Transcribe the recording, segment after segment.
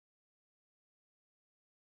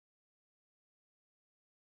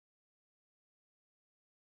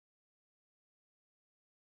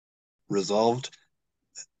resolved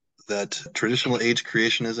that traditional age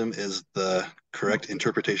creationism is the correct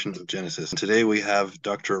interpretation of Genesis. Today we have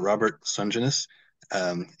Dr. Robert Sungenis,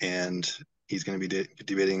 and he's going to be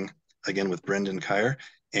debating again with Brenden Kyer.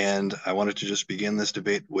 And I wanted to just begin this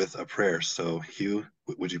debate with a prayer. So Hugh,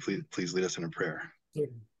 would you please lead us in a prayer?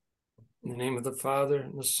 In the name of the Father,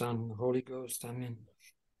 and the Son, and the Holy Ghost. Amen.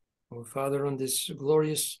 O Father, on this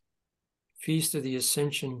glorious feast of the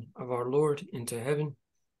ascension of our Lord into heaven,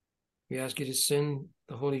 we ask you to send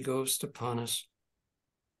the Holy Ghost upon us,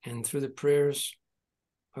 and through the prayers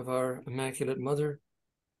of our Immaculate Mother,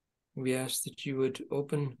 we ask that you would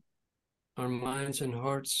open our minds and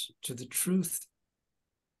hearts to the truth,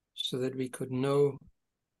 so that we could know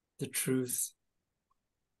the truth.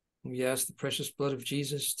 We ask the precious blood of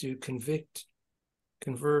Jesus to convict,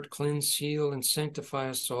 convert, cleanse, heal, and sanctify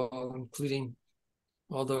us all, including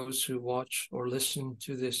all those who watch or listen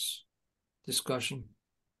to this discussion.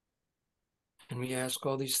 And we ask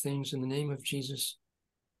all these things in the name of Jesus,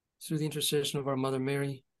 through the intercession of our Mother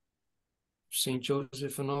Mary, Saint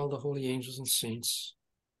Joseph, and all the holy angels and saints.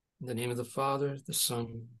 In the name of the Father, the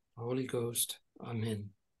Son, the Holy Ghost. Amen.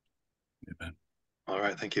 Amen. All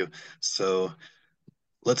right, thank you. So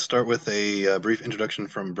let's start with a brief introduction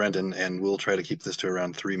from Brenden, and we'll try to keep this to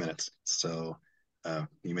around 3 minutes. So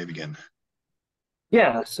you may begin.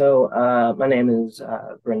 Yeah, so my name is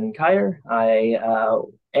Brenden Kyer. I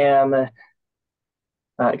am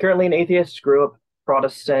currently an atheist, grew up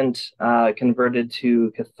Protestant, converted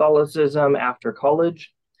to Catholicism after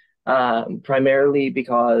college, primarily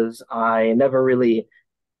because I never really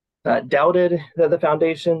doubted that the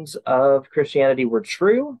foundations of Christianity were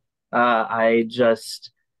true. I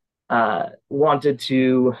just wanted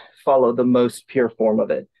to follow the most pure form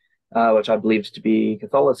of it, which I believed to be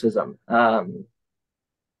Catholicism.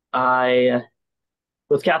 I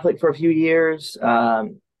was Catholic for a few years,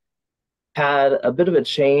 had a bit of a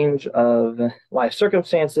change of life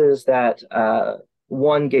circumstances that,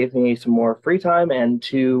 one, gave me some more free time, and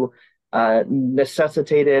two,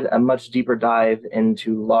 necessitated a much deeper dive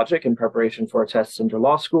into logic in preparation for tests into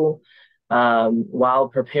law school. While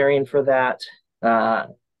preparing for that, I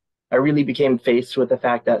really became faced with the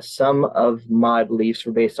fact that some of my beliefs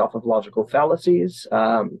were based off of logical fallacies.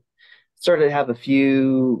 Started to have a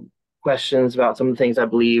few questions about some of the things I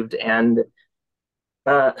believed, and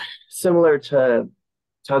similar to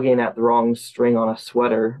tugging at the wrong string on a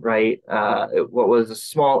sweater, right? What was a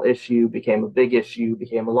small issue became a big issue,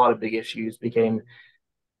 became a lot of big issues, became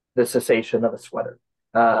the cessation of a sweater.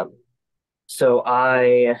 So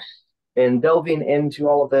in delving into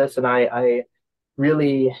all of this, and I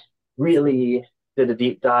really, really did a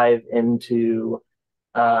deep dive into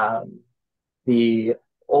the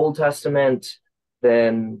Old Testament,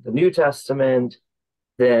 then the New Testament,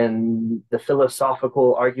 then the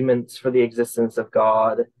philosophical arguments for the existence of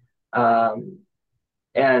God.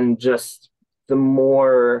 And just the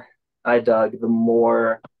more I dug, the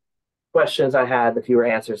more questions I had, the fewer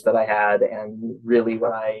answers that I had. And really,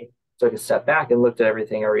 when I took a step back and looked at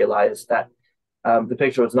everything, I realized that the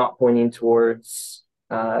picture was not pointing towards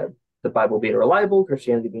the Bible being reliable,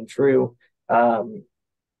 Christianity being true, and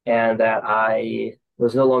that I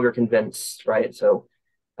was no longer convinced, right? So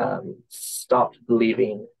stopped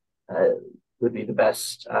believing would be the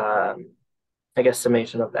best,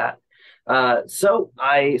 summation of that. So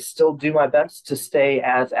I still do my best to stay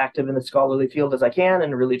as active in the scholarly field as I can,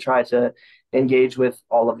 and really try to engage with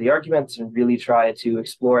all of the arguments and really try to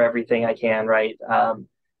explore everything I can, right?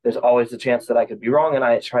 There's always the chance that I could be wrong, and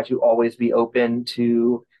I try to always be open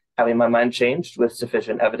to having my mind changed with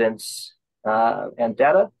sufficient evidence and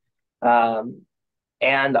data.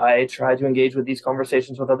 And I try to engage with these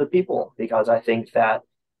conversations with other people, because I think that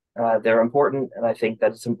they're important, and I think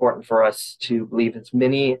that it's important for us to believe as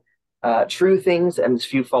many true things and as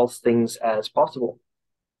few false things as possible.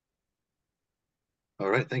 All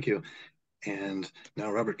right, thank you. And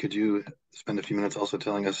now, Robert, could you spend a few minutes also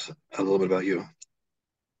telling us a little bit about you?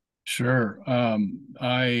 Sure.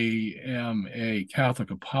 I am a Catholic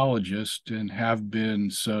apologist and have been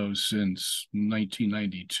so since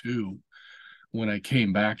 1992, when I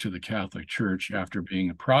came back to the Catholic Church after being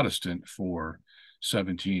a Protestant for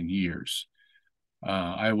 17 years.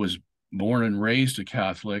 I was born and raised a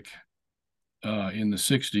Catholic in the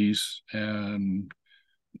 60s and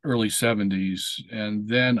early 70s. And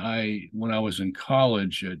then when I was in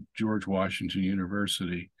college at George Washington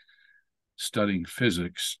University studying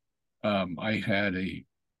physics, I had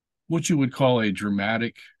what you would call a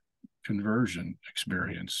dramatic conversion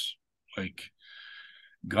experience. Like,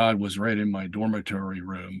 God was right in my dormitory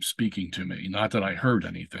room speaking to me. Not that I heard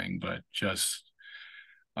anything, but just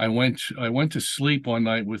I went to sleep one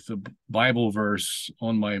night with the Bible verse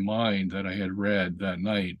on my mind that I had read that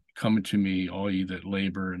night. Come to me, all ye that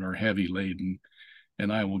labor and are heavy laden,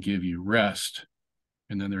 and I will give you rest.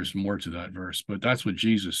 And then there's more to that verse, but that's what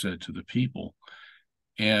Jesus said to the people.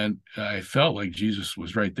 And I felt like Jesus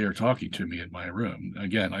was right there talking to me in my room.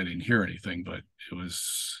 Again, I didn't hear anything, but it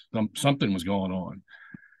was something was going on.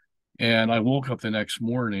 And I woke up the next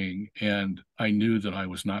morning and I knew that I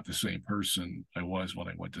was not the same person I was when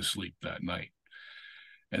I went to sleep that night.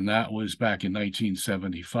 And that was back in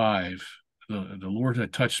 1975. The Lord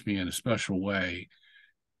had touched me in a special way.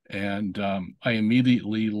 And I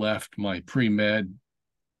immediately left my pre-med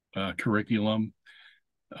curriculum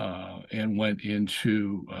and went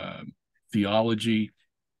into theology.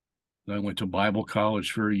 I went to Bible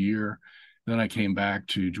college for a year. Then I came back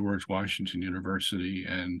to George Washington University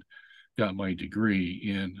and got my degree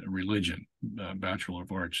in religion, Bachelor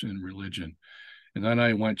of Arts in religion. And then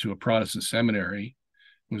I went to a Protestant seminary,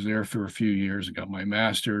 was there for a few years, and got my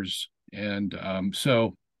master's. And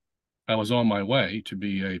so I was on my way to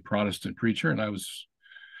be a Protestant preacher, and I was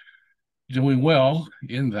doing well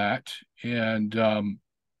in that. And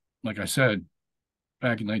like I said,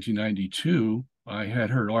 back in 1992, I had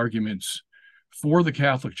heard arguments for the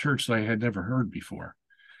Catholic Church that I had never heard before.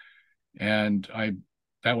 And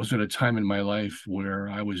that was at a time in my life where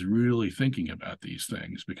I was really thinking about these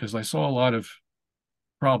things because I saw a lot of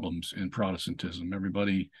problems in Protestantism.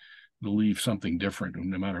 Everybody believed something different,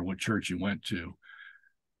 no matter what church you went to.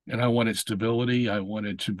 And I wanted stability. I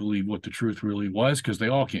wanted to believe what the truth really was, because they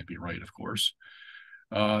all can't be right, of course.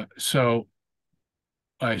 So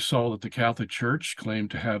I saw that the Catholic Church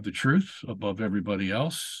claimed to have the truth above everybody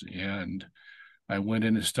else. And I went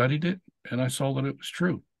in and studied it, and I saw that it was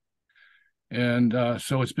true. And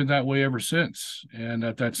so it's been that way ever since. And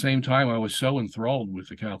at that same time, I was so enthralled with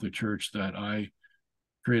the Catholic Church that I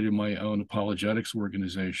created my own apologetics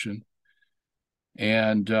organization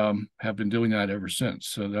and have been doing that ever since.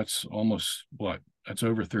 So that's that's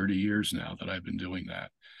over 30 years now that I've been doing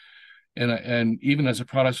that. And even as a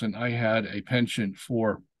Protestant, I had a penchant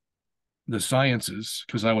for the sciences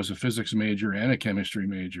because I was a physics major and a chemistry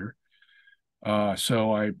major.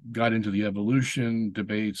 So I got into the evolution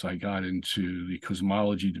debates, I got into the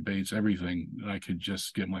cosmology debates, everything I could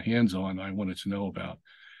just get my hands on, I wanted to know about.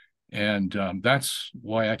 And that's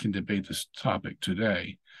why I can debate this topic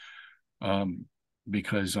today,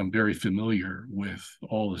 because I'm very familiar with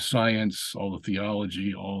all the science, all the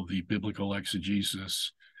theology, all the biblical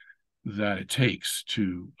exegesis that it takes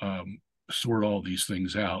to sort all these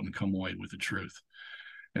things out and come away with the truth.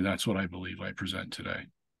 And that's what I believe I present today.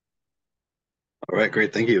 All right,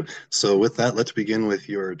 great. Thank you. So with that, let's begin with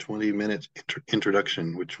your 20-minute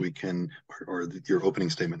introduction, which we can, or your opening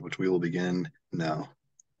statement, which we will begin now.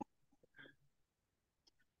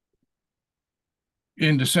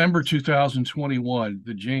 In December 2021,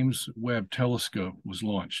 the James Webb Telescope was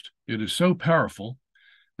launched. It is so powerful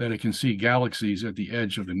that it can see galaxies at the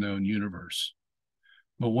edge of the known universe.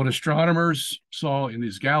 But what astronomers saw in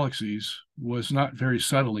these galaxies was not very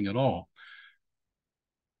settling at all.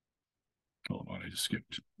 Hold on, I just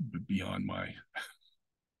skipped beyond my...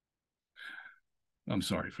 I'm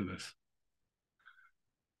sorry for this.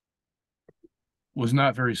 Was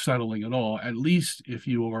not very settling at all, at least if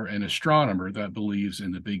you are an astronomer that believes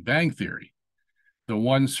in the Big Bang Theory, the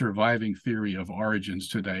one surviving theory of origins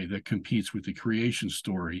today that competes with the creation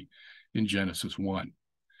story in Genesis 1.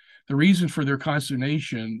 The reason for their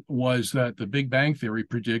consternation was that the Big Bang Theory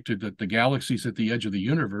predicted that the galaxies at the edge of the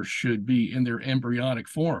universe should be in their embryonic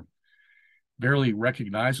form, barely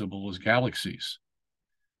recognizable as galaxies.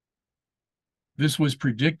 This was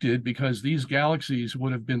predicted because these galaxies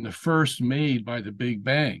would have been the first made by the Big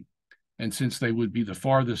Bang. And since they would be the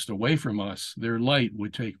farthest away from us, their light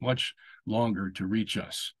would take much longer to reach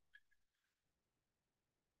us.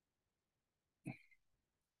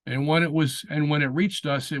 And when it reached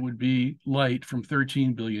us, it would be light from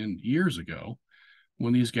 13 billion years ago,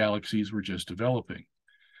 when these galaxies were just developing.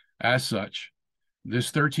 As such,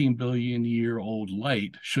 this 13 billion year old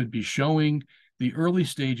light should be showing the early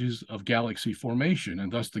stages of galaxy formation,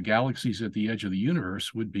 and thus the galaxies at the edge of the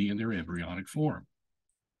universe would be in their embryonic form.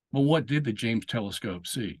 But what did the James Telescope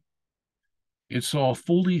see? It saw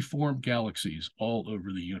fully formed galaxies all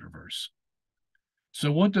over the universe.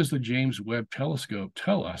 So what does the James Webb Telescope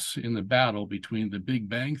tell us in the battle between the Big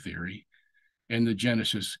Bang Theory and the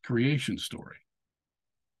Genesis creation story?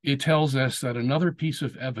 It tells us that another piece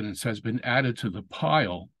of evidence has been added to the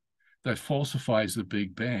pile that falsifies the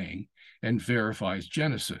Big Bang and verifies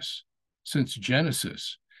Genesis, since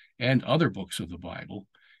Genesis and other books of the Bible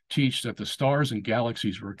teach that the stars and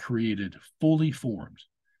galaxies were created fully formed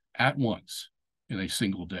at once in a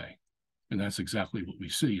single day. And that's exactly what we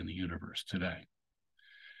see in the universe today.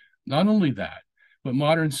 Not only that, but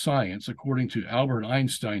modern science, according to Albert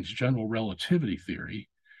Einstein's general relativity theory,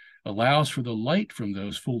 allows for the light from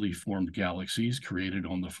those fully formed galaxies created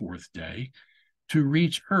on the fourth day to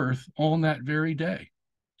reach Earth on that very day,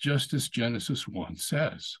 just as Genesis 1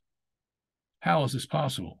 says. How is this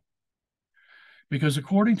possible? Because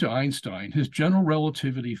according to Einstein, his general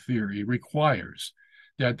relativity theory requires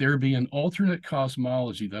that there be an alternate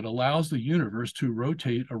cosmology that allows the universe to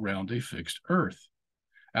rotate around a fixed Earth,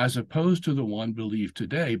 as opposed to the one believed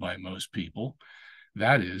today by most people,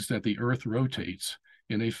 that is, that the Earth rotates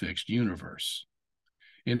in a fixed universe.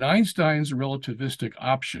 In Einstein's relativistic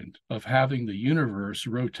option of having the universe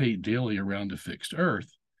rotate daily around a fixed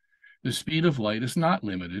Earth, the speed of light is not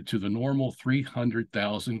limited to the normal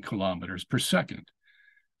 300,000 kilometers per second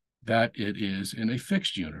that it is in a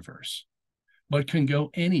fixed universe, but can go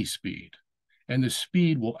any speed, and the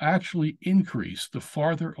speed will actually increase the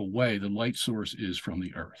farther away the light source is from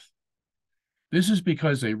the Earth. This is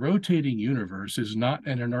because a rotating universe is not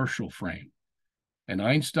an inertial frame, and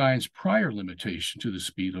Einstein's prior limitation to the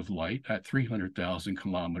speed of light at 300,000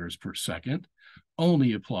 kilometers per second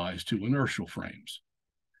only applies to inertial frames.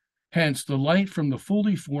 Hence, the light from the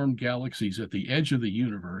fully formed galaxies at the edge of the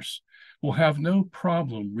universe will have no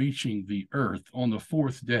problem reaching the Earth on the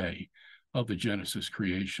fourth day of the Genesis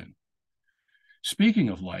creation. Speaking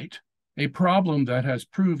of light, a problem that has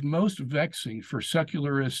proved most vexing for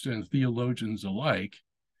secularists and theologians alike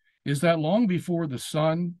is that long before the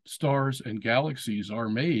sun, stars, and galaxies are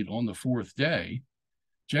made on the fourth day,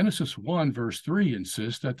 Genesis 1 verse 3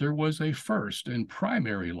 insists that there was a first and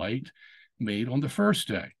primary light made on the first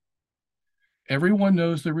day. Everyone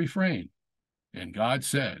knows the refrain, and God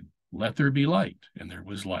said, "Let there be light," and there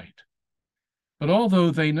was light. But although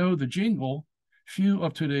they know the jingle, few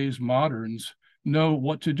of today's moderns know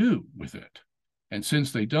what to do with it. And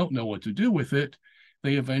since they don't know what to do with it,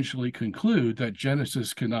 they eventually conclude that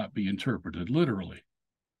Genesis cannot be interpreted literally.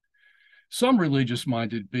 Some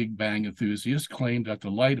religious-minded Big Bang enthusiasts claim that the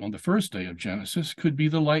light on the first day of Genesis could be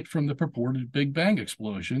the light from the purported Big Bang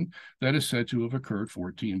explosion that is said to have occurred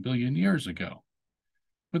 14 billion years ago.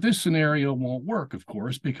 But this scenario won't work, of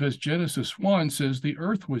course, because Genesis 1 says the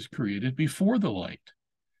Earth was created before the light.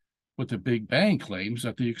 But the Big Bang claims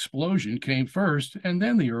that the explosion came first and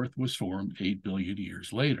then the Earth was formed 8 billion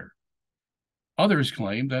years later. Others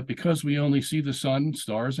claim that because we only see the sun,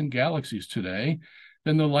 stars, and galaxies today,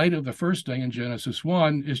 then the light of the first day in Genesis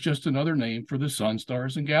 1 is just another name for the sun,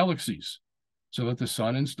 stars, and galaxies, so that the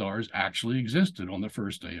sun and stars actually existed on the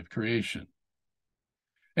first day of creation.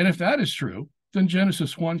 And if that is true, then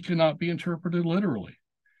Genesis 1 cannot be interpreted literally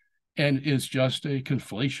and is just a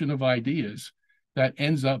conflation of ideas that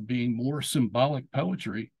ends up being more symbolic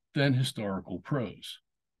poetry than historical prose.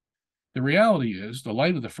 The reality is the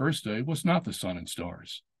light of the first day was not the sun and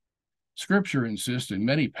stars. Scripture insists in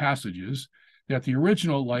many passages that the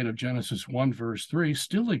original light of Genesis 1 verse 3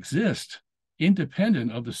 still exists,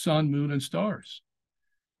 independent of the sun, moon, and stars.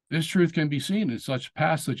 This truth can be seen in such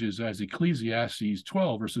passages as Ecclesiastes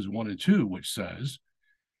 12 verses 1 and 2, which says,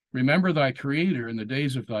 "Remember thy Creator in the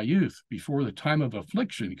days of thy youth, before the time of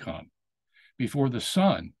affliction come, before the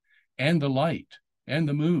sun and the light and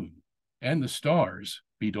the moon and the stars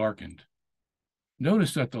be darkened."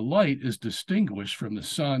 Notice that the light is distinguished from the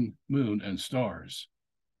sun, moon, and stars.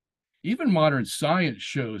 Even modern science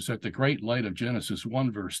shows that the great light of Genesis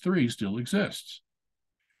 1 verse 3 still exists.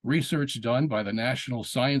 Research done by the National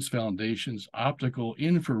Science Foundation's Optical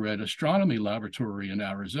Infrared Astronomy Laboratory in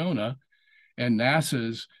Arizona and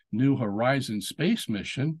NASA's New Horizons space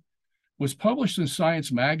mission was published in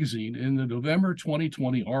Science magazine in the November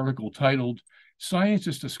 2020 article titled,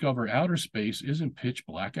 "Scientists Discover Outer Space Isn't Pitch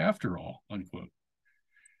Black After All," unquote.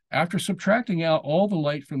 After subtracting out all the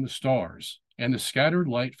light from the stars and the scattered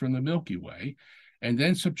light from the Milky Way, and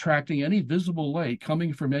then subtracting any visible light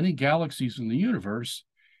coming from any galaxies in the universe,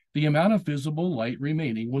 the amount of visible light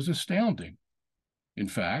remaining was astounding. In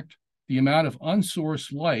fact, the amount of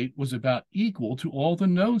unsourced light was about equal to all the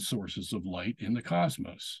known sources of light in the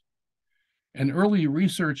cosmos. An early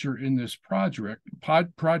researcher in this project,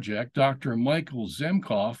 Dr. Michael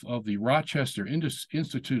Zemkoff of the Rochester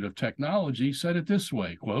Institute of Technology, said it this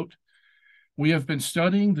way, quote, "We have been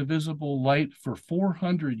studying the visible light for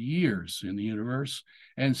 400 years in the universe,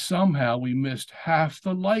 and somehow we missed half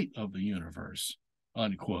the light of the universe,"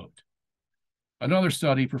 unquote. Another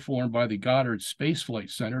study performed by the Goddard Space Flight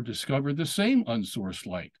Center discovered the same unsourced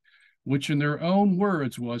light, which in their own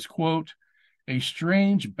words was, quote, a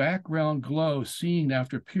strange background glow seen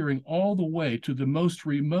after peering all the way to the most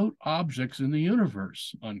remote objects in the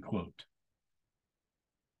universe, unquote.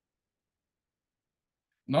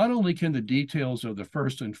 Not only can the details of the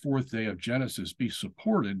first and fourth day of Genesis be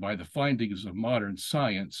supported by the findings of modern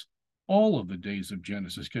science, all of the days of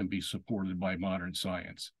Genesis can be supported by modern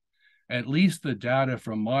science. At least the data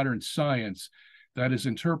from modern science that is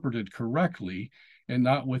interpreted correctly and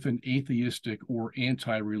not with an atheistic or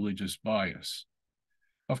anti-religious bias.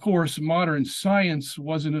 Of course, modern science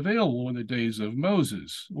wasn't available in the days of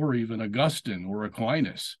Moses or even Augustine or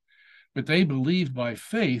Aquinas, but they believed by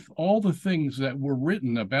faith all the things that were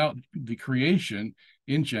written about the creation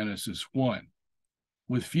in Genesis 1.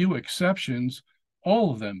 With few exceptions,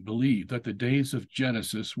 all of them believed that the days of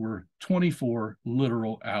Genesis were 24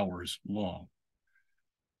 literal hours long.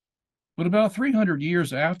 But about 300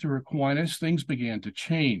 years after Aquinas, things began to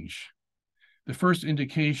change. The first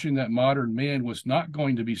indication that modern man was not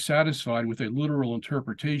going to be satisfied with a literal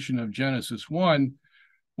interpretation of Genesis 1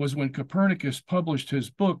 was when Copernicus published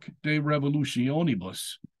his book De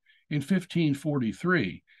Revolutionibus in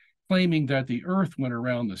 1543, claiming that the earth went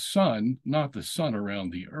around the sun, not the sun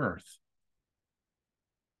around the earth.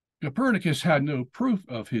 Copernicus had no proof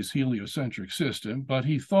of his heliocentric system, but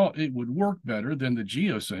he thought it would work better than the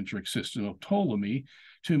geocentric system of Ptolemy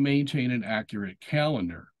to maintain an accurate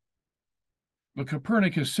calendar. But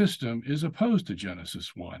Copernicus' system is opposed to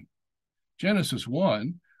Genesis 1. Genesis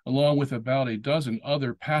 1, along with about a dozen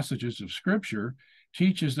other passages of Scripture,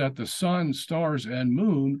 teaches that the sun, stars, and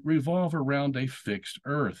moon revolve around a fixed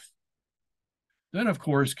earth. Then, of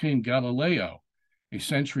course, came Galileo, a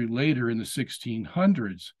century later in the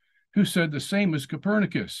 1600s, who said the same as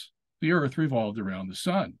Copernicus: the earth revolved around the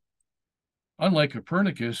sun. Unlike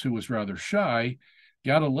Copernicus, who was rather shy,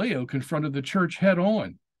 Galileo confronted the church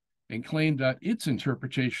head-on and claimed that its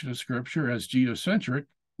interpretation of Scripture as geocentric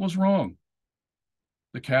was wrong.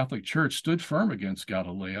 The Catholic Church stood firm against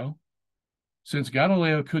Galileo. Since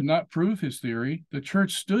Galileo could not prove his theory, the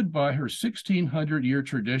Church stood by her 1600-year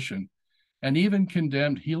tradition and even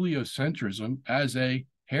condemned heliocentrism as a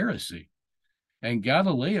heresy. And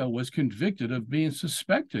Galileo was convicted of being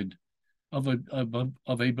suspected of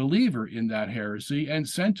a believer in that heresy and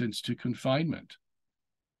sentenced to confinement.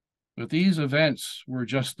 But these events were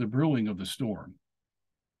just the brewing of the storm.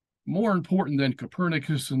 More important than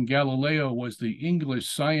Copernicus and Galileo was the English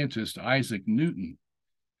scientist Isaac Newton.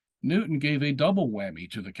 Newton gave a double whammy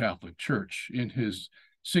to the Catholic Church in his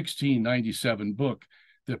 1697 book,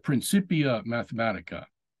 De Principia Mathematica.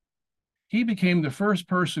 He became the first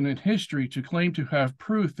person in history to claim to have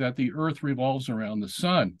proof that the earth revolves around the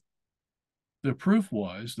sun. The proof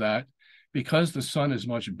was that because the sun is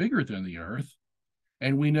much bigger than the earth,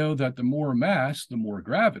 and we know that the more mass, the more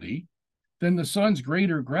gravity, then the sun's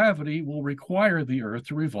greater gravity will require the earth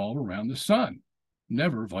to revolve around the sun,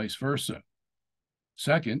 never vice versa.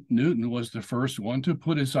 Second, Newton was the first one to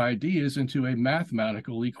put his ideas into a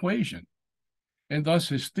mathematical equation, and thus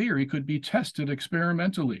his theory could be tested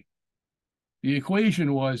experimentally. The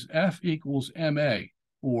equation was F equals ma,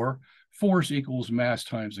 or force equals mass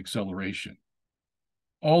times acceleration.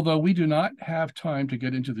 Although we do not have time to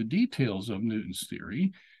get into the details of Newton's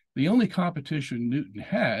theory, the only competition Newton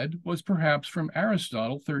had was perhaps from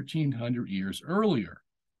Aristotle 1,300 years earlier,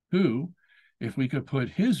 who, if we could put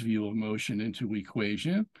his view of motion into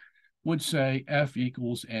equation, would say F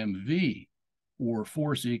equals mv, or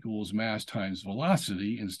force equals mass times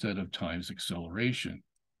velocity instead of times acceleration.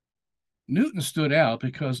 Newton stood out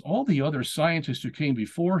because all the other scientists who came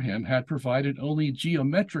before him had provided only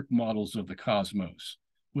geometric models of the cosmos,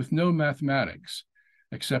 with no mathematics,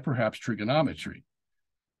 except perhaps trigonometry.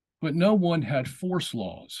 But no one had force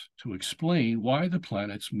laws to explain why the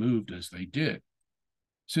planets moved as they did.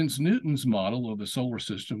 Since Newton's model of the solar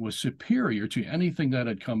system was superior to anything that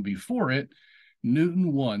had come before it,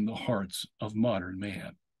 Newton won the hearts of modern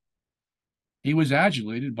man. He was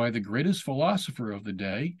adulated by the greatest philosopher of the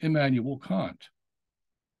day, Immanuel Kant.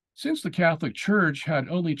 Since the Catholic Church had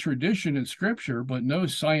only tradition and scripture but no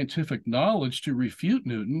scientific knowledge to refute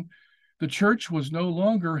Newton, the Church was no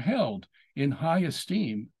longer held in high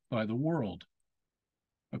esteem by the world.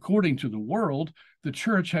 According to the world, the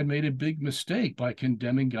Church had made a big mistake by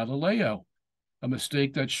condemning Galileo, a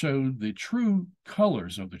mistake that showed the true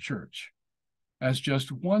colors of the Church, as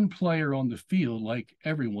just one player on the field like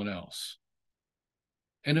everyone else.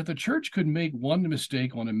 And if the Church could make one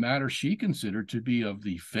mistake on a matter she considered to be of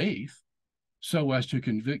the faith, so as to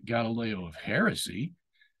convict Galileo of heresy,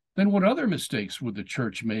 then what other mistakes would the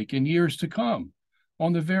Church make in years to come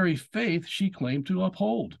on the very faith she claimed to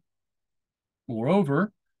uphold?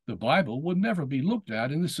 Moreover, the Bible would never be looked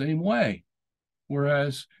at in the same way,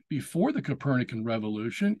 whereas before the Copernican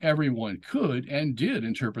revolution, everyone could and did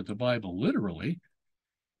interpret the Bible literally.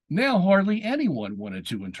 Now hardly anyone wanted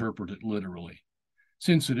to interpret it literally,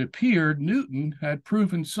 since it appeared Newton had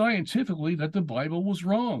proven scientifically that the Bible was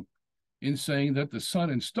wrong in saying that the sun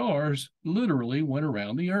and stars literally went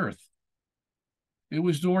around the earth. It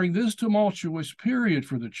was during this tumultuous period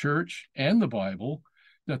for the church and the Bible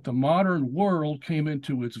that the modern world came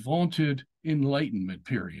into its vaunted Enlightenment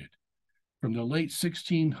period, from the late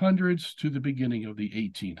 1600s to the beginning of the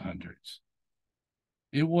 1800s.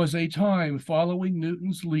 It was a time following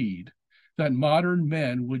Newton's lead that modern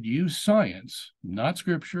men would use science, not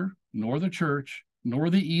scripture, nor the church, nor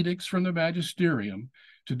the edicts from the magisterium,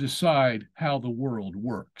 to decide how the world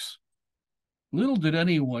works. Little did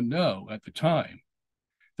anyone know at the time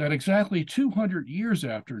that exactly 200 years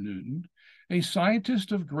after Newton, a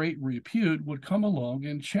scientist of great repute would come along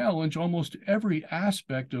and challenge almost every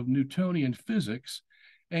aspect of Newtonian physics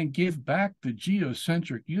and give back the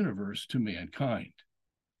geocentric universe to mankind.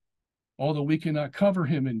 Although we cannot cover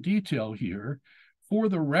him in detail here, for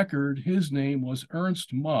the record, his name was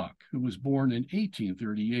Ernst Mach, who was born in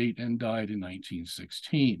 1838 and died in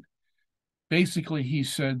 1916. Basically, he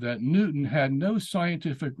said that Newton had no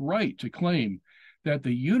scientific right to claim that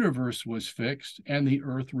the universe was fixed and the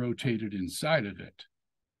earth rotated inside of it.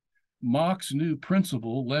 Mach's new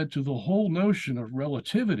principle led to the whole notion of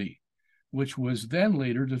relativity, which was then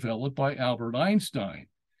later developed by Albert Einstein,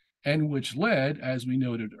 and which led, as we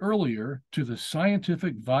noted earlier, to the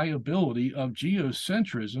scientific viability of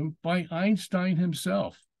geocentrism by Einstein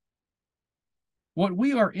himself. What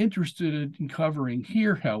we are interested in covering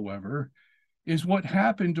here, however, is what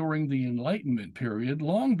happened during the Enlightenment period,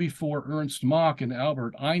 long before Ernst Mach and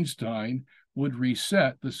Albert Einstein would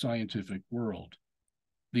reset the scientific world.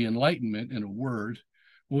 The Enlightenment, in a word,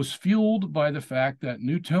 was fueled by the fact that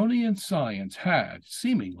Newtonian science had,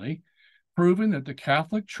 seemingly, proven that the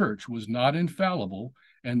Catholic Church was not infallible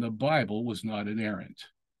and the Bible was not inerrant.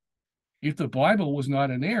 If the Bible was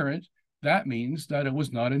not inerrant, that means that it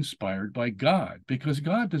was not inspired by God, because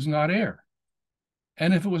God does not err.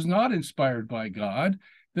 And if it was not inspired by God,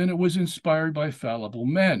 then it was inspired by fallible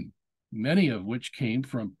men, many of which came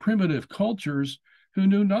from primitive cultures who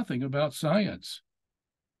knew nothing about science.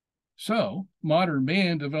 So, modern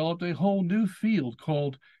man developed a whole new field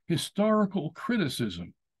called historical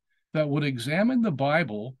criticism that would examine the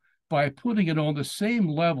Bible by putting it on the same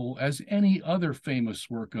level as any other famous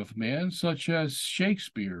work of man, such as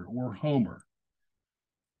Shakespeare or Homer.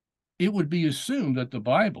 It would be assumed that the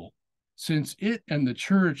Bible, since it and the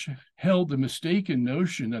church held the mistaken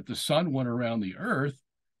notion that the sun went around the earth,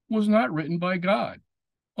 was not written by God,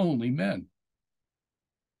 only men.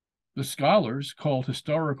 The scholars, called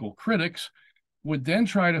historical critics, would then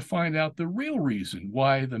try to find out the real reason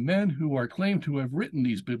why the men who are claimed to have written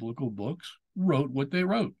these biblical books wrote what they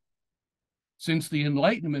wrote. Since the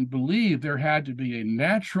Enlightenment believed there had to be a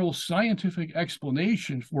natural scientific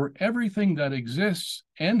explanation for everything that exists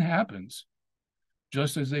and happens,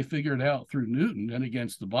 just as they figured out through Newton and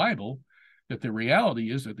against the Bible that the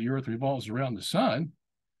reality is that the earth revolves around the sun,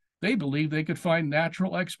 they believed they could find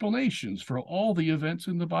natural explanations for all the events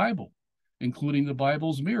in the Bible, including the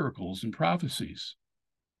Bible's miracles and prophecies.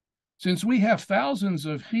 Since we have thousands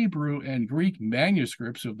of Hebrew and Greek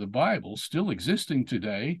manuscripts of the Bible still existing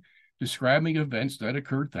today, describing events that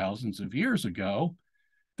occurred thousands of years ago,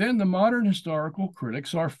 then the modern historical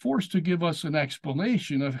critics are forced to give us an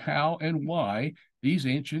explanation of how and why these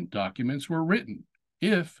ancient documents were written,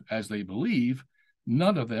 if, as they believe,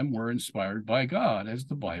 none of them were inspired by God, as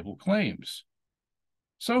the Bible claims.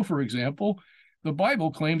 So, for example, the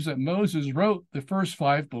Bible claims that Moses wrote the first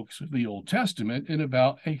 5 books of the Old Testament in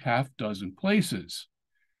about a half dozen places.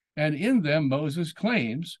 And in them, Moses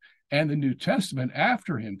claims, and the New Testament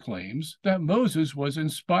after him claims, that Moses was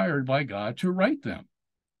inspired by God to write them.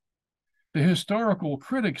 The historical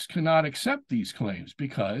critics cannot accept these claims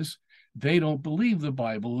because they don't believe the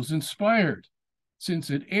Bible is inspired, since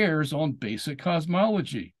it errs on basic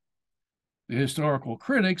cosmology. The historical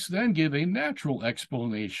critics then give a natural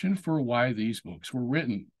explanation for why these books were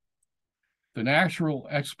written. The natural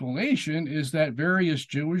explanation is that various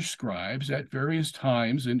Jewish scribes at various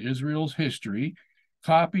times in Israel's history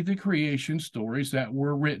copied the creation stories that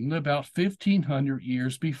were written about 1,500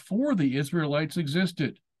 years before the Israelites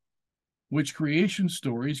existed, which creation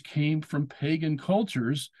stories came from pagan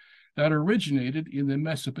cultures that originated in the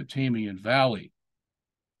Mesopotamian Valley.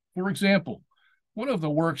 For example, one of the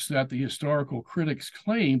works that the historical critics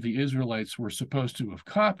claimed the Israelites were supposed to have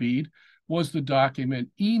copied was the document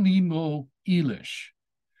Enimo Elish,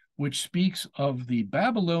 which speaks of the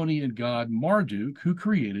Babylonian god Marduk who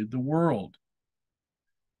created the world.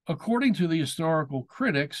 According to the historical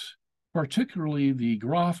critics, particularly the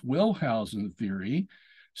Graf Wellhausen theory,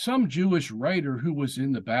 some Jewish writer who was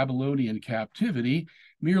in the Babylonian captivity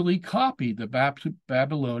merely copied the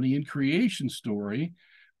Babylonian creation story,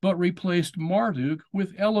 but replaced Marduk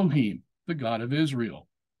with Elohim, the God of Israel.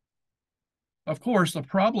 Of course, the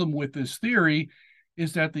problem with this theory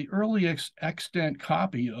is that the earliest extant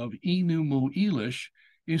copy of Enuma Elish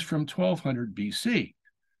is from 1200 BC,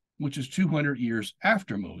 which is 200 years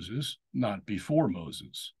after Moses, not before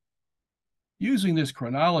Moses. Using this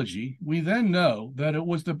chronology, we then know that it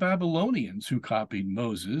was the Babylonians who copied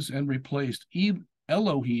Moses and replaced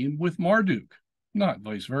Elohim with Marduk, not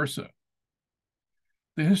vice versa.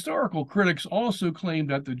 The historical critics also claim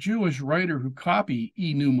that the Jewish writer who copied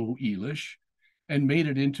Enuma Elish and made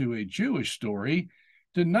it into a Jewish story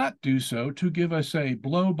did not do so to give us a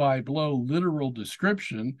blow-by-blow literal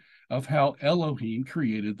description of how Elohim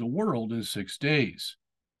created the world in 6 days.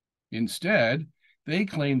 Instead, they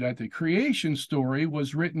claim that the creation story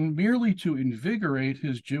was written merely to invigorate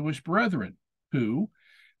his Jewish brethren, who,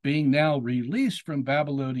 being now released from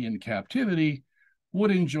Babylonian captivity,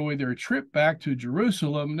 would enjoy their trip back to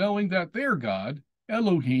Jerusalem knowing that their God,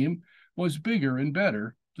 Elohim, was bigger and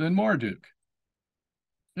better than Marduk.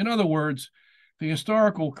 In other words, the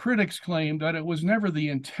historical critics claim that it was never the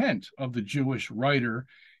intent of the Jewish writer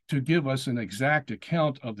to give us an exact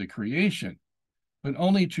account of the creation, but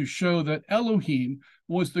only to show that Elohim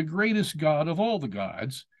was the greatest God of all the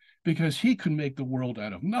gods, because he could make the world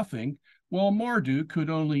out of nothing, while Marduk could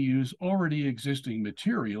only use already existing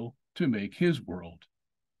material to make his world.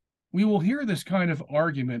 We will hear this kind of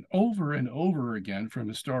argument over and over again from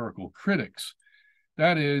historical critics.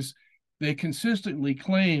 That is, they consistently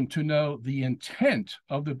claim to know the intent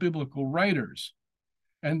of the biblical writers.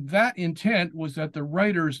 And that intent was that the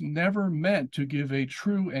writers never meant to give a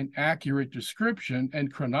true and accurate description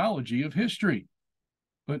and chronology of history,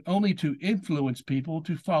 but only to influence people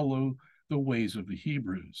to follow the ways of the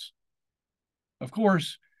Hebrews. Of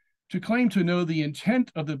course, to claim to know the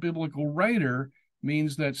intent of the biblical writer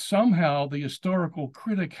means that somehow the historical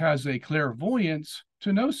critic has a clairvoyance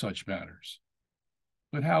to know such matters.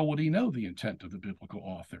 But how would he know the intent of the biblical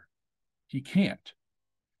author? He can't.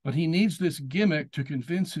 But he needs this gimmick to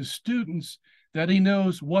convince his students that he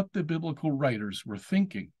knows what the biblical writers were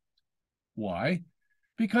thinking. Why?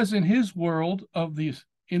 Because in the world of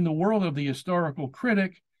the historical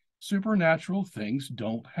critic, supernatural things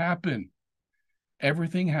don't happen.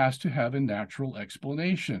 Everything has to have a natural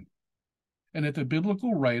explanation. And if the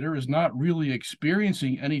biblical writer is not really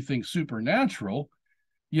experiencing anything supernatural,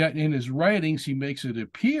 yet in his writings he makes it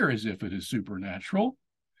appear as if it is supernatural,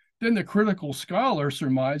 then the critical scholar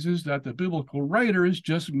surmises that the biblical writer is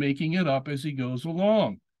just making it up as he goes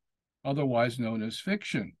along, otherwise known as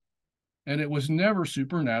fiction. And it was never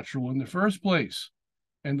supernatural in the first place,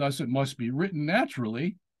 and thus it must be written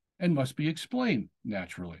naturally and must be explained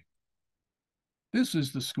naturally. This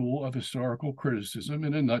is the school of historical criticism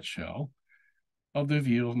in a nutshell of the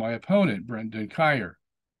view of my opponent, Brenden Kyer.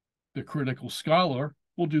 The critical scholar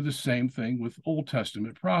will do the same thing with Old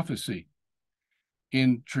Testament prophecy.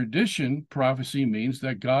 In tradition, prophecy means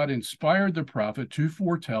that God inspired the prophet to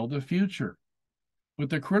foretell the future. But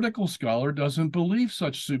the critical scholar doesn't believe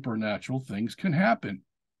such supernatural things can happen.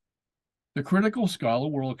 The critical scholar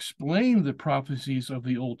will explain the prophecies of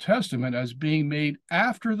the Old Testament as being made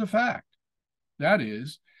after the fact. That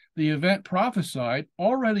is, the event prophesied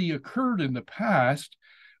already occurred in the past,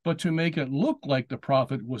 but to make it look like the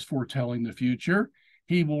prophet was foretelling the future,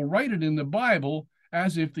 he will write it in the Bible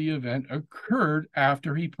as if the event occurred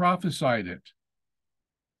after he prophesied it.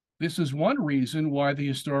 This is one reason why the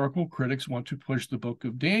historical critics want to push the book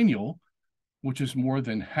of Daniel, which is more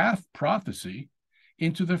than half prophecy,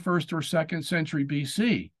 into the 1st or 2nd century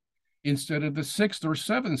BC, instead of the 6th or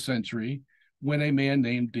 7th century, when a man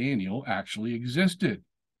named Daniel actually existed.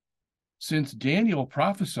 Since Daniel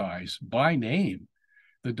prophesies by name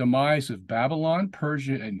the demise of Babylon,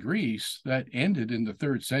 Persia, and Greece that ended in the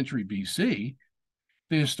 3rd century BC,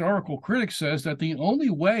 the historical critic says that the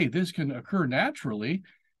only way this can occur naturally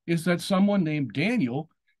is that someone named Daniel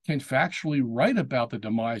can factually write about the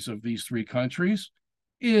demise of these 3 countries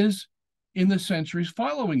is in the centuries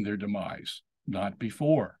following their demise, not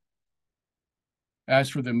before. As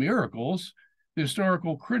for the miracles, the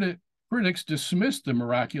historical critics dismissed the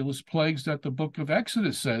miraculous plagues that the book of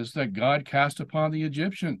Exodus says that God cast upon the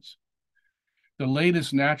Egyptians. The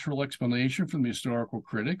latest natural explanation from the historical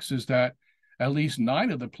critics is that at least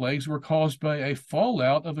 9 of the plagues were caused by a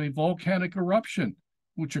fallout of a volcanic eruption,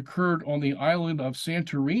 which occurred on the island of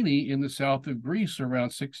Santorini in the south of Greece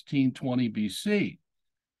around 1620 BC.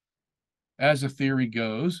 As the theory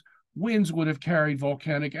goes, winds would have carried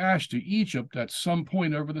volcanic ash to Egypt at some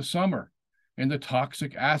point over the summer, and the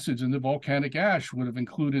toxic acids in the volcanic ash would have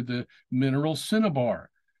included the mineral cinnabar,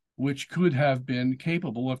 which could have been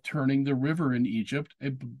capable of turning the river in Egypt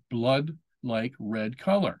a blood-like red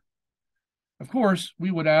color. Of course, we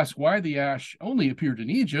would ask why the ash only appeared in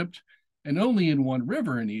Egypt and only in one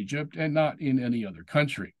river in Egypt and not in any other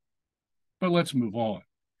country. But let's move on.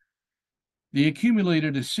 The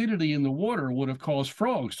accumulated acidity in the water would have caused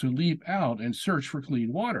frogs to leap out and search for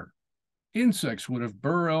clean water. Insects would have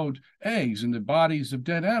burrowed eggs in the bodies of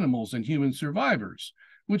dead animals and human survivors,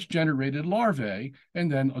 which generated larvae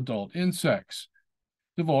and then adult insects.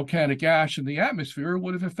 The volcanic ash in the atmosphere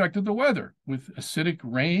would have affected the weather, with acidic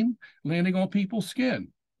rain landing on people's skin,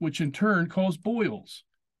 which in turn caused boils.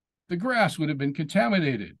 The grass would have been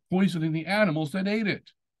contaminated, poisoning the animals that ate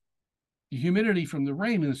it. The humidity from the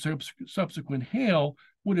rain and the subsequent hail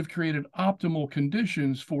would have created optimal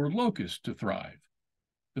conditions for locusts to thrive.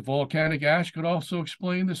 The volcanic ash could also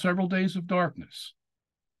explain the several days of darkness.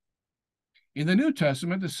 In the New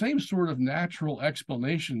Testament, the same sort of natural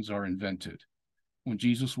explanations are invented. When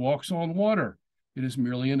Jesus walks on water, it is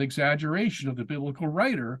merely an exaggeration of the biblical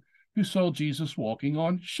writer who saw Jesus walking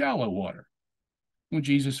on shallow water. When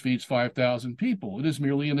Jesus feeds 5,000 people, it is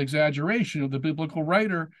merely an exaggeration of the biblical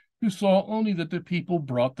writer who saw only that the people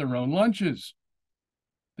brought their own lunches.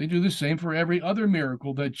 They do the same for every other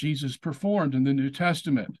miracle that Jesus performed in the New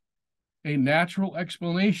Testament. A natural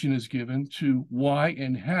explanation is given to why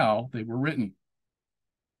and how they were written.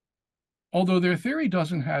 Although their theory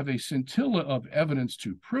doesn't have a scintilla of evidence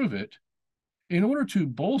to prove it, in order to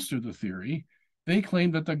bolster the theory, they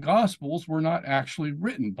claim that the Gospels were not actually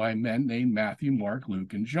written by men named Matthew, Mark,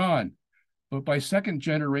 Luke, and John, but by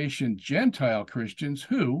second-generation Gentile Christians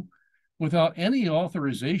who, without any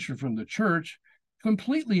authorization from the church,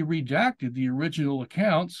 completely redacted the original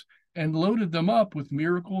accounts and loaded them up with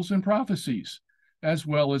miracles and prophecies, as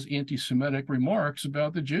well as anti-Semitic remarks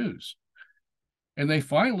about the Jews. And they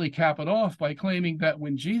finally cap it off by claiming that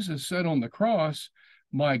when Jesus said on the cross,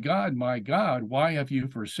 my God, why have you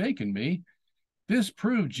forsaken me?" This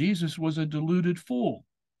proved Jesus was a deluded fool,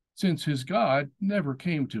 since his God never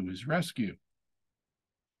came to his rescue.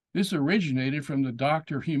 This originated from the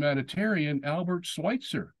doctor humanitarian Albert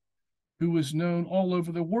Schweitzer, who was known all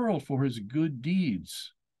over the world for his good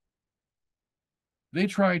deeds. They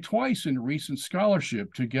tried twice in recent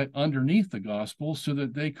scholarship to get underneath the gospel so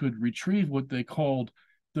that they could retrieve what they called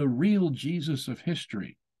the real Jesus of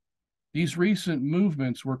history. These recent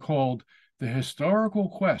movements were called the historical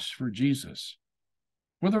quest for Jesus.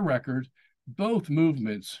 For the record, both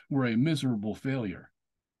movements were a miserable failure.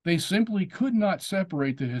 They simply could not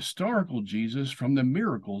separate the historical Jesus from the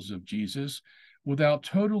miracles of Jesus without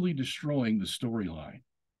totally destroying the storyline.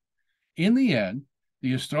 In the end,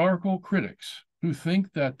 the historical critics who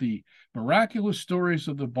think that the miraculous stories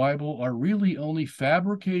of the Bible are really only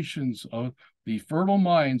fabrications of the fertile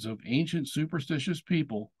minds of ancient superstitious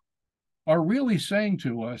people are really saying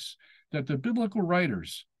to us that the biblical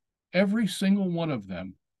writers, every single one of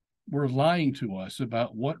them, were lying to us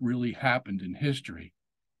about what really happened in history,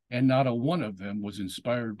 and not a one of them was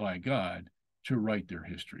inspired by God to write their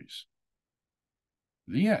histories.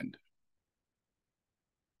 The end.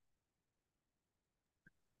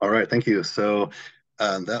 All right, thank you. So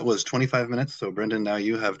that was 25 minutes. So Brenden, now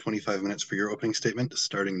you have 25 minutes for your opening statement,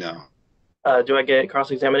 starting now. Do I get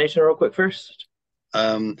cross-examination real quick first?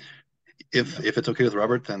 If it's okay with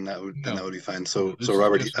Robert, then that would be fine. So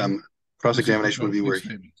Robert, cross-examination would be where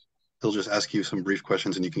he'll just ask you some brief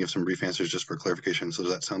questions and you can give some brief answers just for clarification. So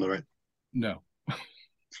does that sound all right? No.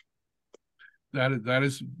 That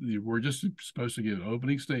is we're just supposed to give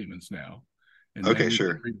opening statements now. And okay, then we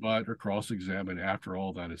sure. can rebut or cross-examine after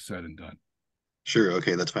all that is said and done. Sure.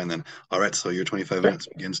 Okay, that's fine then. All right, so your 25 minutes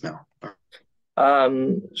begins now.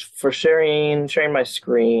 For sharing my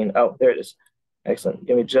screen. Oh, there it is. Excellent.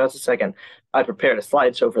 Give me just a second. I prepared a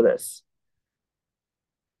slideshow for this.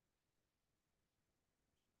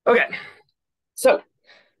 Okay. So,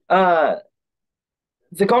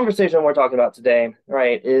 the conversation we're talking about today,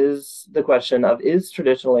 right, is the question of, is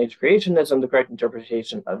traditional age creationism the correct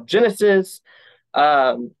interpretation of Genesis?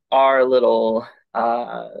 Our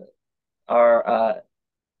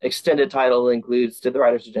extended title includes, did the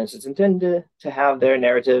writers of Genesis intend to have their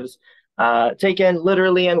narratives taken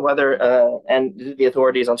literally, and whether and did the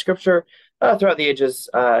authorities on Scripture throughout the ages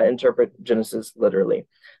interpret Genesis literally?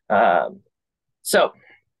 So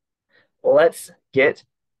let's get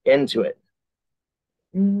into it.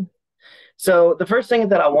 So the first thing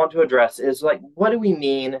that I want to address is, like, what do we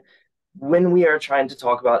mean when we are trying to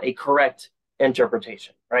talk about a correct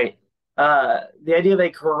interpretation, right? the idea of a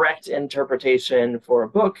correct interpretation for a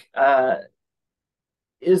book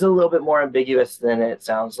is a little bit more ambiguous than it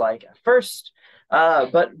sounds like at first.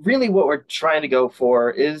 But really what we're trying to go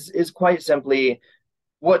for is quite simply,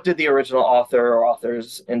 what did the original author or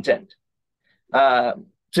authors intend? To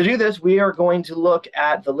do this, we are going to look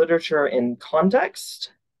at the literature in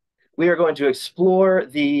context. We are going to explore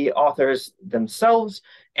the authors themselves,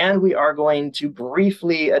 and we are going to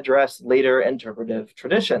briefly address later interpretive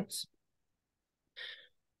traditions.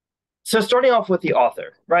 So starting off with the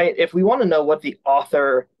author, right? If we want to know what the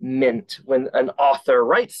author meant when an author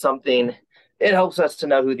writes something, it helps us to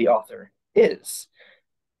know who the author is.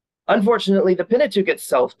 Unfortunately, the Pentateuch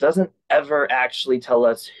itself doesn't ever actually tell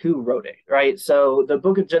us who wrote it, right? So the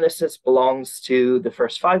book of Genesis belongs to the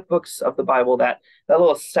first 5 books of the Bible. That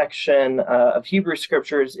little section of Hebrew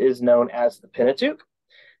scriptures is known as the Pentateuch.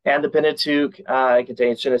 And the Pentateuch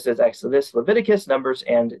contains Genesis, Exodus, Leviticus, Numbers,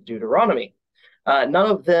 and Deuteronomy. None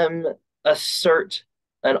of them assert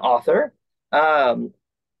an author.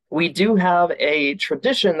 We do have a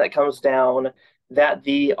tradition that comes down that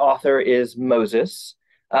the author is Moses.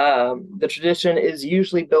 The tradition is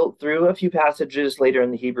usually built through a few passages later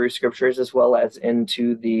in the Hebrew scriptures, as well as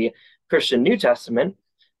into the Christian New Testament.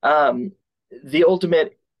 The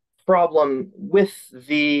ultimate problem with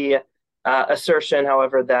the assertion,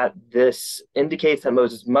 however, that this indicates that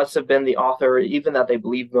Moses must have been the author, even that they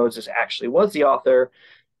believe Moses actually was the author,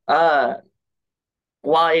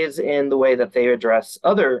 lies in the way that they address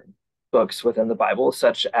other books within the Bible,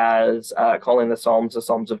 such as calling the Psalms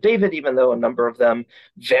of David, even though a number of them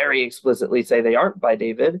very explicitly say they aren't by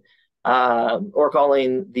David, or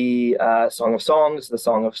calling the Song of Songs the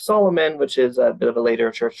Song of Solomon, which is a bit of a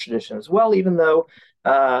later church tradition as well, even though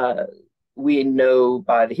we know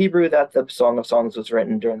by the Hebrew that the Song of Songs was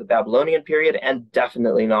written during the Babylonian period and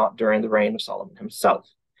definitely not during the reign of Solomon himself.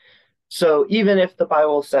 So even if the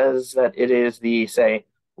Bible says that it is the, say,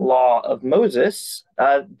 law of Moses,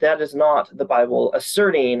 that is not the Bible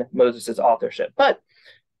asserting Moses' authorship. But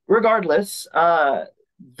regardless,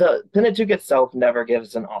 the Pentateuch itself never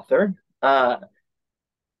gives an author.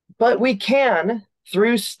 But we can,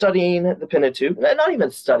 through studying the Pentateuch, not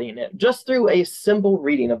even studying it, just through a simple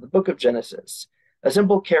reading of the book of Genesis, a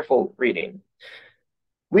simple, careful reading,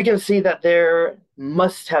 we can see that there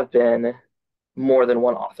must have been more than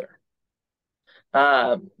one author.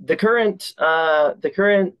 The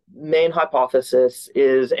current main hypothesis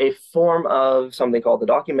is a form of something called the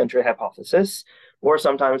documentary hypothesis, or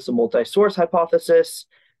sometimes the multi-source hypothesis,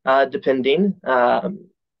 depending.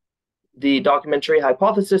 The documentary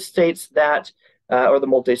hypothesis states that, or the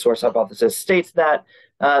multi-source hypothesis states that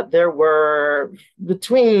there were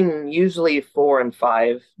between usually 4 and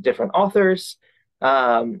 5 different authors,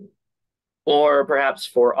 or perhaps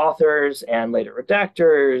 4 authors and later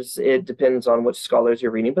redactors. It depends on which scholars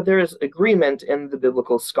you're reading, but there is agreement in the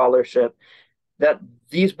biblical scholarship that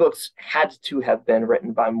these books had to have been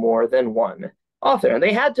written by more than one author. And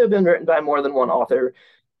they had to have been written by more than one author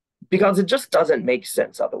because it just doesn't make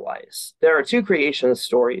sense otherwise. There are 2 creation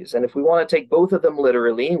stories, and if we want to take both of them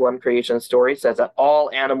literally, one creation story says that all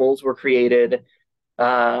animals were created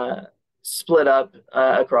split up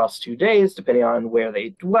across 2 days, depending on where they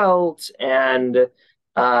dwelt, and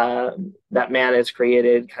that man is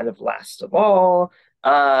created kind of last of all.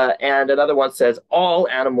 And another one says all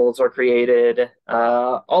animals are created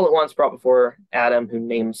all at once, brought before Adam, who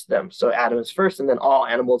names them. So Adam is first, and then all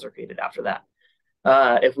animals are created after that.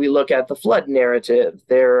 If we look at the flood narrative,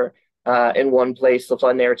 there in one place, the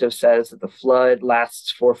flood narrative says that the flood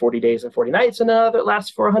lasts for 40 days and 40 nights, and another it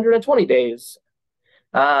lasts for 120 days.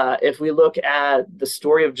 If we look at the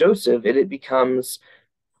story of Joseph, it becomes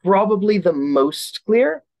probably the most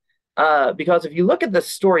clear, because if you look at the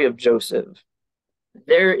story of Joseph,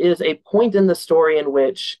 there is a point in the story in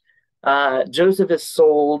which Joseph is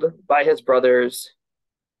sold by his brothers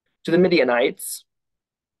to the Midianites,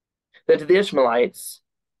 then to the Ishmaelites,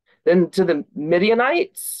 then to the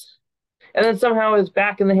Midianites, and then somehow is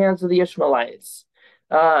back in the hands of the Ishmaelites.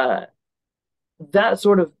 That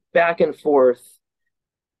sort of back and forth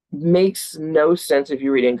makes no sense if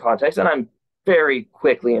you read in context, and I'm very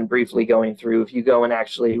quickly and briefly going through. If you go and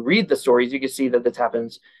actually read the stories, you can see that this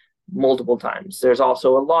happens multiple times. There's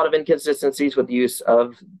also a lot of inconsistencies with the use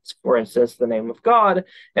of, for instance, the name of God,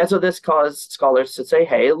 and so this caused scholars to say,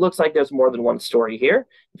 hey, it looks like there's more than one story here.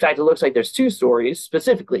 In fact, it looks like there's 2 stories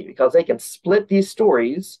specifically, because they can split these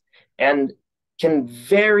stories and can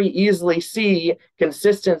very easily see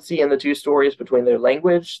consistency in the 2 stories between their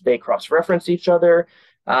language. They cross-reference each other.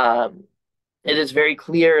 it is very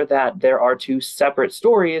clear that there are two separate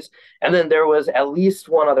stories, and then there was at least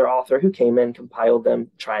one other author who came in, compiled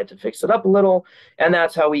them, tried to fix it up a little, and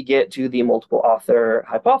that's how we get to the multiple author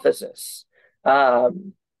hypothesis.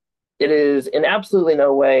 It is in absolutely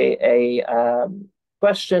no way a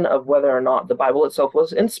question of whether or not the Bible itself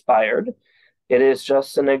was inspired. It is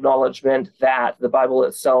just an acknowledgement that the Bible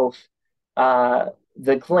itself,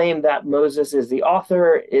 the claim that Moses is the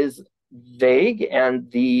author is vague, and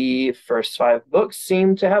the first 5 books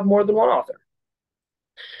seem to have more than one author.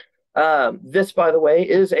 This, by the way,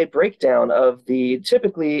 is a breakdown of the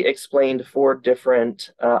typically explained 4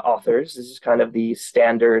 different authors. This is kind of the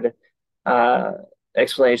standard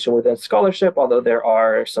explanation within scholarship, although there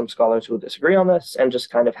are some scholars who will disagree on this, and just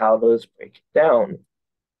kind of how those break down.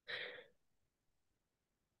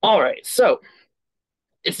 All right, so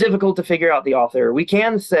it's difficult to figure out the author. We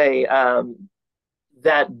can say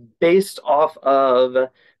that based off of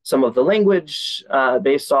some of the language,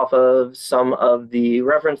 based off of some of the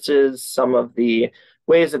references, some of the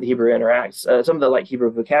ways that the Hebrew interacts, some of the Hebrew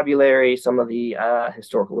vocabulary, some of the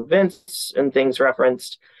historical events and things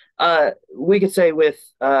referenced, we could say with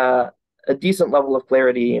a decent level of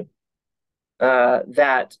clarity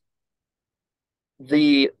that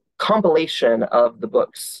the compilation of the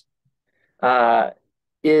books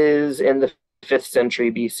is in the 5th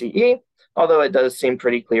century BCE, although it does seem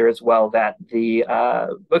pretty clear as well that the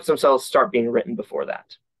books themselves start being written before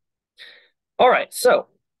that. All right, so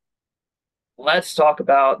let's talk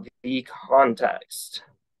about the context.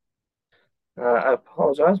 I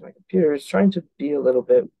apologize, my computer is trying to be a little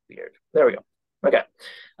bit weird. There we go. Okay,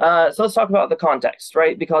 so let's talk about the context,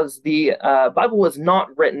 right? Because the Bible was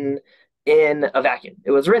not written in a vacuum.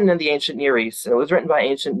 It was written in the ancient Near East, and it was written by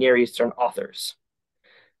ancient Near Eastern authors.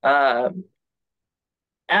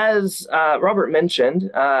 As Robert mentioned,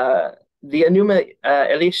 the Enuma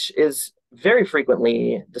Elish is very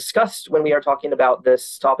frequently discussed when we are talking about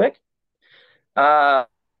this topic. Oh,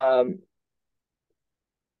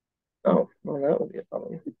 well, that would be a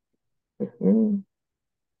problem.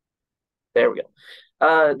 There we go.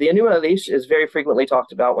 The Enuma Elish is very frequently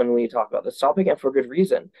talked about when we talk about this topic, and for good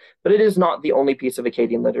reason. But it is not the only piece of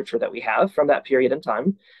Akkadian literature that we have from that period in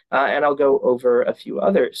time, and I'll go over a few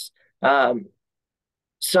others.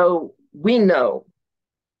 So we know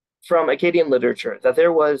from Akkadian literature that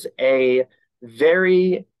there was a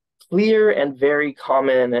very clear and very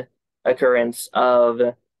common occurrence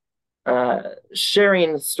of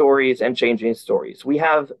sharing stories and changing stories. We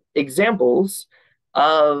have examples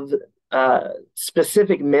of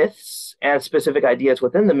specific myths and specific ideas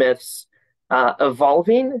within the myths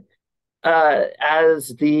evolving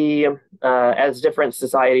as different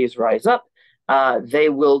societies rise up. They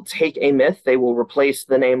will take a myth, they will replace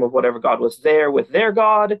the name of whatever god was there with their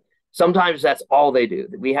god. Sometimes that's all they do.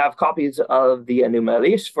 We have copies of the Enuma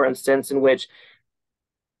Elish, for instance, in which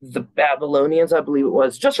the Babylonians, I believe it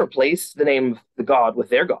was, just replaced the name of the god with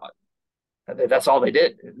their god. That's all they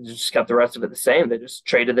did. They just kept the rest of it the same. They just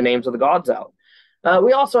traded the names of the gods out.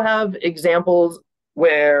 We also have examples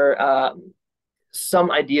where some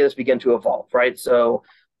ideas begin to evolve, right? So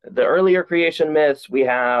the earlier creation myths, we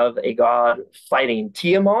have a god fighting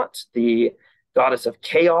Tiamat, the goddess of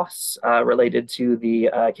chaos, related to the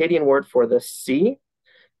Akkadian word for the sea.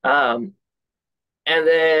 And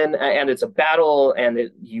it's a battle,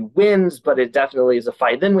 and he wins, but it definitely is a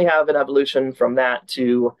fight. Then we have an evolution from that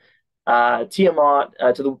to Tiamat,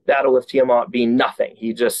 to the battle with Tiamat being nothing.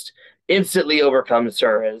 He just instantly overcomes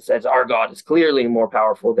her as our god is clearly more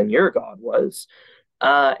powerful than your god was.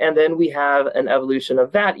 And then we have an evolution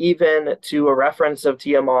of that even to a reference of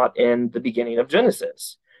Tiamat in the beginning of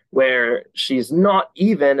Genesis, where she's not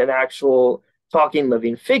even an actual talking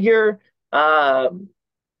living figure,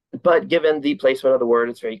 but given the placement of the word,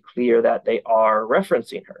 it's very clear that they are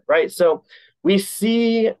referencing her, right? So we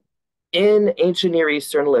see in ancient Near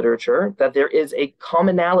Eastern literature that there is a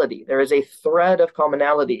commonality, there is a thread of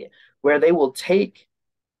commonality where they will take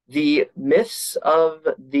the myths of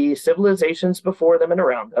the civilizations before them and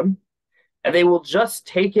around them, and they will just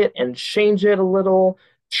take it and change it a little,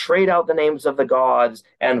 trade out the names of the gods,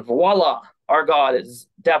 and voila, our god is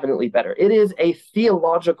definitely better. It is a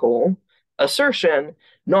theological assertion,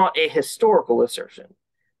 not a historical assertion.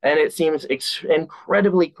 And it seems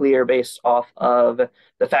incredibly clear based off of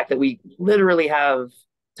the fact that we literally have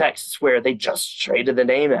texts where they just traded the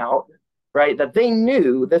name out, right? That they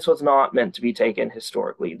knew this was not meant to be taken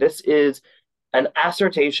historically. This is an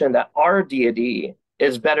assertion that our deity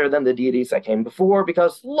is better than the deities that came before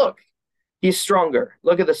because, look, he's stronger.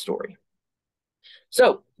 Look at the story.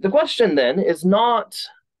 So the question then is not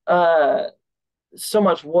so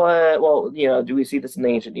much do we see this in the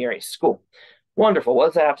ancient Near East? Cool. Wonderful. What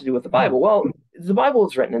does that have to do with the Bible? Well, the Bible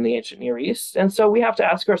is written in the ancient Near East, and so we have to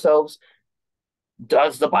ask ourselves,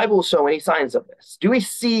 does the Bible show any signs of this? Do we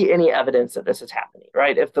see any evidence that this is happening,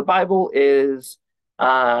 right? If the Bible is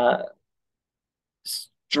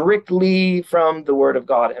strictly from the Word of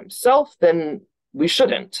God himself, then we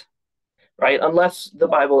shouldn't, right? Unless the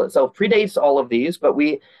Bible itself predates all of these, but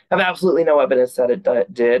we have absolutely no evidence that it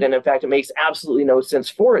did. And in fact, it makes absolutely no sense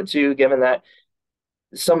for it to, given that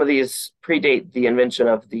some of these predate the invention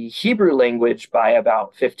of the Hebrew language by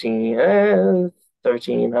about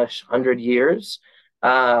 1,300 years,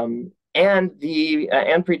 and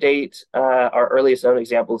predate our earliest known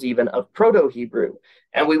examples even of Proto-Hebrew.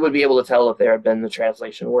 And we would be able to tell if there had been the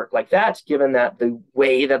translation work like that, given that the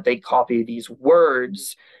way that they copy these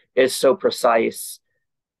words is so precise.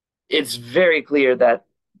 It's very clear that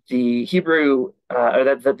the Hebrew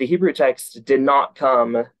that the Hebrew text did not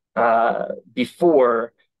come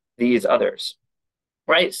before these others,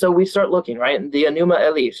 right? So we start looking, right? The Enuma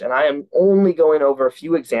Elish, and I am only going over a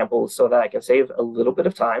few examples so that I can save a little bit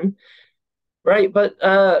of time, right? But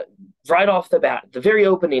right off the bat, the very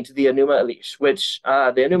opening to the Enuma Elish, which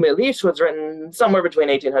the Enuma Elish was written somewhere between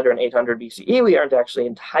 1800 and 800 BCE. We aren't actually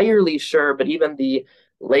entirely sure, but even the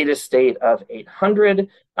latest date of 800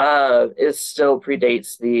 is still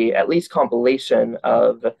predates the at least compilation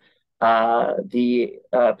of the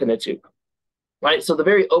Pentateuch, right? So the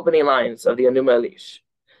very opening lines of the Enuma Elish: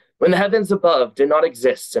 when the heavens above did not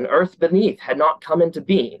exist and earth beneath had not come into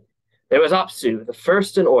being, there was Apsu, the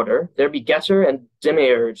first in order, their begetter and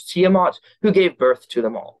demiurge, Tiamat, who gave birth to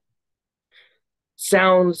them all.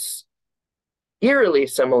 Sounds eerily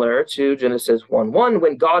similar to Genesis 1:1,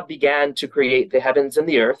 when God began to create the heavens and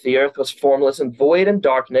the earth. The earth was formless and void, and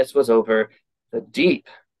darkness was over the deep.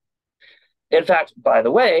 In fact, by the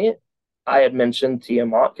way, I had mentioned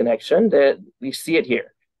Tiamat connection, that we see it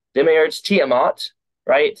here. Demiurge Tiamat,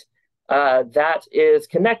 right? That is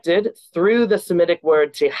connected through the Semitic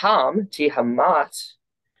word Tiham, Tihamat,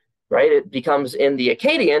 right? It becomes in the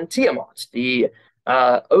Akkadian Tiamat, the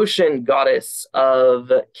ocean goddess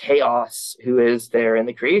of chaos, who is there in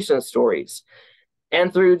the creation stories.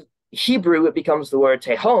 And through Hebrew, it becomes the word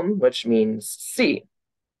Tehom, which means sea,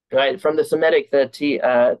 right? From the Semitic, the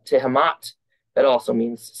Tihamat, that also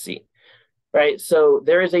means sea, right? So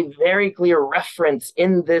there is a very clear reference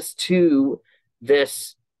in this to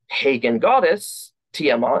this pagan goddess,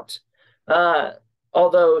 Tiamat,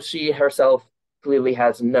 although she herself clearly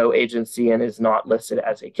has no agency and is not listed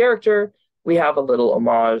as a character. We have a little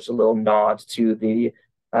homage, a little nod to the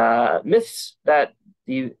myths that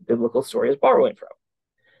the biblical story is borrowing from.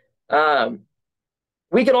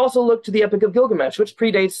 We can also look to the Epic of Gilgamesh, which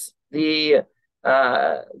predates the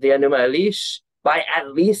Enuma Elish by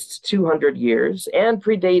at least 200 years and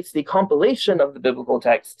predates the compilation of the biblical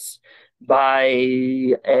texts by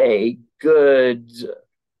a good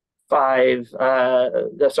over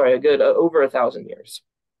 1,000 years,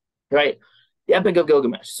 right? The Epic of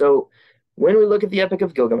Gilgamesh. So when we look at the Epic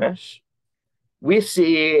of Gilgamesh, we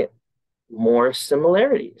see more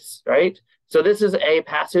similarities, right? So this is a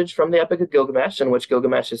passage from the Epic of Gilgamesh in which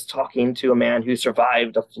Gilgamesh is talking to a man who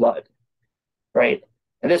survived a flood, right?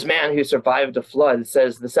 And this man who survived a flood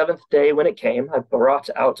says, "The seventh day when it came, I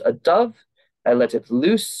brought out a dove. I let it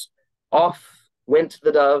loose. Off went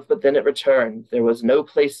the dove, but then it returned. There was no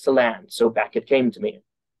place to land, so back it came to me.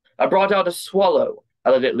 I brought out a swallow. I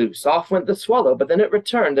let it loose. Off went the swallow, but then it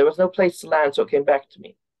returned. There was no place to land, so it came back to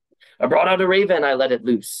me. I brought out a raven. I let it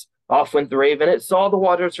loose. Off went the raven. It saw the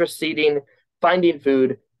waters receding, finding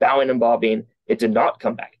food, bowing and bobbing. It did not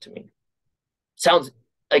come back to me." Sounds,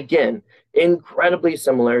 again, incredibly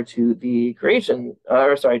similar to the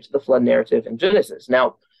to the flood narrative in Genesis.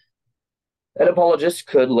 Now, an apologist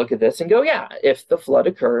could look at this and go, yeah, if the flood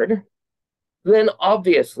occurred, then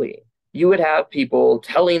obviously you would have people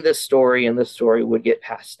telling this story, and this story would get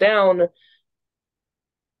passed down,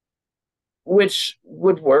 which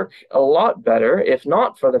would work a lot better if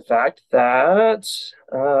not for the fact that,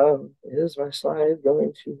 is my slide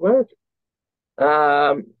going to work?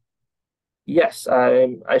 Yes,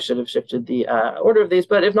 I should have shifted the order of these,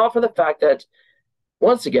 but if not for the fact that,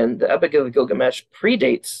 once again, the Epic of Gilgamesh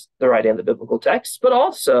predates the writing of the biblical text, but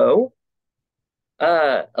also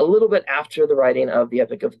a little bit after the writing of the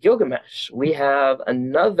Epic of Gilgamesh, we have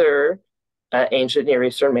another ancient Near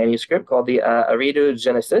Eastern manuscript called the Eridu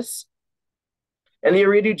Genesis. And the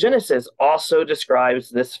Eridu Genesis also describes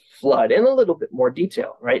this flood in a little bit more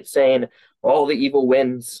detail, right? Saying, all the evil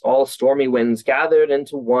winds, all stormy winds gathered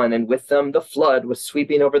into one, and with them the flood was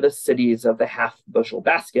sweeping over the cities of the half-bushel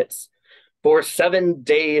baskets for 7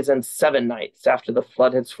 days and 7 nights after the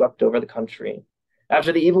flood had swept over the country.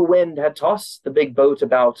 After the evil wind had tossed the big boat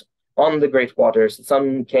about on the great waters, the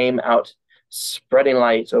sun came out, spreading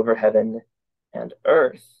light over heaven and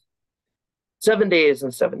earth. 7 days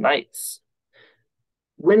and 7 nights.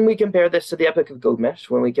 When we compare this to the Epic of Gilgamesh,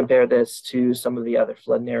 when we compare this to some of the other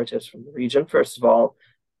flood narratives from the region, first of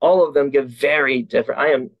all of them give very different. I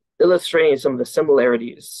am illustrating some of the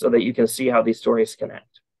similarities so that you can see how these stories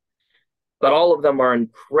connect. But all of them are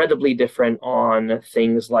incredibly different on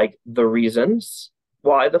things like the reasons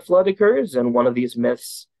why the flood occurs. And one of these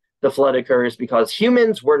myths, the flood occurs because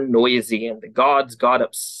humans were noisy and the gods got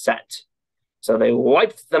upset. So they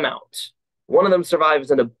wiped them out. One of them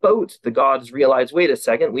survives in a boat. The gods realize, wait a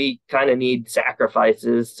second, we kind of need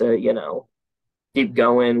sacrifices to, keep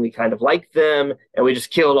going. We kind of like them, and we just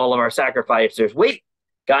killed all of our sacrificers. Wait,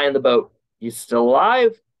 guy in the boat, he's still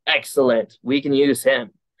alive? Excellent. We can use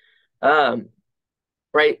him.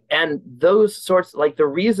 Right? And those sorts, like the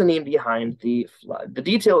reasoning behind the flood, the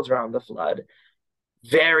details around the flood,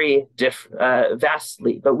 very different,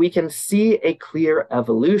 vastly, but we can see a clear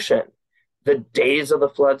evolution. The days of the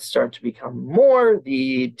flood start to become more.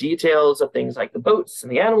 The details of things like the boats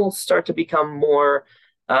and the animals start to become more.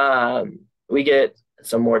 We get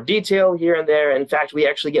some more detail here and there. In fact, we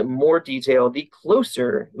actually get more detail the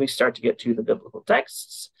closer we start to get to the biblical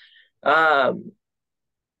texts.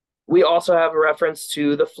 We also have a reference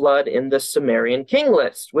to the flood in the Sumerian king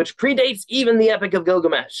list, which predates even the Epic of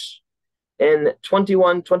Gilgamesh. In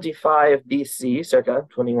 2125 BC, circa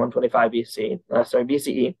 2125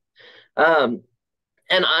 BCE.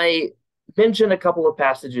 And I mentioned a couple of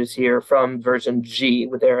passages here from version G.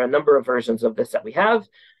 There are a number of versions of this that we have.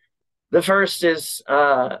 The first is,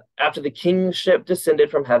 after the kingship descended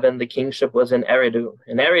from heaven, the kingship was in Eridu.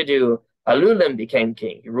 In Eridu, Alulim became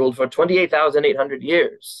king. He ruled for 28,800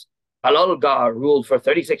 years. Alolgar ruled for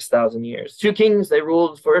 36,000 years. 2 kings, they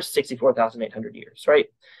ruled for 64,800 years, right?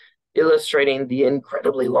 Illustrating the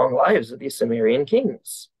incredibly long lives of these Sumerian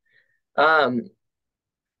kings.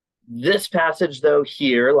 This passage, though,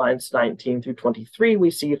 here, lines 19 through 23, we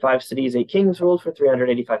see 5 cities, 8 kings ruled for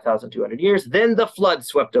 385,200 years. Then the flood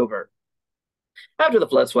swept over. After the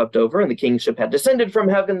flood swept over and the kingship had descended from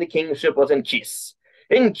heaven, the kingship was in Kis.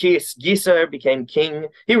 In Kis, Geser became king.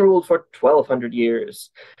 He ruled for 1,200 years.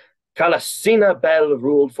 Kalasina Bel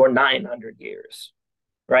ruled for 900 years.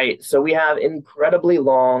 Right? So we have incredibly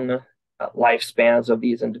long lifespans of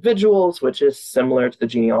these individuals, which is similar to the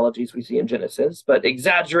genealogies we see in Genesis, but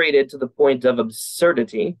exaggerated to the point of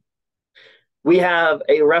absurdity. We have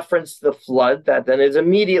a reference to the flood that then is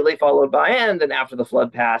immediately followed by, and then after the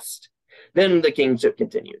flood passed, then the kingship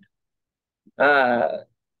continued.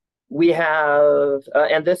 We have,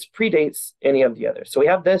 and this predates any of the others. So we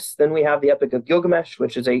have this, then we have the Epic of Gilgamesh,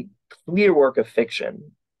 which is a clear work of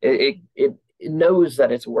fiction. It knows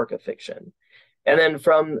that it's a work of fiction. And then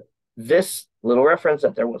from this little reference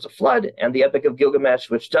that there was a flood, and the Epic of Gilgamesh,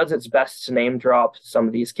 which does its best to name drop some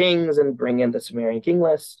of these kings and bring in the Sumerian king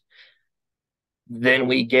list, then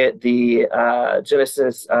we get the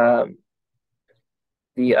Genesis, the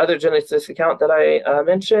other Genesis account that I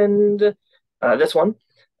mentioned, this one,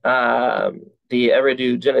 the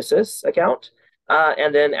Eridu Genesis account.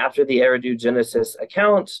 And then after the Eridu Genesis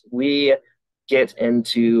account, we get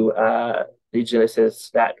into the Genesis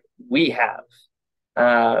that we have,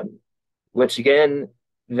 which again,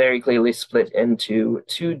 very clearly split into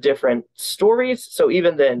 2 different stories. So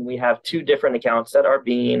even then, we have 2 different accounts that are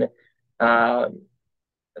being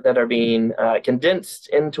condensed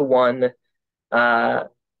into one,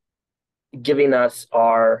 giving us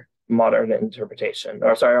our modern interpretation,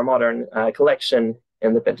 or sorry, our modern collection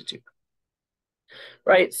in the Pentateuch.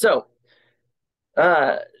 Right, so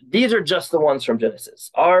these are just the ones from Genesis.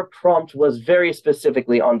 Our prompt was very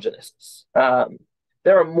specifically on Genesis.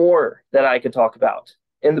 There are more that I could talk about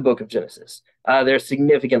in the book of Genesis. There's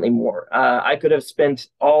significantly more. I could have spent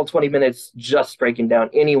all 20 minutes just breaking down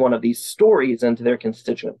any one of these stories into their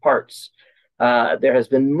constituent parts. There has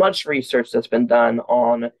been much research that's been done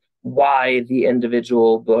on why the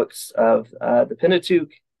individual books of the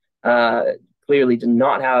Pentateuch clearly did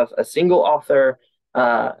not have a single author,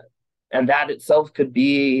 and that itself could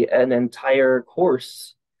be an entire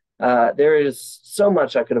course. There is so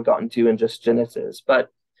much I could have gotten to in just Genesis,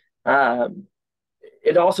 but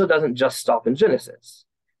it also doesn't just stop in Genesis,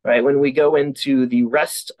 right? When we go into the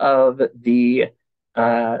rest of the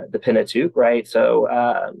Pentateuch, right?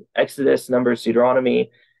 So Exodus, Numbers,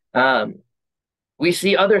 Deuteronomy, we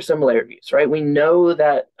see other similarities, right? We know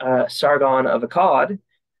that Sargon of Akkad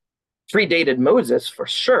predated Moses for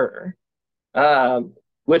sure,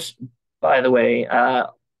 which, by the way,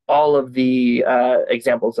 all of the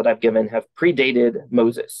examples that I've given have predated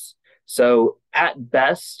Moses. So at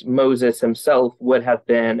best, Moses himself would have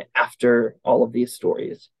been after all of these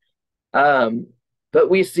stories. But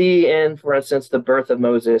we see in, for instance, the birth of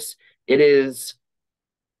Moses, it is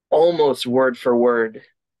almost word for word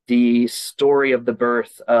the story of the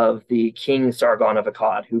birth of the king Sargon of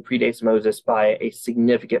Akkad, who predates Moses by a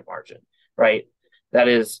significant margin, right? That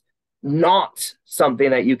is not something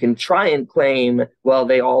that you can try and claim, well,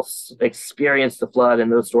 they all experienced the flood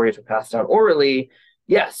and those stories were passed down orally.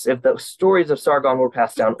 Yes, if the stories of Sargon were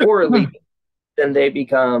passed down orally, then they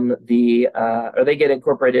become or they get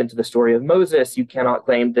incorporated into the story of Moses. You cannot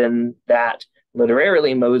claim then that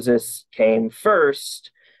literarily Moses came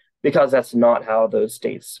first, because that's not how those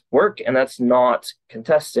dates work, and that's not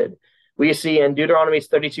contested. We see in Deuteronomy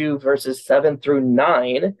 32, verses 7 through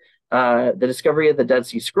 9, the discovery of the Dead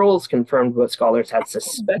Sea Scrolls confirmed what scholars had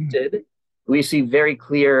suspected. We see very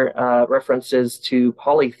clear references to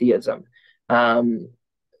polytheism.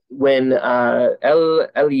 When El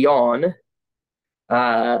Elyon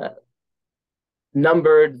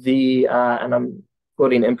numbered the, and I'm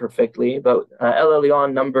quoting imperfectly, but El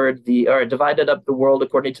Elyon divided up the world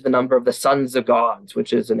according to the number of the sons of gods,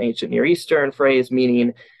 which is an ancient Near Eastern phrase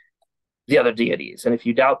meaning the other deities. And if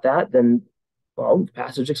you doubt that, then, well, the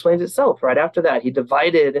passage explains itself. Right after that, he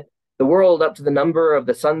divided the world up to the number of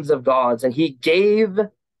the sons of gods, and he gave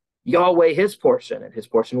Yahweh his portion, and his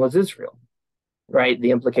portion was Israel, right? The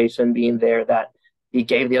implication being there that he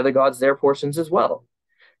gave the other gods their portions as well.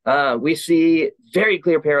 We see very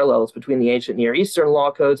clear parallels between the ancient Near Eastern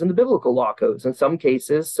law codes and the biblical law codes, in some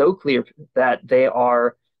cases so clear that they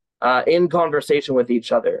are in conversation with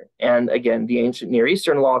each other. And again, the ancient Near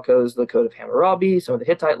Eastern law codes, the Code of Hammurabi, some of the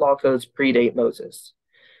Hittite law codes predate Moses.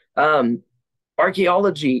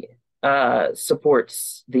 Archaeology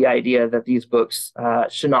supports the idea that these books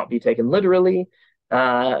should not be taken literally.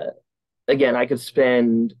 Again, I could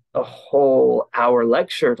spend a whole hour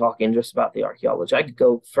lecture talking just about the archaeology. I could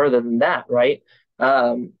go further than that, right?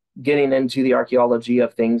 Getting into the archaeology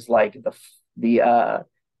of things like the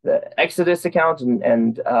Exodus account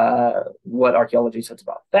and what archaeology says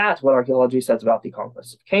about that, what archaeology says about the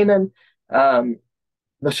conquest of Canaan. The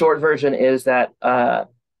short version is that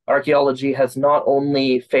archaeology has not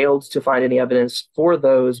only failed to find any evidence for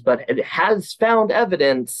those, but it has found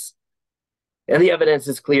evidence. And the evidence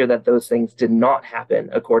is clear that those things did not happen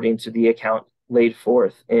according to the account laid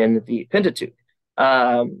forth in the Pentateuch.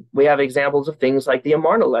 We have examples of things like the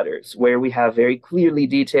Amarna letters, where we have very clearly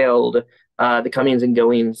detailed the comings and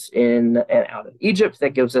goings in and out of Egypt.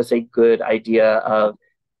 That gives us a good idea of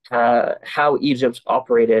how Egypt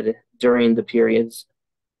operated during the periods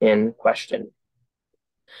in question.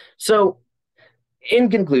 So, in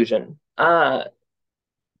conclusion,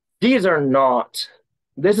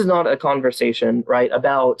 this is not a conversation, right,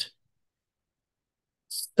 about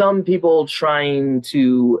some people trying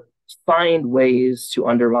to find ways to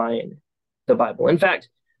undermine the Bible. In fact,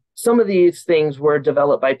 some of these things were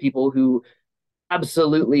developed by people who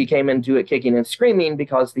absolutely came into it kicking and screaming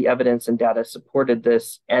because the evidence and data supported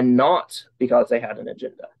this, and not because they had an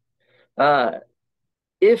agenda.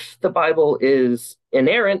 If the Bible is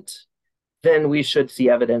inerrant, then we should see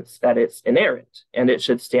evidence that it's inerrant, and it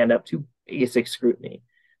should stand up to basic scrutiny.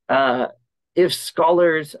 If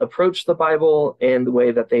scholars approach the Bible in the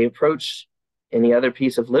way that they approach any other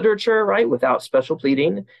piece of literature, right, without special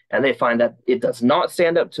pleading, and they find that it does not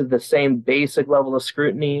stand up to the same basic level of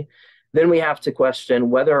scrutiny, then we have to question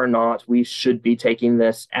whether or not we should be taking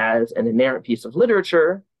this as an inerrant piece of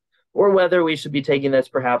literature, or whether we should be taking this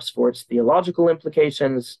perhaps for its theological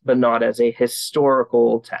implications, but not as a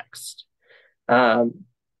historical text. And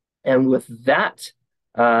with that,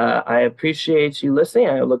 I appreciate you listening.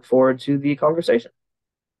 I look forward to the conversation.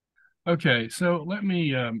 Okay, so let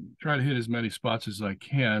me try to hit as many spots as I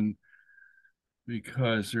can,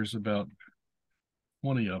 because there's about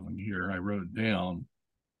 20 of them here. I wrote down.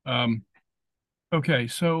 Okay,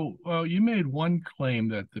 so you made one claim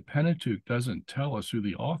that the Pentateuch doesn't tell us who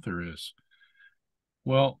the author is.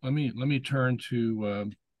 Well, let me turn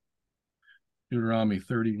to Deuteronomy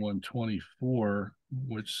 31:24,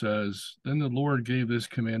 which says, "Then the Lord gave this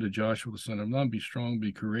command to Joshua the son of Nun, be strong,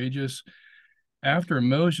 be courageous. After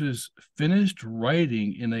Moses finished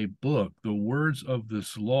writing in a book the words of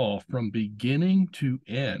this law from beginning to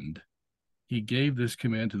end, he gave this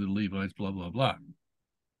command to the Levites," blah, blah, blah.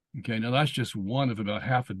 Okay, now that's just one of about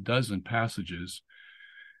half a dozen passages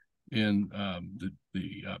in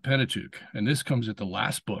the Pentateuch. And this comes at the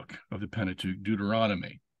last book of the Pentateuch,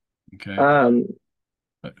 Deuteronomy. Okay.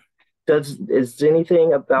 Is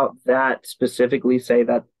anything about that specifically say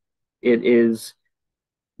that it is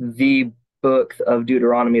the book of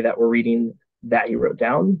Deuteronomy that we're reading that he wrote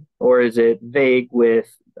down, or is it vague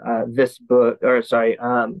with this book? Or sorry,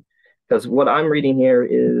 because what I'm reading here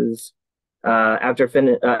is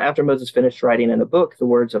after Moses finished writing in a book the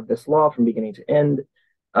words of this law from beginning to end.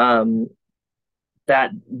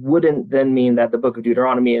 That wouldn't then mean that the book of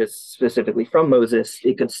Deuteronomy is specifically from Moses.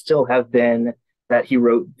 It could still have been that he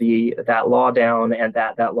wrote that law down, and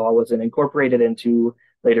that law wasn't incorporated into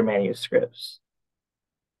later manuscripts.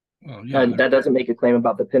 Well, yeah, that doesn't make a claim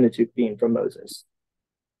about the Pentateuch being from Moses.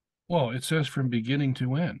 Well, it says from beginning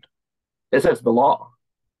to end. It says the law.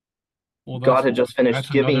 Well, God had just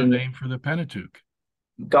finished giving. That's another name for the Pentateuch.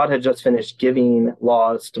 God had just finished giving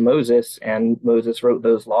laws to Moses, and Moses wrote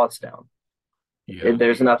those laws down. Yeah.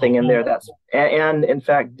 There's nothing in there and in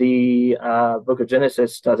fact, the book of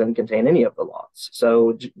Genesis doesn't contain any of the laws.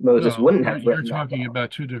 So Moses wouldn't have written. You're talking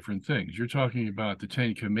about two different things. You're talking about the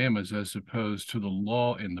Ten Commandments as opposed to the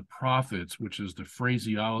law and the prophets, which is the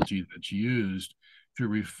phraseology that's used to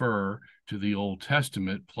refer to the Old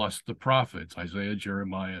Testament plus the prophets, Isaiah,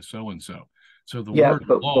 Jeremiah, so-and-so. So the word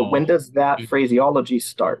but when does that phraseology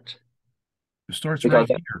start? It starts right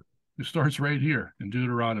here. It starts right here in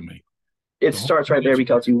Deuteronomy. It starts right there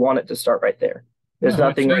because you want it to start right there. There's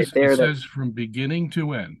nothing right there. It says from beginning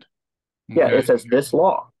to end. Okay? Yeah, it says this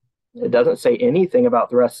law. It doesn't say anything about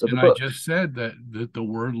the rest of the book. And I just said that the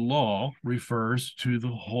word law refers to the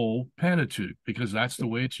whole Pentateuch because that's the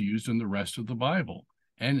way it's used in the rest of the Bible.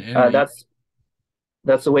 And that's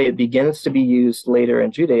the way it begins to be used later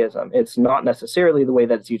in Judaism. It's not necessarily the way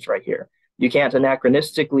that it's used right here. You can't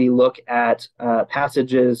anachronistically look at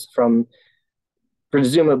passages from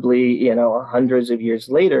presumably, hundreds of years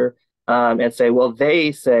later, and say, well,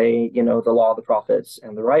 they say, the law, the prophets,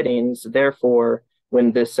 and the writings. Therefore,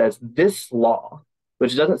 when this says this law,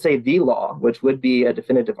 which doesn't say the law, which would be a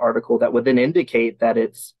definitive article that would then indicate that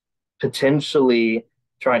it's potentially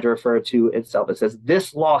trying to refer to itself. It says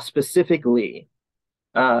this law specifically.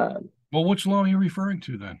 Well, which law are you referring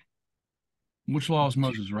to then? Which law is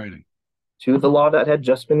Moses writing? To the law that had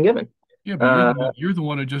just been given. Yeah, but you're the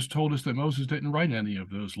one who just told us that Moses didn't write any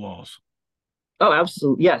of those laws. Oh,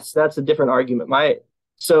 absolutely. Yes, that's a different argument. My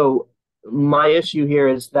issue here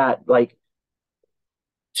is that,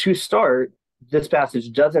 to start, this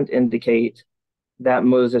passage doesn't indicate that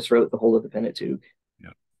Moses wrote the whole of the Pentateuch.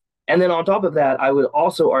 Yeah. And then on top of that, I would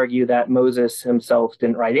also argue that Moses himself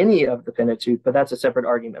didn't write any of the Pentateuch, but that's a separate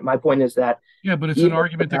argument. My point is that... Yeah, but it's an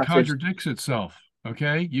argument that contradicts itself.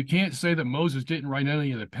 Okay, you can't say that Moses didn't write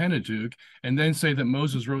any of the Pentateuch and then say that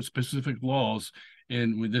Moses wrote specific laws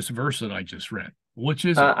with this verse that I just read. Which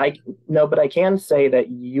is No, but I can say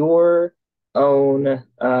that your own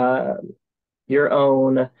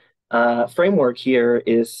framework here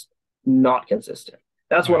is not consistent.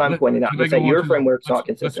 That's what I'm pointing out. That your framework's not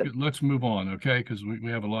consistent. Let's move on, okay? Because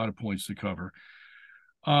we have a lot of points to cover.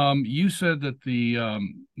 You said that the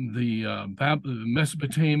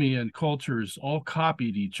Mesopotamian cultures all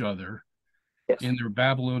copied each other in their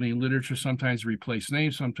Babylonian literature. Sometimes replace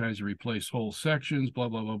names, sometimes replace whole sections, blah,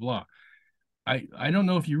 blah, blah, blah. I don't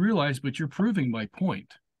know if you realize, but you're proving my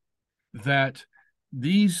point that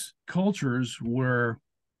these cultures were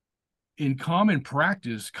in common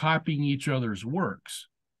practice copying each other's works.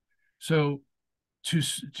 So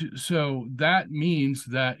that means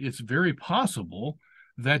that it's very possible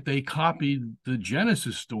that they copied the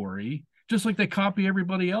Genesis story, just like they copy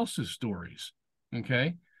everybody else's stories,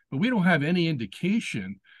 okay? But we don't have any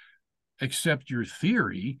indication, except your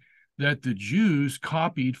theory, that the Jews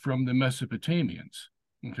copied from the Mesopotamians,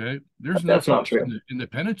 okay? There's no place in the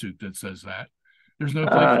Pentateuch that says that. There's no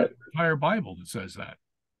place in the entire Bible that says that.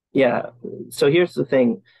 Yeah, so here's the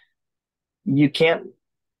thing. You can't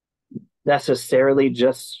necessarily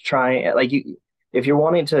just try, if you're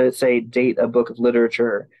wanting to, say, date a book of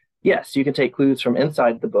literature, yes, you can take clues from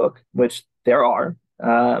inside the book, which there are,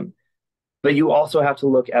 but you also have to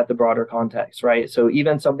look at the broader context, right? So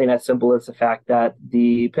even something as simple as the fact that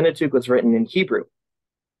the Pentateuch was written in Hebrew.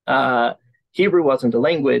 Hebrew wasn't a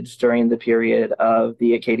language during the period of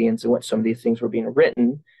the Akkadians in which some of these things were being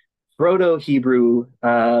written. Proto-Hebrew,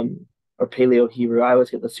 or Paleo-Hebrew, I always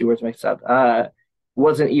get those two words mixed up,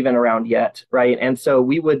 wasn't even around yet, right? And so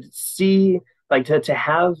we would see, to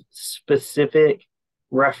have specific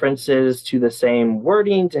references to the same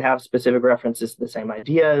wording, to have specific references to the same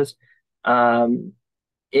ideas. In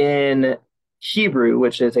Hebrew,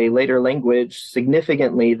 which is a later language,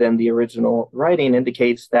 significantly than the original writing,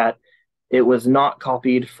 indicates that it was not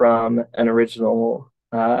copied from an original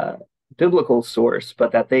biblical source,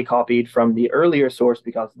 but that they copied from the earlier source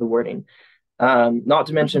because of the wording. Not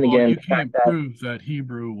to mention, again, you can't prove that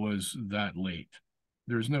Hebrew was that late.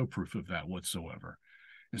 There's no proof of that whatsoever.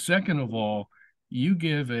 And second of all, you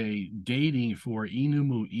give a dating for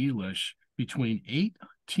Enuma Elish between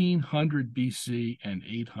 1800 BC and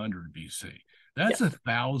 800 BC. That's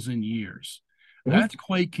 1,000 years. That's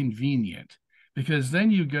quite convenient, because then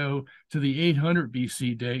you go to the 800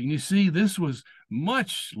 BC date and you see this was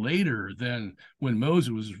much later than when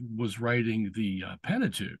Moses was writing the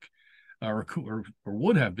Pentateuch, or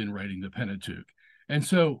would have been writing the Pentateuch. And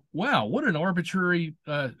so, wow, what an arbitrary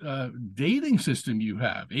dating system you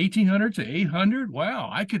have. 1800 to 800. Wow,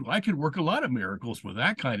 I could work a lot of miracles with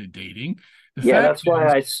that kind of dating. That's why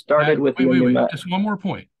I started with the Enuma. Just one more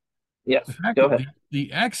point. Yes, the fact go that ahead.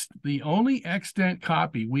 The only extant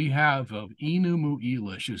copy we have of Enuma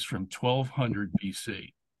Elish is from 1200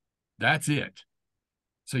 BC. That's it.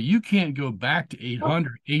 So you can't go back to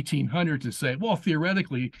 1800 to say, well,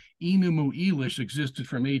 theoretically, Enuma Elish existed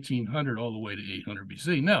from 1800 all the way to 800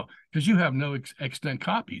 BC. No, because you have no extant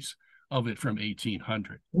copies of it from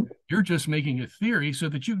 1800. You're just making a theory so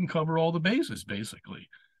that you can cover all the bases, basically.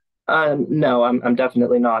 No, I'm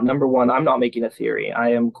definitely not. Number one, I'm not making a theory.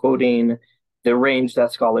 I am quoting the range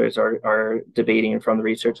that scholars are debating from the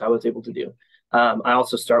research I was able to do. I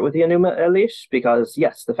also start with the Enuma Elish because,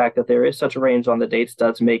 yes, the fact that there is such a range on the dates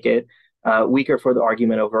does make it weaker for the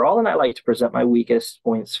argument overall, and I like to present my weakest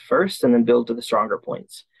points first and then build to the stronger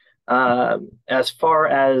points. As far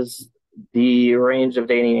as the range of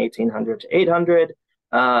dating 1800 to 800,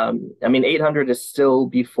 I mean, 800 is still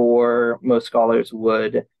before most scholars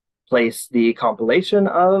would place the compilation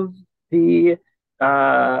of the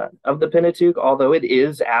Pentateuch, although it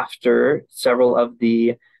is after several of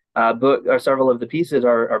the several of the pieces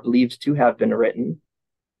are believed to have been written.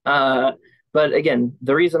 But again,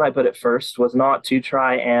 the reason I put it first was not to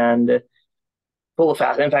try and pull a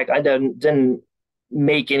fast. In fact, I didn't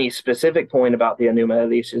make any specific point about the Enuma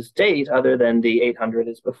Elish's date other than the 800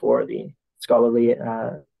 is before the scholarly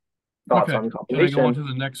thoughts on compilation. Can I go on to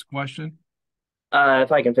the next question?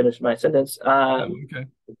 If I can finish my sentence. Okay.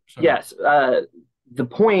 Sorry. Yes. The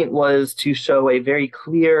point was to show a very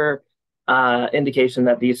clear indication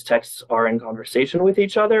that these texts are in conversation with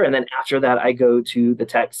each other. And then after that, I go to the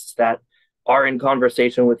texts that are in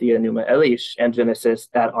conversation with the Enuma Elish and Genesis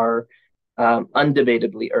that are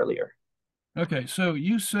undebatably earlier. Okay, so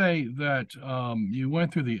you say that you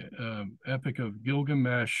went through the Epic of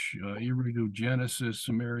Gilgamesh, Eridu, Genesis,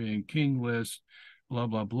 Sumerian king list, blah,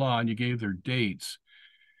 blah, blah, and you gave their dates.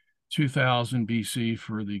 2000 BC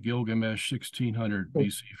for the Gilgamesh, 1600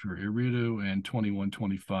 BC for Eridu, and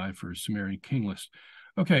 2125 for Sumerian king list.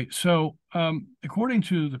 Okay, so according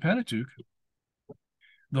to the Pentateuch,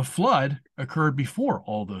 the flood occurred before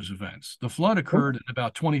all those events. The flood occurred at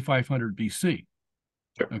about 2500 BC.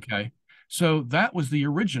 Okay, so that was the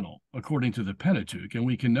original, according to the Pentateuch, and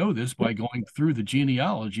we can know this by going through the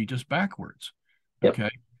genealogy just backwards.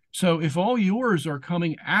 Okay, so if all yours are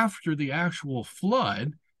coming after the actual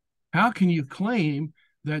flood, how can you claim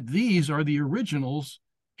that these are the originals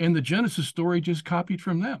and the Genesis story just copied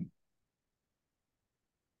from them?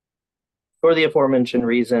 For the aforementioned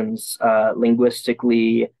reasons,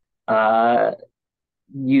 linguistically,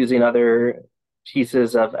 using other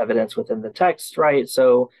pieces of evidence within the text, right?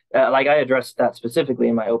 So, like I addressed that specifically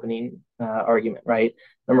in my opening argument, right?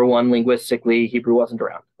 Number one, linguistically, Hebrew wasn't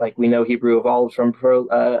around. Like we know Hebrew evolved from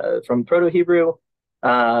Proto-Hebrew.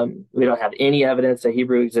 We don't have any evidence that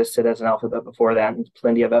Hebrew existed as an alphabet before that, and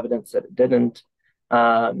plenty of evidence that it didn't.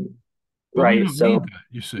 But right, we don't need that,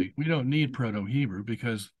 you see. We don't need Proto-Hebrew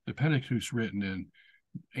because the Pentateuch's written in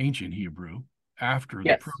ancient Hebrew after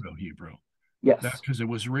the Proto-Hebrew. Yes. That's because it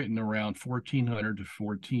was written around 1400 to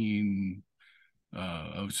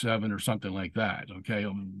 1407 or something like that, okay,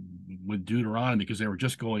 with Deuteronomy, because they were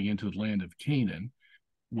just going into the land of Canaan,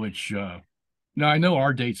 which, now I know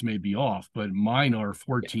our dates may be off, but mine are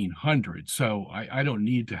 1400, so I don't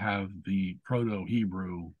need to have the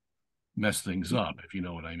Proto-Hebrew mess things up, if you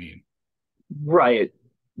know what I mean. Right.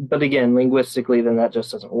 But again, linguistically, then that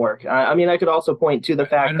just doesn't work. I mean, I could also point to the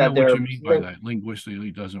fact that there. I don't know what you mean by that. Linguistically,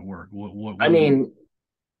 it doesn't work. What I mean,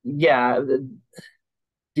 yeah,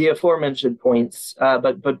 the aforementioned points,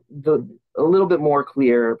 but a little bit more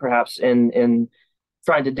clear, perhaps, in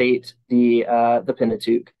trying to date the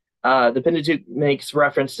Pentateuch. The Pentateuch makes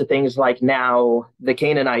reference to things like now the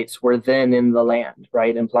Canaanites were then in the land,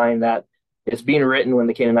 right, implying that it's being written when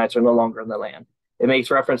the Canaanites are no longer in the land. It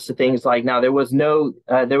makes reference to things like now there was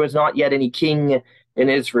not yet any king in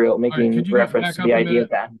Israel, making reference to the idea of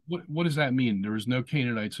that. What does that mean? There was no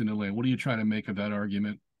Canaanites in the land. What are you trying to make of that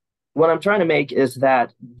argument? What I'm trying to make is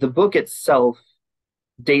that the book itself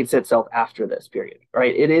dates itself after this period,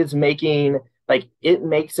 right? It is making, like, it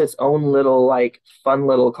makes its own little, like, fun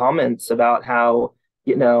little comments about how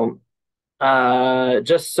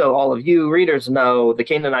just so all of you readers know, the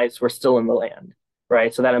Canaanites were still in the land,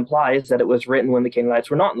 right? So that implies that it was written when the Canaanites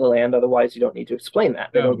were not in the land. Otherwise, you don't need to explain that.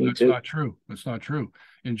 They No, don't need that's to. not true. That's not true.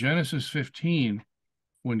 In Genesis 15,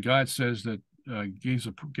 when God says that gives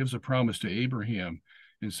a promise to Abraham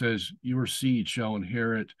and says, "Your seed shall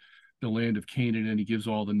inherit the land of Canaan," and he gives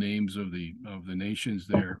all the names of the nations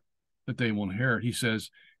there that they will inherit. He says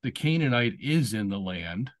the Canaanite is in the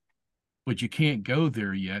land, but you can't go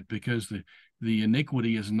there yet because the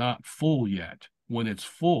iniquity is not full yet. When it's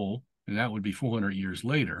full, and that would be 400 years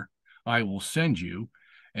later, I will send you,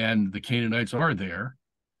 and the Canaanites are there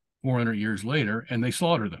 400 years later, and they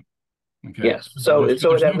slaughter them. Okay, Yes. So it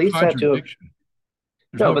there's at no least had to have, contradiction.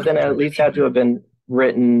 There's no, no but then it at least contradiction had to there. have been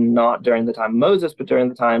written not during the time of Moses, but during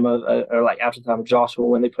the time of, or like after the time of Joshua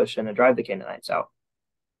when they push in and drive the Canaanites out.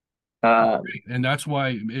 And that's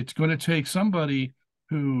why it's going to take somebody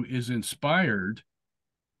who is inspired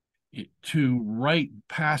to write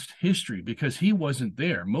past history, because he wasn't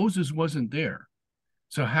there. Moses wasn't there.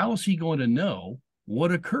 So how is he going to know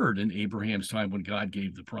what occurred in Abraham's time when God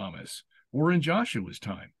gave the promise, or in Joshua's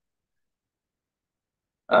time?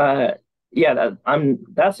 Yeah,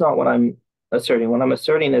 that's not what I'm asserting. What I'm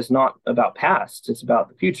asserting is not about past, it's about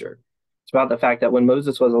the future. It's about the fact that when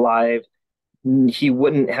Moses was alive, he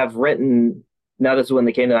wouldn't have written, "Now this is when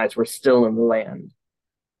the Canaanites were still in the land,"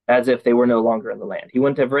 as if they were no longer in the land. He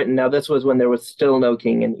wouldn't have written, "Now this was when there was still no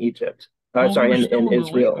king in Egypt." Well, they Sorry, were in still in the land.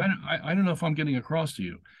 Israel. I don't know if I'm getting across to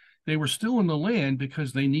you. They were still in the land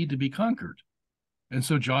because they need to be conquered. And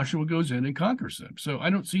so Joshua goes in and conquers them. So I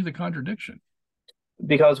don't see the contradiction.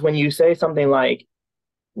 Because when you say something like,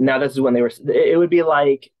 "Now this is when they were," it would be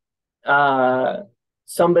like uh,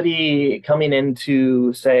 somebody coming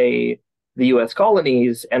into, say, the U.S.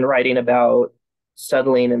 colonies and writing about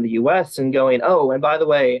settling in the U.S. and going, "Oh, and by the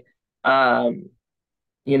way, um,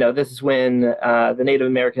 this is when the Native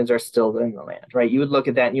Americans are still in the land," right? You would look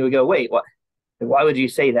at that and you would go, "Wait, what? Why would you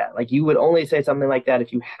say that?" Like, you would only say something like that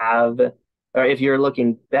if you have, or if you're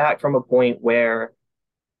looking back from a point where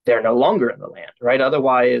they're no longer in the land, right?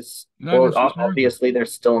 Otherwise, Not well, necessarily. obviously they're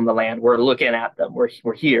still in the land. We're looking at them. We're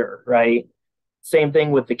here, right? Same thing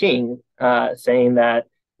with the king, saying that,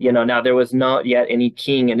 now there was not yet any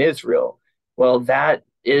king in Israel. Well, that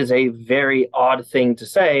is a very odd thing to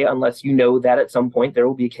say unless you know that at some point there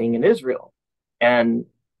will be a king in Israel. And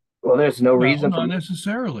well, there's no No, reason for not me.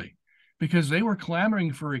 necessarily, because they were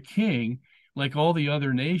clamoring for a king like all the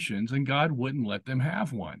other nations, and God wouldn't let them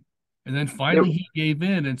have one. And then There, finally he gave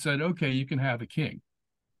in and said, "Okay, you can have a king."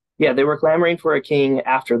 yeah, they were clamoring for a king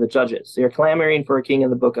after the judges. They're clamoring for a king in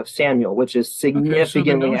the book of Samuel, which is Okay, so the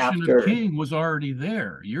significantly notion of after. king was already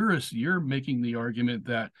there. You're making the argument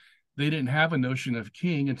that they didn't have a notion of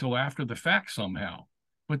king until after the fact somehow,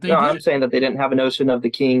 but they No, I'm did. saying that they didn't have a notion of the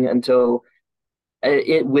king until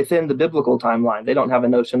it within the biblical timeline. They don't have a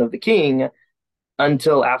notion of the king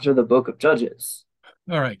until after the book of Judges,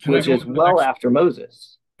 All right, can I which go on is to the well next? after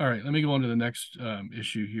Moses. All right, let me go on to the next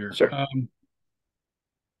issue here. Sure.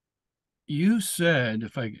 You said,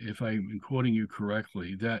 if I'm quoting you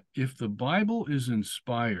correctly, that if the Bible is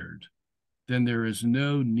inspired, then there is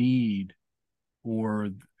no need, or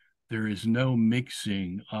there is no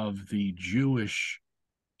mixing of the Jewish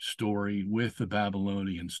story with the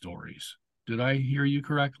Babylonian stories. Did I hear you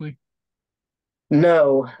correctly?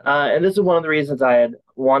 No, and this is one of the reasons I had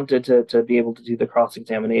wanted to be able to do the cross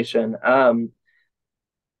examination.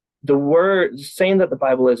 The word saying that the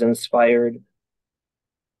Bible is inspired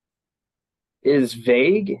is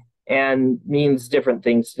vague and means different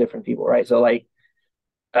things to different people, right? So, like,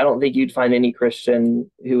 I don't think you'd find any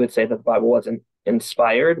Christian who would say that the Bible wasn't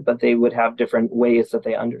inspired, but they would have different ways that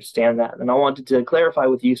they understand that. And I wanted to clarify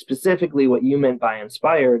with you specifically what you meant by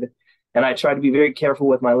inspired. And I try to be very careful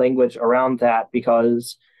with my language around that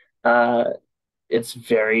because uh, it's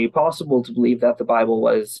very possible to believe that the Bible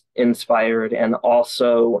was inspired and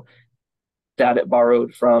also that it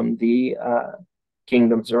borrowed from the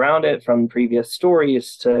kingdoms around it, from previous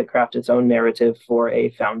stories to craft its own narrative for a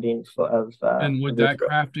founding And would of that Israel.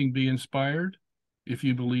 crafting be inspired if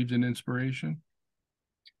you believed in inspiration?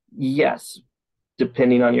 Yes,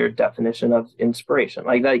 depending on your definition of inspiration. All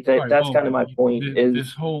right. That's Well, kind of my point this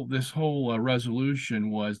is, whole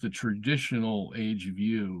resolution was the traditional age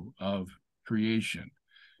view of creation.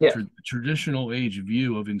 yeah, Traditional age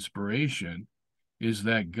view of inspiration is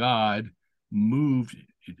that God moved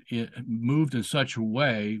moved in such a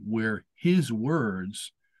way where His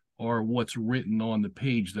words are what's written on the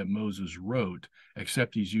page that Moses wrote,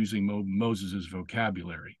 except he's using Moses's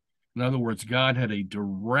vocabulary. In other words, God had a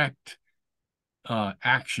direct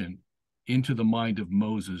action into the mind of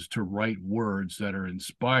Moses to write words that are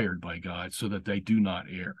inspired by God so that they do not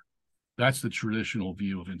err. That's the traditional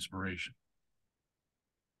view of inspiration.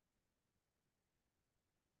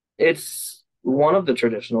 It's one of the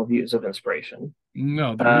traditional views of inspiration.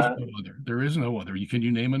 No, there is no other. There is no other. Can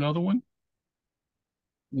you name another one?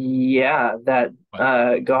 Yeah, that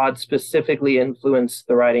God specifically influenced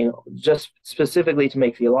the writing just specifically to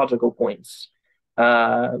make theological points.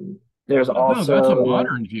 There's also... No, that's a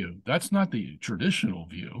modern view. That's not the traditional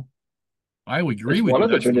view. I would agree with you.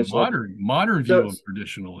 That's the modern view of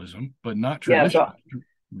traditionalism, but not traditional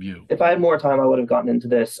view. If I had more time, I would have gotten into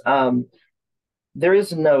this. There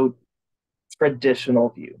is no traditional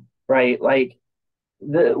view, right? Like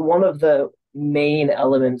one of the main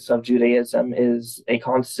elements of Judaism is a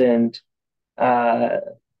constant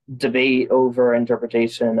debate over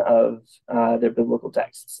interpretation of their biblical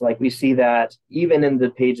texts. Like we see that even in the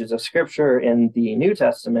pages of Scripture in the New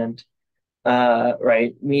Testament,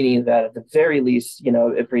 right? Meaning that at the very least,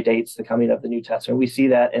 it predates the coming of the New Testament. We see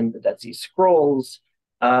that in the Dead Sea Scrolls.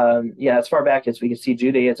 As far back as we can see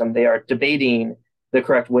Judaism, they are debating the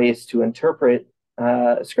correct ways to interpret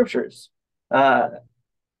scriptures.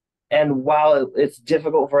 And while it's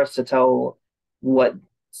difficult for us to tell what,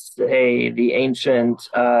 say, the ancient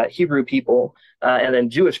Hebrew people and then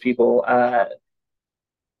Jewish people,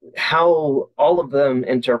 how all of them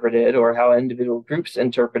interpreted, or how individual groups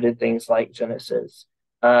interpreted things like Genesis,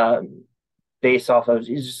 based off of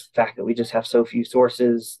just the fact that we just have so few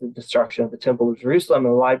sources. The destruction of the Temple of Jerusalem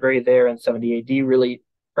and the library there in 70 AD really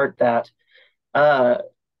hurt that.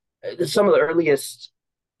 Some of the earliest,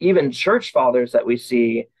 even church fathers that we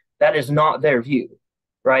see, that is not their view,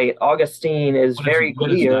 right? Augustine is very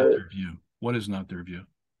clear. What is not their view?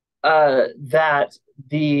 That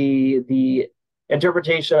the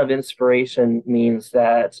interpretation of inspiration means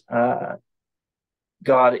that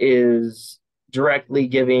God is directly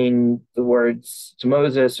giving the words to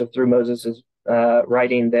Moses, or through Moses'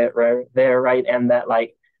 writing there, right? And that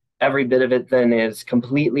like every bit of it then is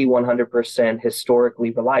completely 100%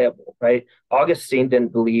 historically reliable, right? Augustine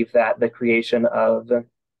didn't believe that the creation of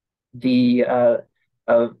the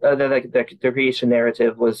creation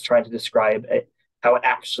narrative was trying to describe how it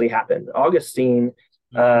actually happened. Augustine...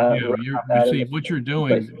 what you're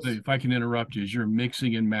doing, if I can interrupt you, is you're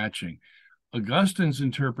mixing and matching. Augustine's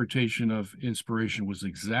interpretation of inspiration was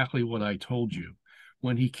exactly what I told you.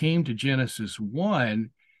 When he came to Genesis 1,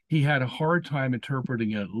 he had a hard time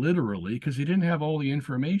interpreting it literally because he didn't have all the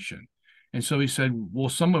information. And so he said, well,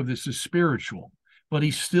 some of this is spiritual, but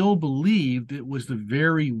he still believed it was the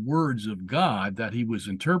very words of God that he was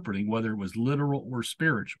interpreting, whether it was literal or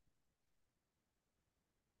spiritual.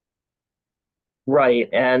 Right,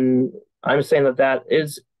 and I'm saying that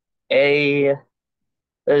is an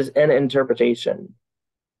interpretation.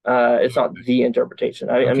 It's not the interpretation.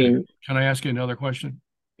 I mean, can I ask you another question?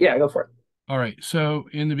 Yeah, go for it. All right. So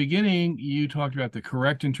in the beginning, you talked about the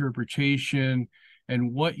correct interpretation,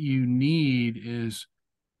 and what you need is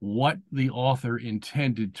what the author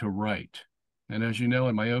intended to write. And as you know,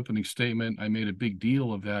 in my opening statement, I made a big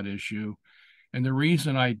deal of that issue. And the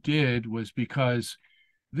reason I did was because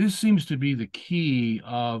this seems to be the key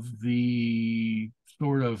of the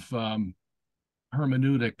sort of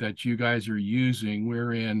hermeneutic that you guys are using,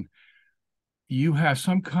 wherein you have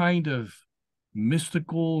some kind of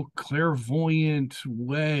mystical, clairvoyant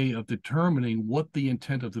way of determining what the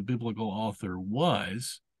intent of the biblical author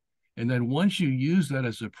was. And then once you use that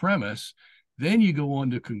as a premise, then you go on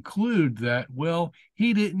to conclude that, well,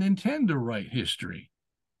 he didn't intend to write history.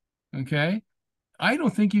 Okay? I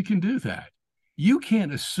don't think you can do that. You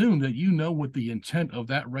can't assume that you know what the intent of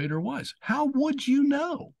that writer was. How would you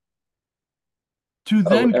know? To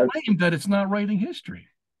then claim that it's not writing history.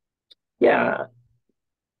 Yeah.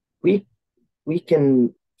 We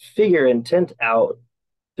can figure intent out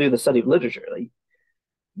through the study of literature. Like,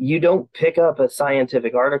 you don't pick up a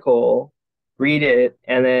scientific article, read it,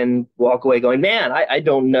 and then walk away going, man, I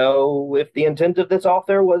don't know if the intent of this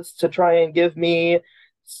author was to try and give me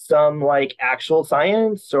some like actual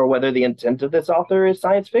science, or whether the intent of this author is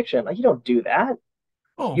science fiction. Like, you don't do that.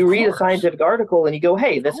 You read a scientific article and you go,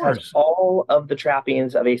 hey, this has all of the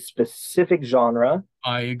trappings of a specific genre.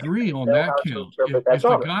 I agree on that count. If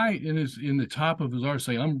the guy in the top of his article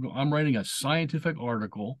saying, I'm writing a scientific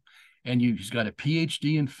article, and he's got a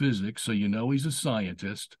PhD in physics, so you know he's a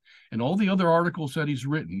scientist, and all the other articles that he's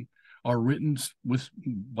written are written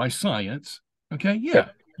by science, okay? Yeah,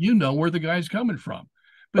 you know where the guy's coming from.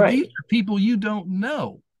 But these are people you don't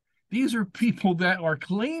know. These are people that are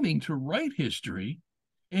claiming to write history,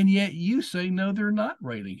 and yet you say, no, they're not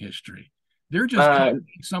writing history. They're just copying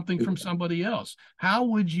something from somebody else. How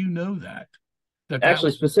would you know that?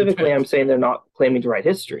 Actually, specifically, I'm saying they're not claiming to write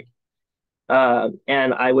history.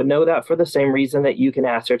 And I would know that for the same reason that you can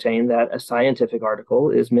ascertain that a scientific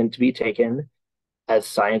article is meant to be taken as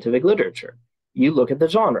scientific literature. You look at the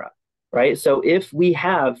genre, right? So if we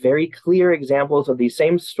have very clear examples of these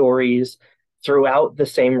same stories throughout the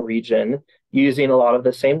same region, using a lot of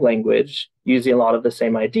the same language, using a lot of the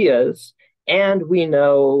same ideas, and we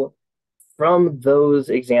know from those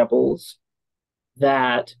examples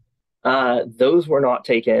that those were not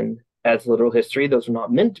taken as literal history, those were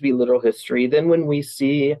not meant to be literal history, then when we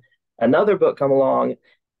see another book come along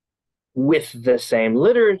with the same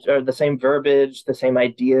literature, the same verbiage, the same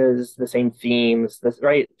ideas, the same themes,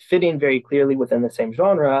 right, fitting very clearly within the same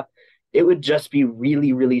genre, it would just be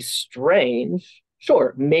really, really strange.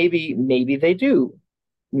 Sure, maybe they do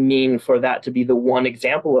mean for that to be the one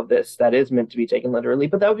example of this that is meant to be taken literally,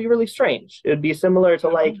 but that would be really strange. It would be similar to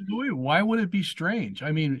like... Why would it be strange?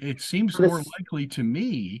 I mean, it seems more likely to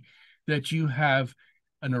me that you have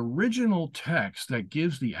an original text that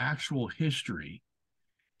gives the actual history,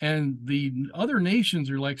 and the other nations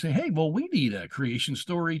are like saying, hey, well, we need a creation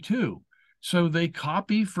story too. So they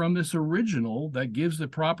copy from this original that gives the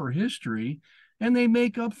proper history, and they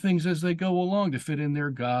make up things as they go along to fit in their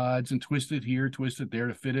gods and twist it here, twist it there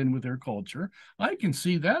to fit in with their culture. I can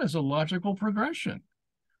see that as a logical progression,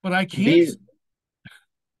 but I can't.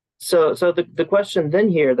 So the question then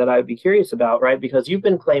here that I'd be curious about, right, because you've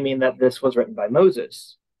been claiming that this was written by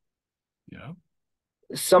Moses. Yeah.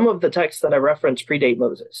 Some of the texts that I reference predate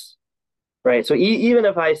Moses, right? So even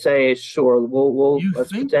if I say, sure,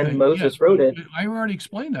 let's pretend Moses wrote it. I already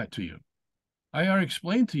explained that to you. I already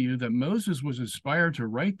explained to you that Moses was inspired to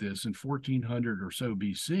write this in 1400 or so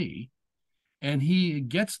BC, and he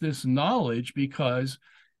gets this knowledge because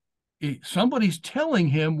somebody's telling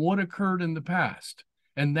him what occurred in the past,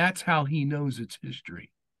 and that's how he knows its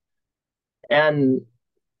history. And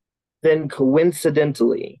then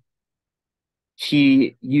coincidentally,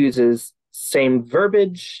 he uses same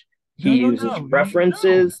verbiage. He uses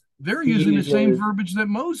references. They're using the same verbiage that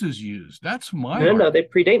Moses used. That's my argument. No, they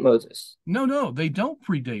predate Moses. No, they don't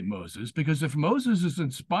predate Moses, because if Moses is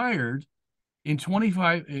inspired in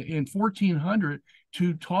 1400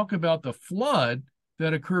 to talk about the flood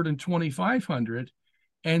that occurred in 2500,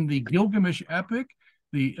 and the Gilgamesh epic,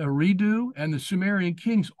 the Eridu, and the Sumerian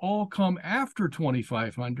kings all come after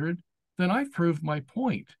 2500, then I've proved my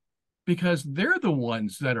point, because they're the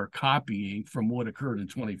ones that are copying from what occurred in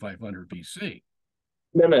 2500 BC.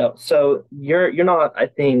 No. So you're not, I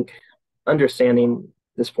think, understanding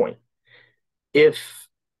this point. If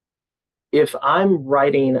I'm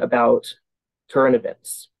writing about current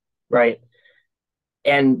events, right,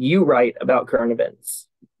 and you write about current events,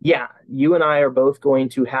 yeah, you and I are both going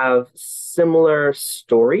to have similar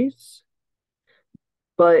stories.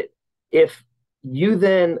 But if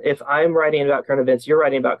I'm writing about current events, you're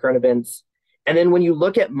writing about current events, and then when you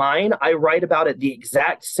look at mine, I write about it the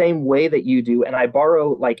exact same way that you do, and I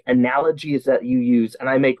borrow like analogies that you use, and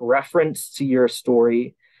I make reference to your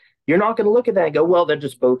story, you're not going to look at that and go, well, they're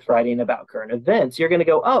just both writing about current events. You're going to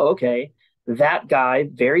go, oh, okay, that guy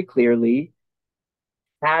very clearly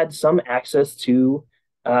had some access to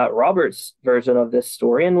Robert's version of this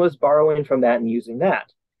story and was borrowing from that and using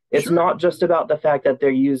that. It's not just about the fact that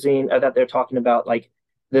they're talking about like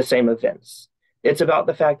the same events. It's about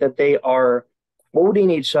the fact that they are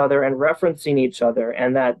quoting each other and referencing each other,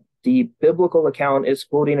 and that the biblical account is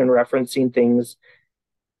quoting and referencing things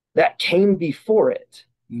that came before it.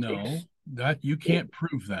 No, that you can't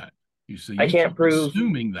prove that. You see, I can't prove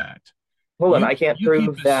assuming that. Hold on, I can't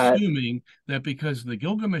prove that. Assuming that because the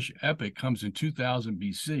Gilgamesh epic comes in 2000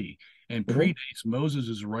 BC and predates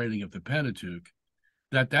Moses' writing of the Pentateuch,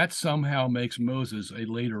 that somehow makes Moses a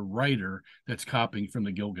later writer that's copying from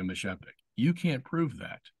the Gilgamesh epic. You can't prove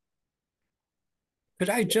that. Could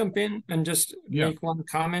I jump in and just make one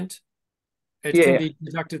comment? It can be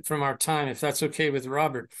deducted from our time, if that's okay with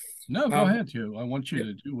Robert. No, go ahead, Hugh. I want you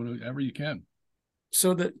to do whatever you can.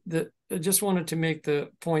 So I just wanted to make the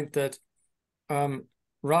point that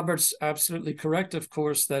Robert's absolutely correct, of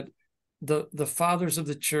course, that the fathers of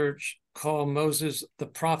the church call Moses the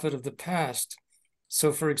prophet of the past.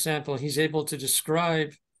 So, for example, he's able to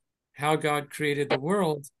describe how God created the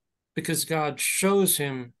world because God shows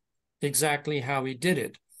him exactly how he did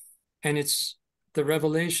it. And the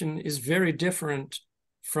revelation is very different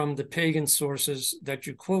from the pagan sources that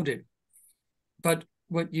you quoted. But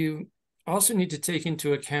what you also need to take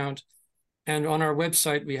into account, and on our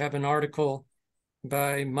website, we have an article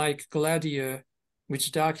by Mike Gladieux,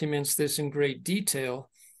 which documents this in great detail.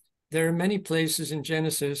 There are many places in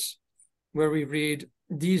Genesis where we read,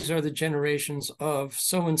 these are the generations of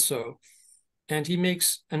so-and-so. And he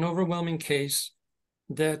makes an overwhelming case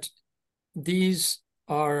that these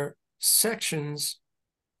are sections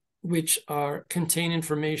which contain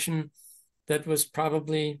information that was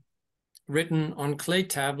probably written on clay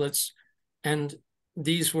tablets, and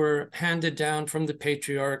these were handed down from the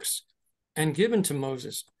patriarchs and given to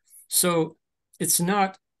Moses. So it's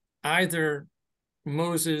not either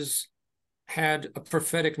Moses had a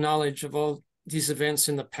prophetic knowledge of all these events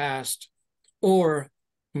in the past, or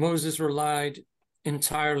Moses relied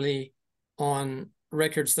entirely on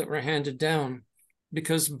records that were handed down,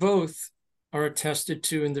 because both are attested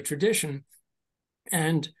to in the tradition.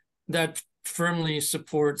 And that firmly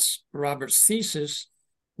supports Robert's thesis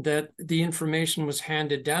that the information was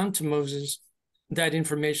handed down to Moses, that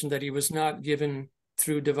information that he was not given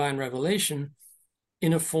through divine revelation,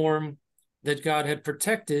 in a form that God had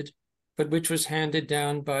protected, but which was handed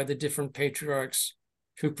down by the different patriarchs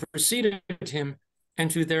who preceded him,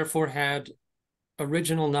 and who therefore had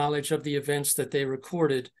original knowledge of the events that they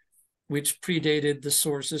recorded, which predated the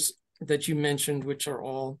sources that you mentioned, which are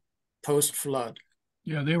all post-flood.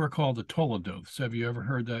 Yeah, they were called the Toledoths. Have you ever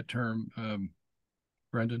heard that term,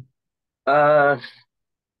 Brenden?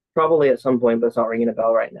 Probably at some point, but it's not ringing a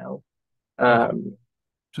bell right now. Okay.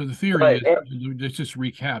 So the theory is, let's just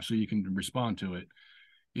recap so you can respond to it,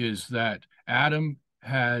 is that Adam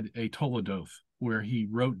had a Toledoth where he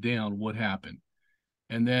wrote down what happened.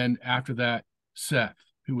 And then after that, Seth,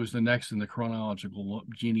 who was the next in the chronological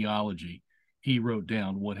genealogy, he wrote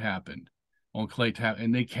down what happened on clay tab,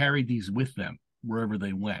 and they carried these with them wherever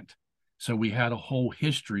they went. So we had a whole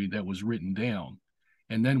history that was written down.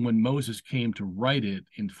 And then when Moses came to write it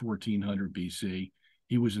in 1400 BC,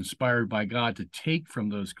 he was inspired by God to take from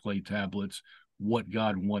those clay tablets what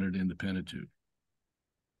God wanted in the Pentateuch.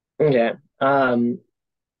 Okay.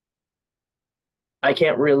 I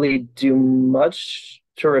can't really do much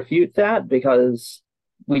to refute that because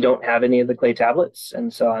we don't have any of the clay tablets.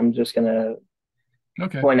 And so I'm just going to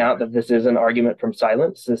point out that this is an argument from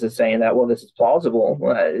silence. This is saying that, well, this is plausible.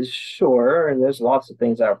 Sure, there's lots of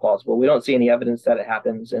things that are plausible. We don't see any evidence that it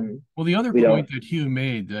happens. And well, the other point that Hugh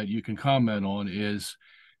made that you can comment on is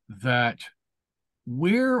that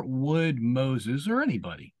where would Moses or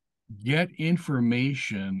anybody get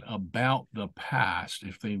information about the past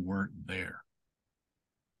if they weren't there?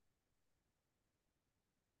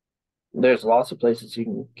 There's lots of places you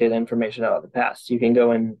can get information about the past. You can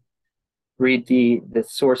go and read the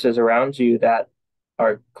sources around you that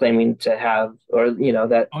are claiming to have, or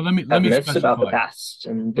that have myths about the past.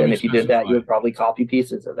 And then if you did that, you would probably copy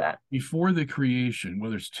pieces of that. Before the creation,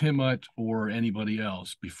 whether it's Tiamat or anybody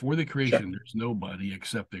else, before the creation, There's nobody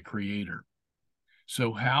except the Creator.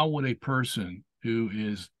 So how would a person who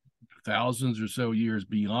is thousands or so years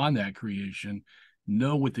beyond that creation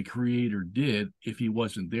know what the Creator did if he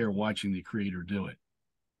wasn't there watching the Creator do it?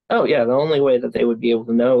 Oh, yeah. The only way that they would be able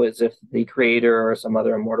to know is if the Creator or some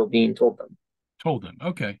other immortal being told them.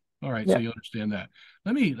 Okay. All right. Yeah. So you understand that.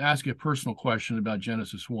 Let me ask you a personal question about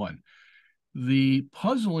Genesis 1. The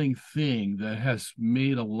puzzling thing that has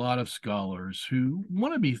made a lot of scholars who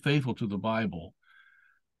want to be faithful to the Bible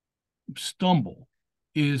stumble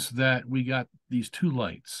is that we got these two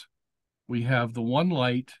lights. We have the one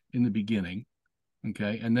light in the beginning,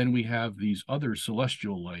 okay, and then we have these other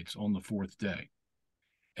celestial lights on the fourth day.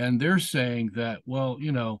 And they're saying that, well,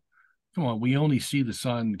 come on, we only see the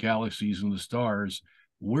sun, galaxies, and the stars.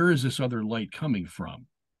 Where is this other light coming from?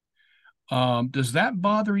 Does that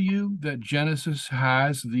bother you that Genesis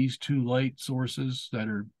has these two light sources that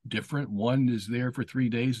are different? One is there for 3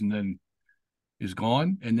 days and then is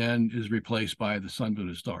gone, and then is replaced by the sun, moon,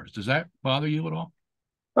 and stars. Does that bother you at all?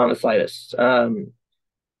 Not the slightest.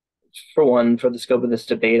 For one, for the scope of this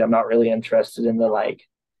debate, I'm not really interested in the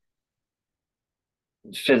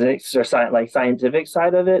physics or scientific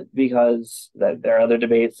side of it, because there are other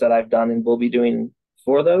debates that I've done and will be doing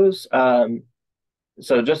for those.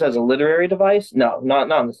 So just as a literary device, no, not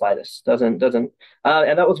in the slightest. Doesn't. And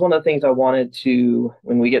that was one of the things I wanted to,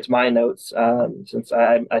 when we get to my notes, since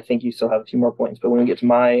I think you still have a few more points, but when we get to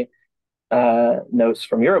my notes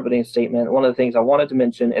from your opening statement, one of the things I wanted to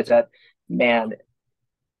mention is that, man,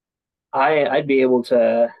 I'd be able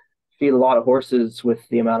to feed a lot of horses with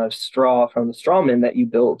the amount of straw from the strawman that you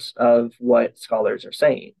built of what scholars are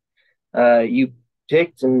saying. You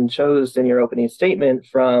picked and chose in your opening statement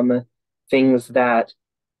from things that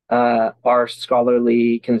are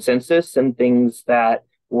scholarly consensus and things that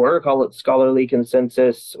were scholarly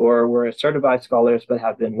consensus or were asserted by scholars but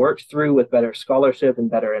have been worked through with better scholarship and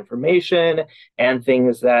better information, and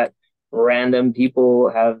things that random people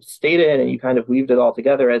have stated, and you kind of weaved it all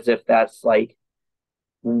together as if that's like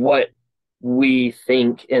what we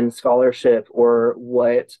think in scholarship or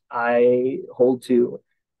what I hold to.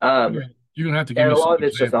 You're gonna have to give And me a lot some of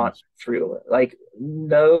it's just not examples. true. Like,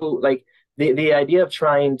 no, like the idea of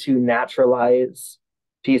trying to naturalize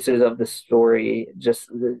pieces of the story, just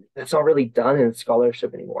it's not really done in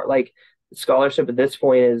scholarship anymore. Like, scholarship at this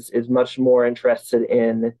point is much more interested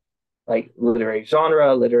in like literary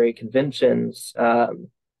genre, literary conventions.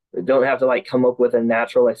 Don't have to like come up with a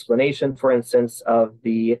natural explanation, for instance, of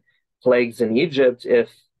the plagues in Egypt if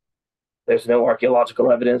there's no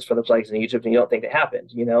archaeological evidence for the plagues in Egypt and you don't think they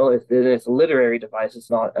happened. You know, it's a literary device. It's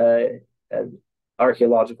not an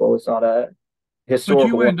archaeological. It's not a But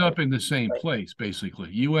you historical one. end up in the same place,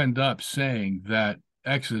 basically. You end up saying that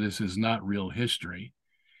Exodus is not real history.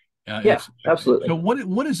 Yeah, So absolutely.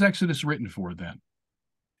 what is Exodus written for then?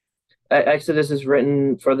 Exodus is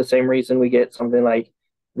written for the same reason we get something like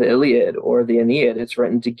the Iliad or the Aeneid. It's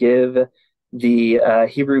written to give the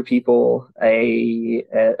Hebrew people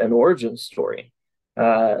an origin story.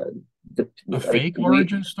 Uh, A like fake we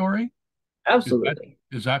origin story? absolutely.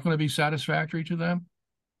 Is that going to be satisfactory to them?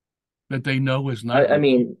 That they know is not I real?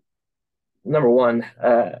 mean, number one,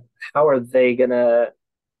 how are they gonna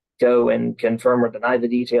go and confirm or deny the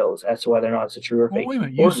details as to whether or not it's a true or Well, fake wait a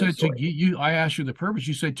minute. You origin said to story? give you. I asked you the purpose.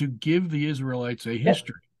 You said to give the Israelites a Yeah,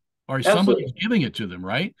 history, or somebody's absolutely. giving it to them,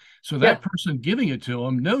 right? So Yeah, that person giving it to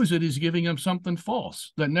them knows it is giving them something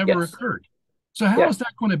false that never yes, occurred. So how yeah. is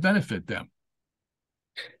that going to benefit them?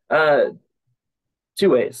 Uh, Two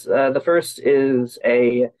ways. The first is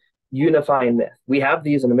a unifying myth. We have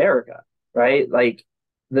these in America, right? Like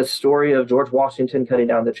the story of George Washington cutting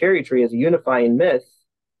down the cherry tree is a unifying myth.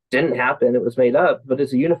 Didn't happen, it was made up, but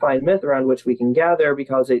it's a unifying myth around which we can gather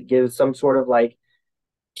because it gives some sort of like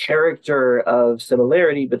character of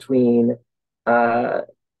similarity between uh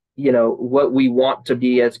what we want to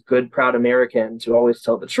be as good proud Americans who always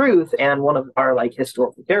tell the truth and one of our like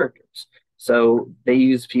historical characters. So they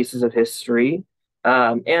use pieces of history,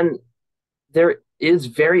 and there is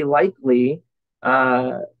very likely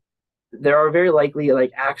uh there are very likely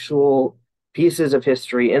like actual pieces of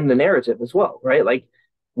history in the narrative as well, right? Like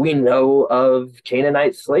we know of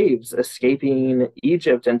Canaanite slaves escaping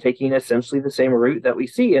Egypt and taking essentially the same route that we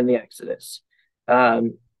see in the Exodus.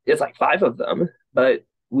 It's like five of them, but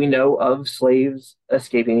we know of slaves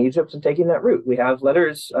escaping Egypt and taking that route. We have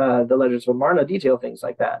letters, the letters of Marna detail things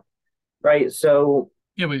like that, right? So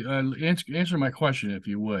Yeah, but answer my question if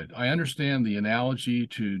you would. I understand the analogy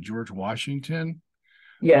to George Washington,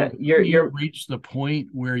 but yeah, when you you're reach the point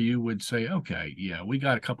where you would say, okay, yeah, we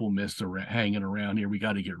got a couple myths hanging around here we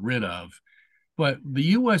got to get rid of. But the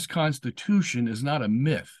U.S. Constitution is not a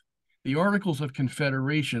myth. The Articles of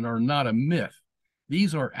Confederation are not a myth.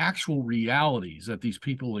 These are actual realities that these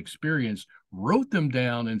people experienced, wrote them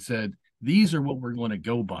down, and said, these are what we're going to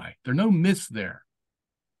go by. There are no myths there.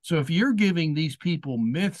 So if you're giving these people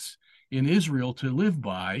myths in Israel to live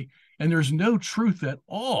by, and there's no truth at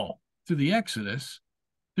all to the Exodus,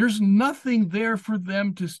 there's nothing there for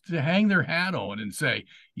them to hang their hat on and say,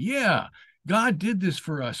 yeah, God did this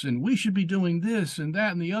for us, and we should be doing this and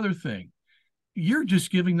that and the other thing. You're just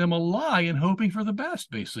giving them a lie and hoping for the best,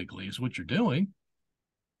 basically, is what you're doing.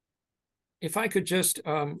 If I could just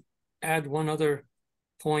add one other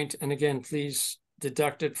point, and again, please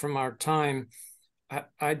deduct it from our time.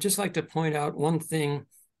 I'd just like to point out one thing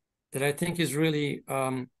that I think is really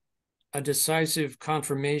a decisive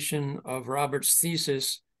confirmation of Robert's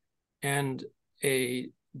thesis and a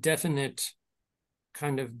definite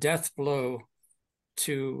kind of death blow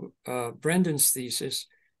to Brenden's thesis,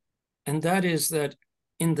 and that is that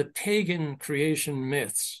in the pagan creation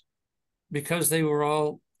myths, because they were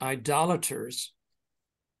all idolaters,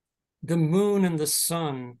 the moon and the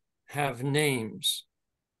sun have names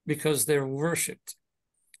because they're worshipped.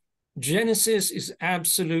 Genesis is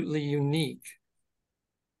absolutely unique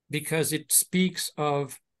because it speaks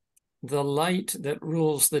of the light that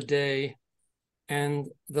rules the day and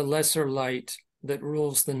the lesser light that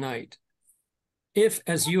rules the night. If,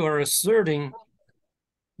 as you are asserting,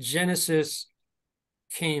 Genesis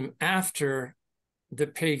came after the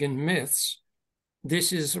pagan myths,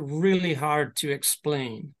 this is really hard to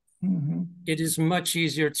explain. Mm-hmm. It is much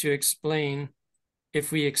easier to explain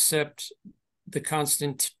if we accept the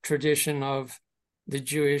constant tradition of the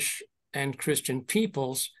Jewish and Christian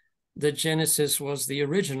peoples that Genesis was the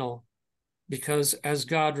original, because as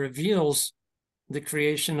God reveals the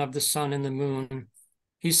creation of the sun and the moon,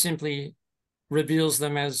 he simply reveals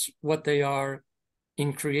them as what they are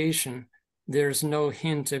in creation. There's no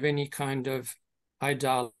hint of any kind of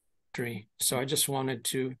idolatry. So I just wanted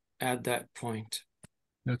to at that point.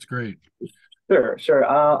 That's great. Sure.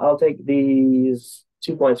 I'll take these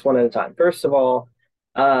 2 points one at a time. First of all,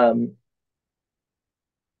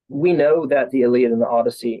 we know that the Iliad and the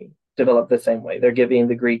Odyssey developed the same way. They're giving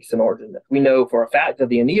the Greeks an origin. We know for a fact that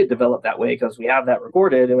the Aeneid developed that way because we have that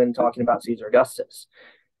recorded when talking about Caesar Augustus.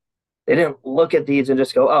 They didn't look at these and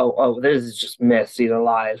just go, oh, this is just myths, these are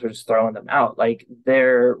lies, we're just throwing them out. Like,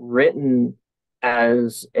 they're written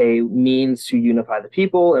as a means to unify the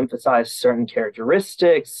people, emphasize certain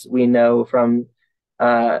characteristics. We know from,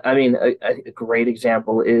 a great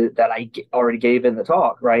example is that I already gave in the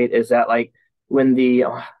talk, right? Is that like when I'm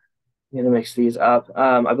going to mix these up.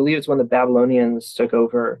 I believe it's when the Babylonians took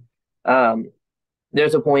over.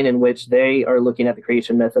 There's a point in which they are looking at the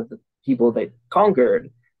creation myth of the people they conquered,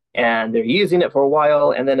 and they're using it for a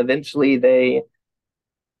while, and then eventually they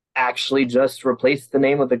actually just replace the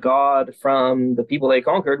name of the god from the people they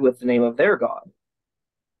conquered with the name of their god.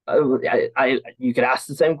 You could ask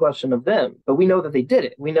the same question of them, but we know that they did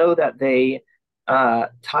it. We know that they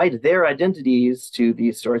tied their identities to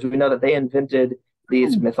these stories. We know that they invented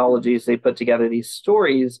these mythologies. They put together these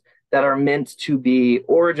stories that are meant to be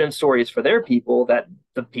origin stories for their people that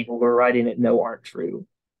the people who are writing it know aren't true.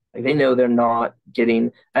 Like, they know they're not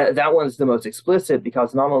getting that one's the most explicit,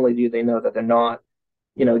 because not only do they know that they're not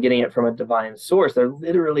getting it from a divine source, they're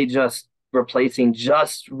literally just replacing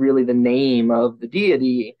just really the name of the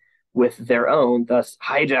deity with their own, thus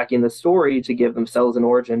hijacking the story to give themselves an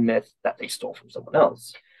origin myth that they stole from someone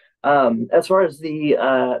else. As far as the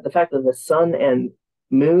fact that the sun and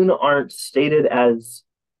moon aren't stated as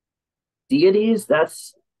deities,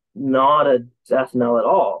 that's not a death knell at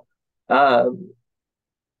all.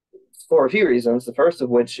 For a few reasons. The first of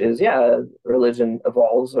which is, religion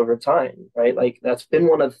evolves over time, right? Like, that's been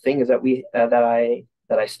one of the things that I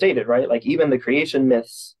stated, right? Like, even the creation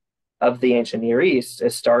myths of the ancient Near East,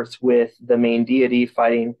 it starts with the main deity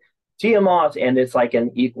fighting Tiamat, and it's like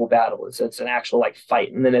an equal battle. It's an actual like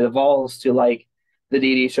fight, and then it evolves to like the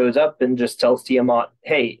deity shows up and just tells Tiamat,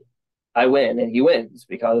 "Hey, I win," and he wins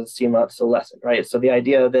because Tiamat's so lessened, right? So the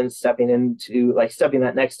idea of then stepping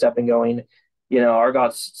that next step and going, our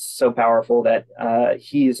God's so powerful that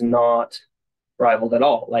he's not rivaled at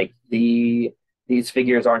all. Like, these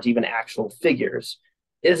figures aren't even actual figures,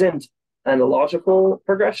 isn't an illogical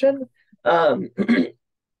progression. But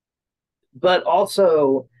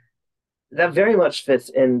also, that very much fits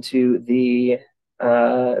into the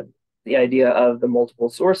idea of the multiple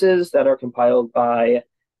sources that are compiled by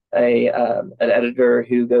an editor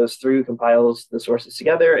who goes through, compiles the sources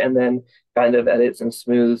together, and then kind of edits and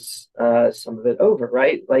smooths some of it over,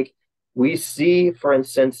 right? Like, we see, for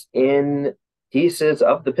instance, in pieces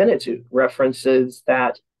of the Pentateuch, references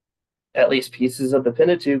that at least pieces of the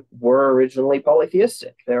Pentateuch were originally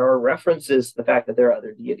polytheistic. There are references to the fact that there are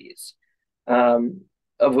other deities,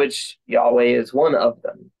 of which Yahweh is one of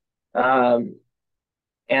them.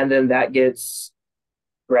 And then that gets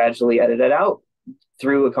gradually edited out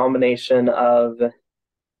through a combination of,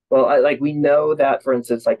 we know that, for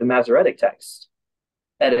instance, like the Masoretic text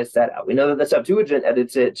edits that out. We know that the Septuagint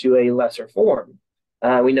edits it to a lesser form.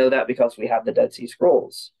 We know that because we have the Dead Sea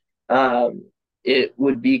Scrolls. It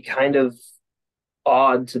would be kind of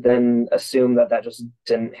odd to then assume that just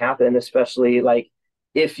didn't happen, especially like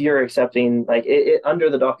if you're accepting like it under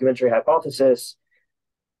the documentary hypothesis.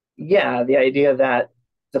 Yeah, the idea that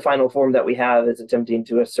the final form that we have is attempting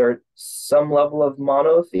to assert some level of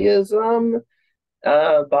monotheism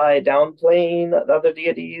by downplaying the other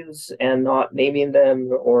deities and not naming them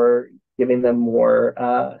or giving them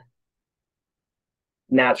more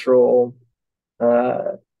natural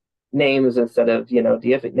names instead of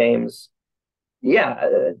deific names.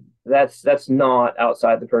 That's not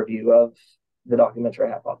outside the purview of the documentary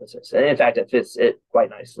hypothesis, and in fact it fits it quite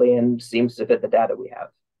nicely and seems to fit the data we have.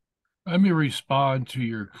 Let me respond to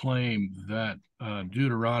your claim that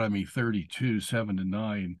Deuteronomy 32,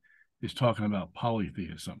 7-9 is talking about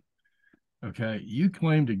polytheism. Okay, you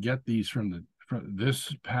claim to get these from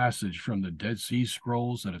this passage from the Dead Sea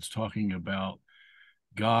Scrolls, that it's talking about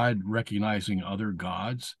God recognizing other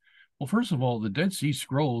gods. Well, first of all, the Dead Sea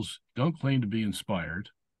Scrolls don't claim to be inspired.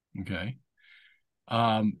 Okay.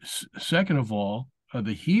 Second of all,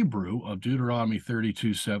 the Hebrew of Deuteronomy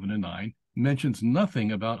 32, 7-9 mentions nothing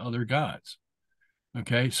about other gods.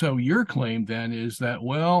 Okay, so your claim then is that,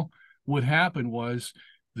 well, what happened was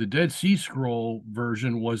the Dead Sea Scroll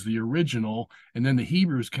version was the original, and then the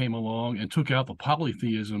Hebrews came along and took out the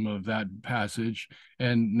polytheism of that passage,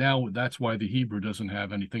 and now that's why the Hebrew doesn't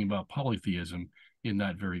have anything about polytheism in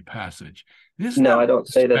that very passage. No, I don't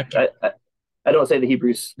say that. I don't say the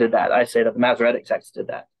Hebrews did that. I say that the Masoretic text did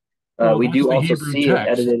that. Well, We that's do the also Hebrew see it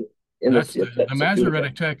text. edited in That's the the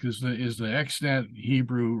Masoretic Septuagint. text is the extant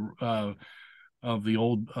Hebrew of the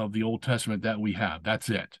Old Testament that we have. That's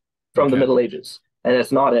it. From the Okay. Middle Ages. And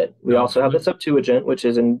it's not it. We No, also have the Septuagint, which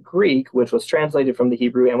is in Greek, which was translated from the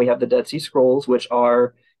Hebrew, and we have the Dead Sea Scrolls, which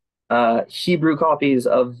are Hebrew copies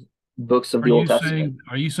of books of the Old Testament.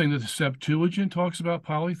 Are you saying that the Septuagint talks about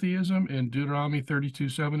polytheism in Deuteronomy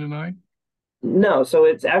 32:7-9? No, so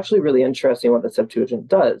it's actually really interesting what the Septuagint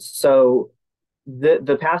does. So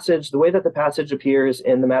the passage, the way that the passage appears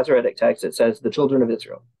in the Masoretic text, it says the children of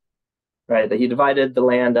Israel, right? That he divided the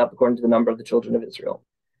land up according to the number of the children of Israel.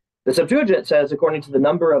 The Septuagint says according to the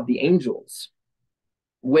number of the angels,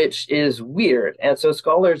 which is weird. And so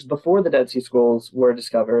scholars before the Dead Sea Scrolls were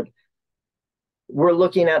discovered were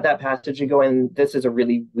looking at that passage and going, this is a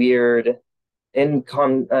really weird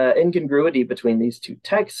incongruity between these two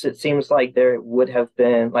texts. It seems like there would have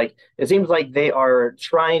been it seems like they are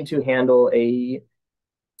trying to handle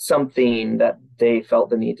something that they felt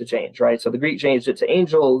the need to change, right? So the Greek changed it to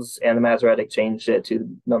angels and the Masoretic changed it to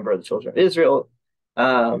the number of the children of Israel.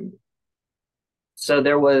 So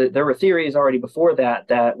there were theories already before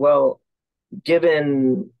that well,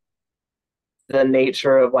 given the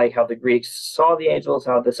nature of how the Greeks saw the angels,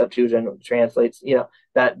 how the Septuagint translates,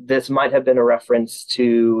 that this might have been a reference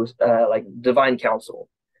to divine counsel.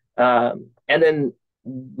 And then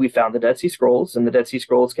we found the Dead Sea Scrolls, and the Dead Sea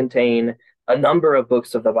Scrolls contain a number of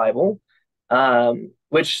books of the Bible,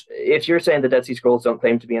 which, if you're saying the Dead Sea Scrolls don't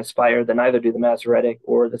claim to be inspired, then neither do the Masoretic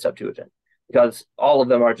or the Septuagint, because all of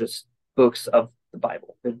them are just books of the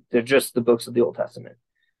Bible. They're just the books of the Old Testament.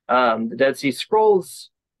 The Dead Sea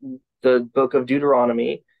Scrolls, the book of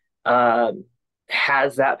Deuteronomy,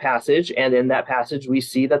 has that passage, and in that passage we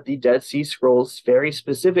see that the Dead Sea Scrolls very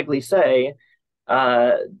specifically say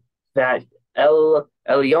that El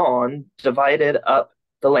Elyon divided up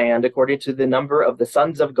the land according to the number of the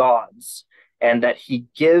sons of gods, and that he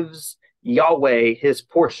gives Yahweh his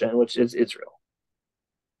portion, which is Israel.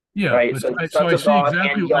 Yeah, right. So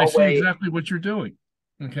I see exactly what you're doing.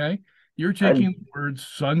 Okay, you're taking the words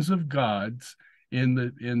 "sons of gods" in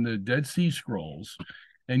the Dead Sea Scrolls,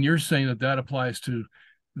 and you're saying that applies to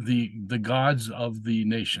the gods of the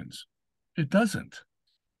nations. It doesn't,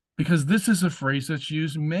 because this is a phrase that's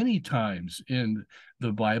used many times in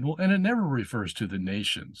the Bible, and it never refers to the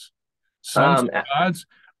nations. Sons of gods,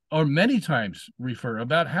 or many times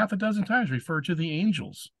about half a dozen times refer to the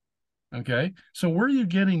angels. Okay, so where are you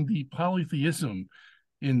getting the polytheism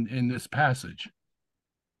in this passage?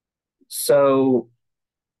 So,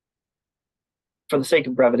 for the sake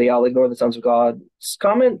of brevity, I'll ignore the sons of God's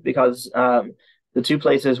comment, because the two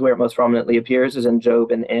places where it most prominently appears is in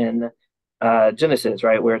Job and in Genesis,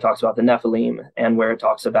 right, where it talks about the Nephilim and where it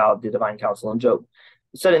talks about the divine counsel in Job.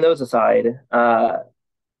 Setting those aside,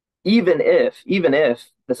 even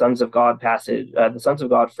if the sons of God passage, the sons of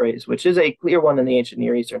God phrase, which is a clear one in the ancient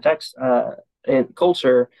Near Eastern text and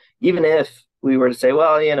culture, even if we were to say,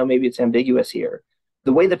 well, maybe it's ambiguous here,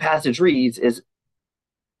 the way the passage reads is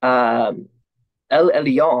El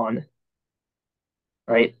Elyon,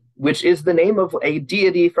 right, which is the name of a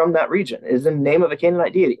deity from that region, is the name of a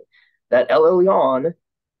Canaanite deity. That El Elyon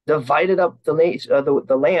divided up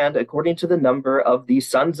the land according to the number of the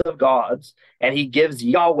sons of gods, and he gives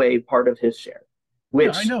Yahweh part of his share,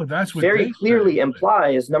 which I know that's what very clearly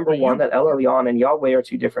implies, number one, that El Elyon and Yahweh are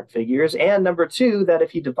two different figures, and number two, that if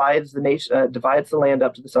he divides the land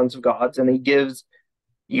up to the sons of gods and he gives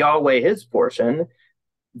Yahweh his portion,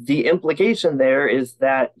 the implication there is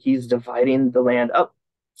that he's dividing the land up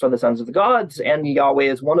for the sons of the gods, and Yahweh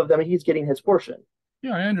is one of them, and he's getting his portion.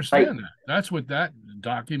 Yeah, I understand that. That's what that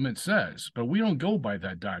document says, but we don't go by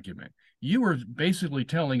that document. You were basically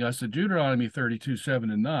telling us that Deuteronomy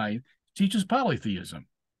 32:7-9 teaches polytheism.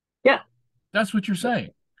 Yeah. That's what you're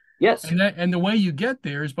saying. Yes. And the way you get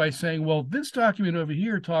there is by saying, well, this document over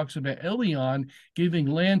here talks about Elyon giving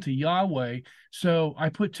land to Yahweh. So I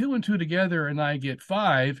put 2 and 2 together and I get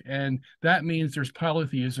 5, and that means there's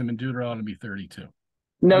polytheism in Deuteronomy 32.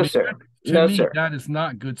 No, sir. To me, that is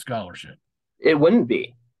not good scholarship. It wouldn't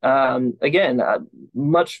be. Again,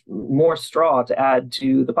 much more straw to add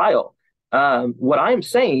to the pile. What I'm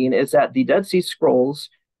saying is that the Dead Sea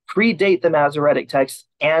Scrolls predate the Masoretic text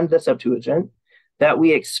and the Septuagint, that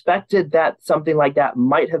we expected that something like that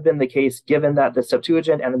might have been the case, given that the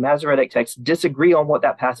Septuagint and the Masoretic text disagree on what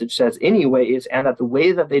that passage says anyways, and that the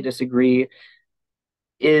way that they disagree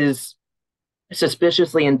is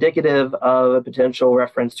suspiciously indicative of a potential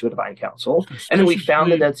reference to a divine counsel. And then we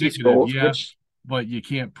found the Dead Sea Scrolls, but you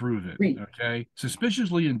can't prove it. Okay,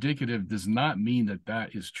 suspiciously indicative does not mean that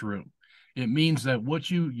is true. It means that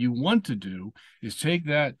what you want to do is take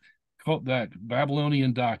that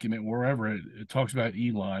Babylonian document, wherever it talks about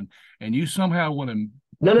Elon, and you somehow want to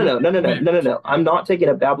No. I'm not taking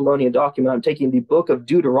a Babylonian document. I'm taking the book of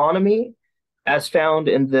Deuteronomy as found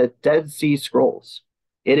in the Dead Sea Scrolls.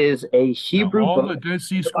 It is a Now, Hebrew all book. the Dead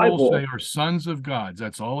Sea The Scrolls Bible. say are sons of gods.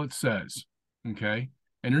 That's all it says. Okay.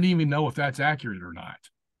 And you don't even know if that's accurate or not,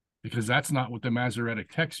 because that's not what the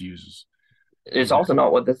Masoretic text uses. It's Okay. also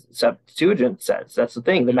not what the Septuagint says. That's the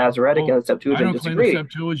thing. The Masoretic and the I Septuagint don't claim the disagree.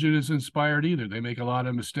 Septuagint is inspired either. They make a lot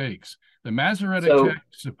of mistakes. The Masoretic So text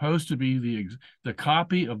is supposed to be the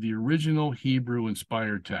copy of the original Hebrew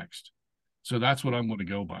inspired text. So that's what I'm going to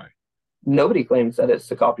go by. nobody claims that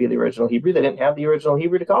it's a copy of the original Hebrew. They didn't have the original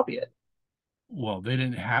Hebrew to copy it. Well, they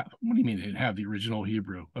didn't have. What do you mean they didn't have the original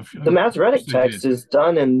Hebrew? The Masoretic text is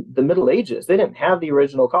done in the Middle Ages. They didn't have the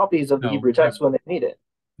original copies of the Hebrew text when they made it.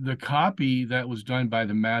 The copy that was done by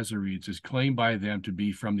the Masoretes is claimed by them to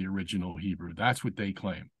be from the original Hebrew. That's what they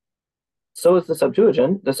claim. So is the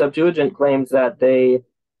Septuagint. The Septuagint claims that they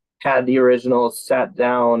had the original, sat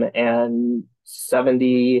down, and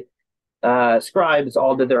 70 scribes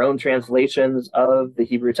all did their own translations of the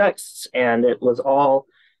Hebrew texts, and it was all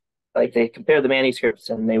like they compared the manuscripts,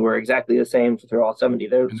 and they were exactly the same through all 70.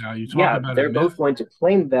 They're both going to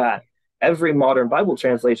claim that. Every modern Bible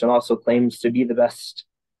translation also claims to be the best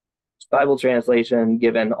Bible translation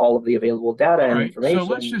given all of the available data and information. So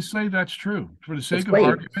let's just say that's true. For the sake of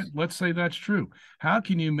argument, let's say that's true. How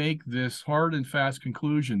can you make this hard and fast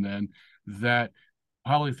conclusion then that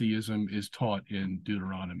polytheism is taught in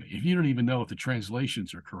Deuteronomy if you don't even know if the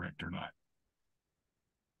translations are correct or not?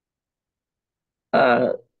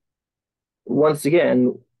 Once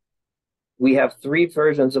again, we have 3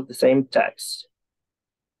 versions of the same text.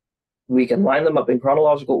 We can line them up in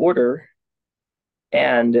chronological order,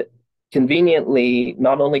 and conveniently,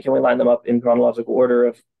 not only can we line them up in chronological order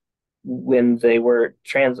of when they were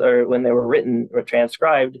written or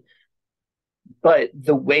transcribed, but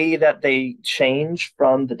the way that they change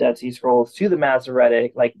from the Dead Sea Scrolls to the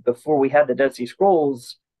Masoretic, like before we had the Dead Sea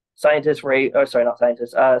Scrolls, scholars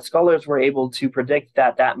were able to predict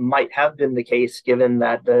that might have been the case given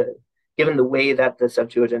the way that the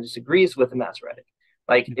Septuagint disagrees with the Masoretic.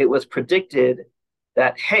 Like it was predicted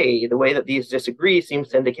that, hey, the way that these disagree seems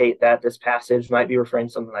to indicate that this passage might be referring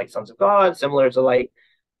to something like sons of God, similar to like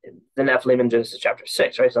the Nephilim in Genesis chapter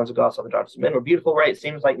 6, right? Sons of God saw the daughters of men were beautiful, right? It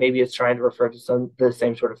seems like maybe it's trying to refer to the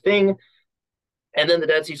same sort of thing. And then the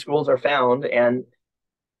Dead Sea Scrolls are found, and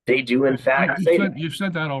they do in fact say that. You've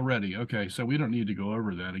said that already. Okay, so we don't need to go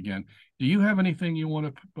over that again. Do you have anything you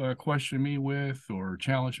want to question me with or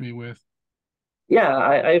challenge me with? Yeah,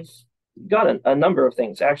 I've got a number of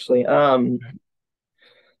things, actually.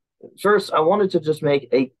 First, I wanted to just make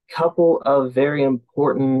a couple of very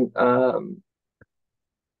important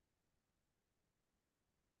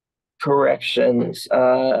corrections.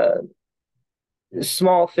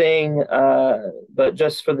 Small thing, but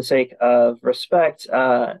just for the sake of respect,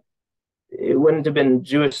 it wouldn't have been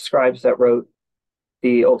Jewish scribes that wrote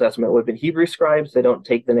the Old Testament. It would have been Hebrew scribes. They don't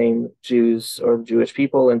take the name Jews or Jewish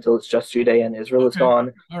people until it's just Judea and Israel is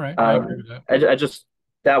gone. All right, I agree with that.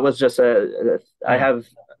 That was just I have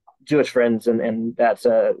Jewish friends, and that's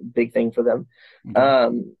a big thing for them. It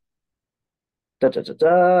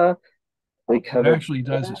actually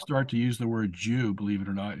does start to use the word Jew, believe it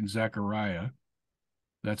or not, in Zechariah.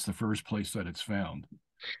 That's the first place that it's found.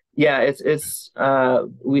 Yeah, it's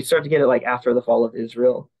we start to get it like after the fall of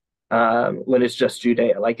Israel, when it's just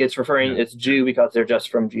Judea. Like it's Jew because they're just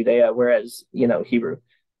from Judea, whereas Hebrew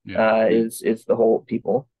is the whole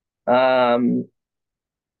people. We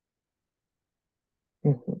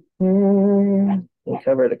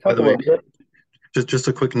covered a couple of it. Just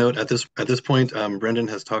a quick note at this point, Brenden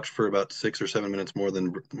has talked for about 6 or 7 minutes more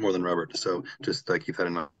than Robert, so just keep that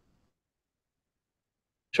in mind.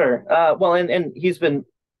 Sure. Well, and he's been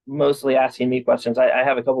mostly asking me questions. I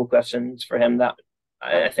have a couple of questions for him that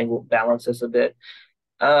I think will balance this a bit.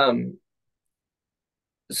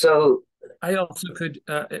 So I also could,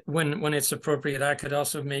 when it's appropriate, I could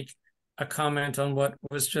also make a comment on what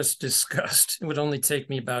was just discussed. It would only take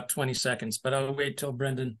me about 20 seconds, but I'll wait till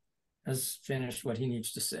Brenden has finished what he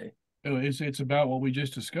needs to say. Oh, it's about what we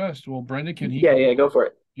just discussed. Well, Brenden, can he? Yeah, go for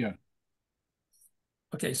it. Yeah.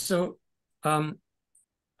 Okay, so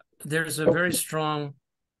there's a very strong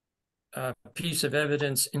piece of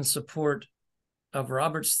evidence in support of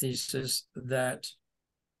Robert's thesis that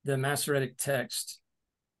the Masoretic text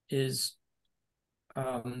is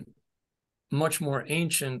much more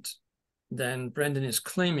ancient than Brenden is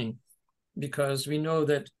claiming, because we know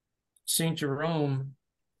that St. Jerome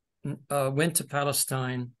went to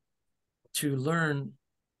Palestine to learn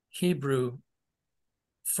Hebrew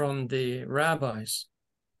from the rabbis,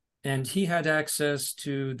 and he had access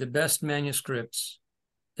to the best manuscripts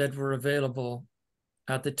that were available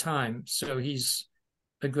at the time. So he's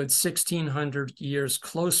a good 1,600 years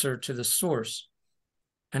closer to the source.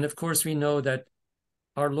 And of course, we know that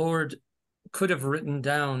our Lord could have written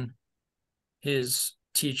down his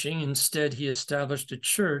teaching. Instead, he established a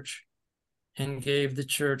church and gave the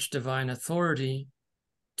church divine authority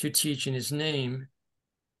to teach in his name.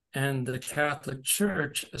 And the Catholic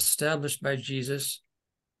Church, established by Jesus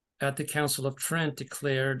at the Council of Trent,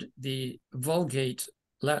 declared the Vulgate,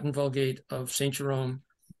 Latin Vulgate of St. Jerome,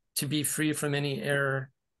 to be free from any error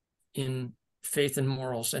in faith and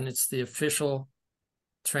morals. And it's the official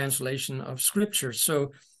translation of Scripture.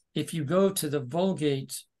 So if you go to the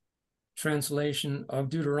Vulgate translation of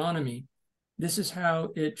Deuteronomy, this is how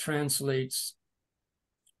it translates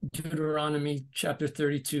Deuteronomy chapter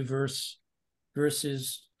 32,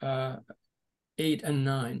 verses 8 and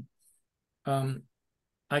 9.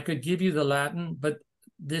 I could give you the Latin, but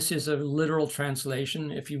this is a literal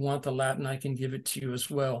translation. If you want the Latin, I can give it to you as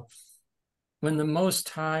well. When the Most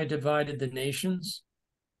High divided the nations,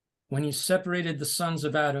 when he separated the sons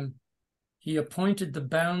of Adam, he appointed the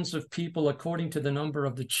bounds of people according to the number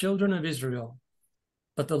of the children of Israel.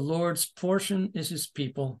 But the Lord's portion is his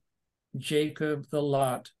people, Jacob the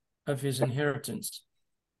lot of his inheritance.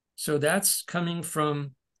 So that's coming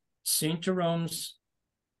from St. Jerome's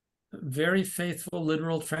very faithful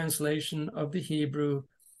literal translation of the Hebrew,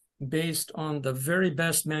 based on the very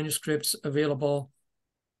best manuscripts available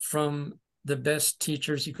from the best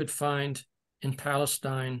teachers you could find in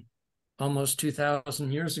Palestine almost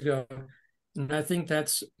 2,000 years ago. And I think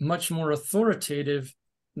that's much more authoritative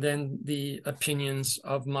than the opinions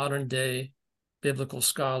of modern day biblical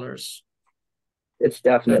scholars. It's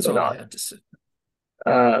definitely That's all not. I had to say.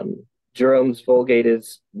 Jerome's Vulgate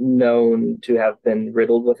is known to have been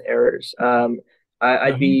riddled with errors.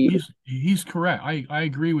 He's correct. I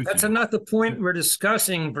agree with you. That's not the point we're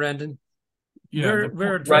discussing, Brenden. Yeah,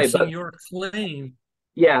 we're addressing your claim.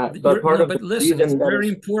 Yeah, but but listen, it's very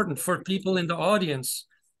important for people in the audience.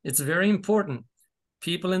 It's very important.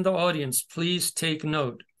 People in the audience, please take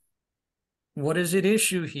note. What is at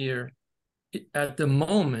issue here at the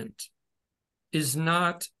moment is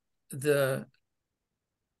not the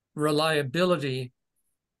reliability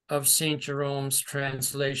of St. Jerome's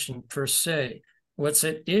translation per se. What's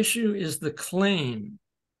at issue is the claim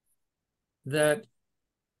that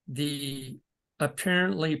the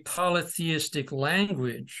apparently polytheistic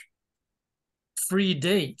language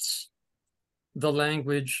predates the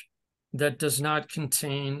language that does not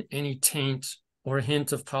contain any taint or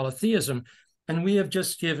hint of polytheism. And we have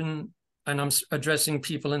just given, and I'm addressing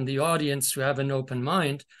people in the audience who have an open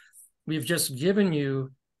mind, we've just given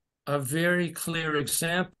you a very clear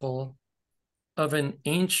example of an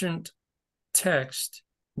ancient text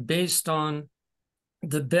based on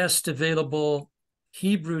the best available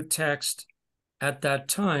Hebrew text at that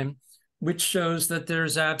time, which shows that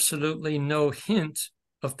there's absolutely no hint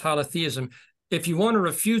of polytheism. If you want to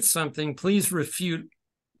refute something, please refute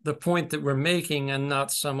the point that we're making and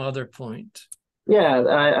not some other point. Yeah,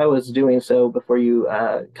 I was doing so before you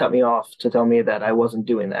cut me off to tell me that I wasn't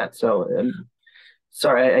doing that. So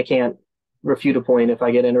sorry, I can't refute a point if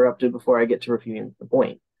I get interrupted before I get to refuting the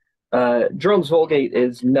point. Jerome's Vulgate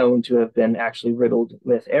is known to have been actually riddled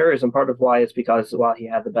with errors, and part of why is because while he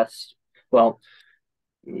had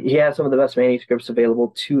he had some of the best manuscripts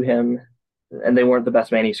available to him, and they weren't the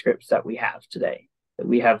best manuscripts that we have today.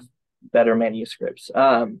 We have better manuscripts.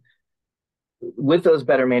 With those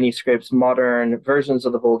better manuscripts, modern versions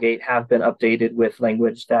of the Vulgate have been updated with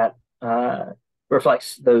language that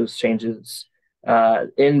reflects those changes,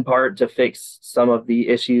 in part to fix some of the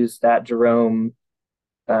issues that Jerome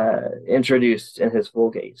introduced in his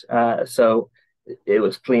Vulgate. So it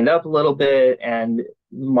was cleaned up a little bit, and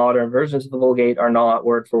modern versions of the Vulgate are not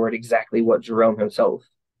word for word exactly what Jerome himself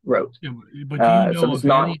wrote. Yeah, but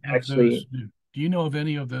do you know of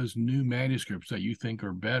any of those new manuscripts that you think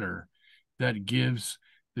are better, that gives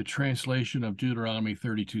the translation of Deuteronomy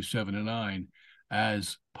 32, 7 and 9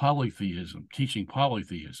 as polytheism, teaching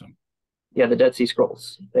polytheism? Yeah, the Dead Sea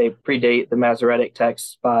Scrolls. They predate the Masoretic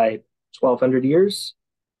texts by 1,200 years.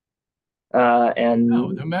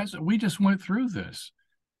 We just went through this.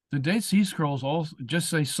 The Dead Sea Scrolls all just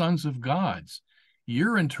say sons of gods.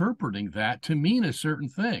 You're interpreting that to mean a certain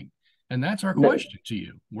thing. And that's our question to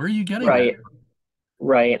you. Where are you getting that from?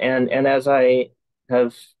 Right. And as I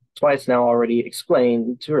have twice now already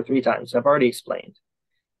explained, 2 or 3 times, I've already explained,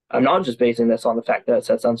 I'm not just basing this on the fact that it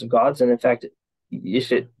said sons of gods. And in fact,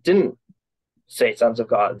 if it didn't say sons of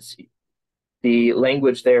gods, the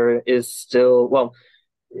language there is still,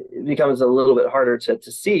 it becomes a little bit harder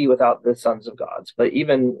to see without the sons of gods. But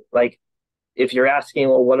even like if you're asking,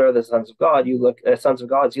 well, what are the sons of God? You look at sons of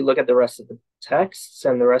gods. You look at the rest of the texts,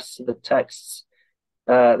 and the rest of the texts,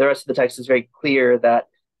 the rest of the text is very clear that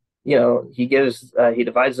he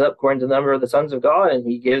divides it up according to the number of the sons of God, and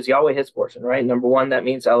he gives Yahweh his portion. Right. Number one, that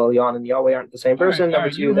means El Elyon and Yahweh aren't the same person. All Number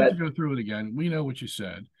right, two, you don't that have to go through it again. We know what you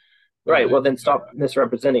said. Right. Well, then stop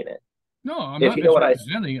misrepresenting it. No, I'm If not you know what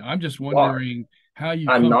misrepresenting. I'm just wondering how you.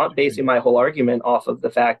 I'm not basing my whole argument off of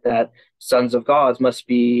the fact that sons of gods must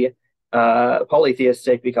be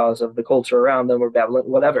polytheistic because of the culture around them or Babylon,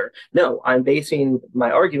 whatever. No, I'm basing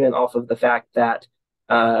my argument off of the fact that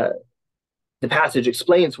the passage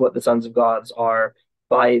explains what the sons of gods are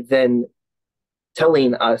by then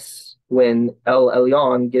telling us when El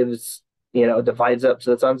Elyon gives, divides up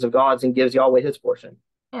to the sons of gods and gives Yahweh his portion.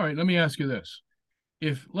 All right, let me ask you this.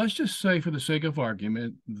 If let's just say for the sake of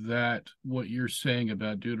argument that what you're saying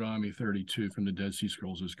about Deuteronomy 32 from the Dead Sea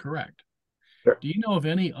Scrolls is correct. Sure. Do you know of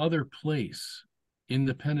any other place in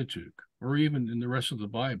the Pentateuch or even in the rest of the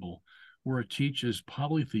Bible where it teaches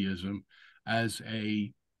polytheism as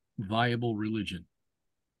a viable religion?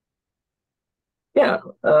 Yeah.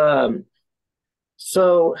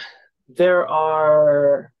 So there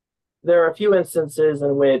are a few instances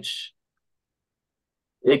in which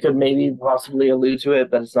it could maybe possibly allude to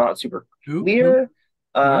it, but it's not super clear.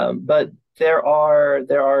 But there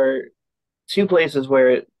are two places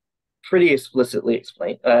where it pretty explicitly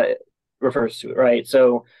refers to it, right?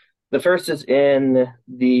 So the first is in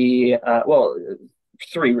the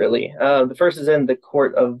three really. The first is in the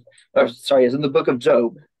is in the book of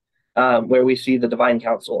Job, where we see the divine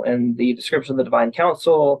council, and the description of the divine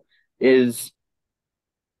council is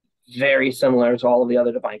very similar to all of the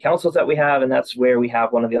other divine councils that we have, and that's where we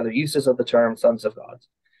have one of the other uses of the term sons of God,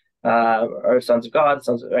 or sons of God,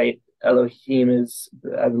 right? Elohim is,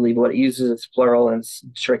 I believe, what it uses. It's plural and it's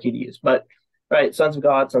tricky to use, but right, sons of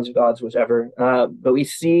gods, whichever. But we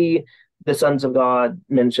see the sons of God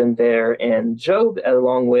mentioned there in Job,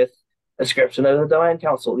 along with a description of the divine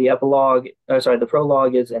council. The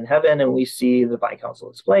prologue is in heaven, and we see the divine council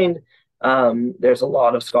explained. There's a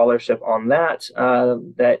lot of scholarship on that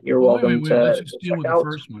that you're welcome to. Let's just deal with out.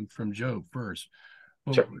 The first one from Job first.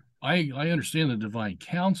 Well, sure. I understand the divine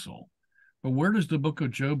council, but where does the book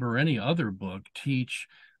of Job or any other book teach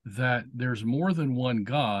that there's more than one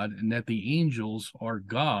God and that the angels are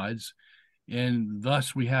gods, and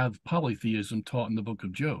thus we have polytheism taught in the book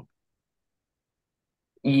of Job?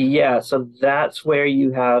 Yeah, so that's where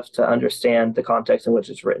you have to understand the context in which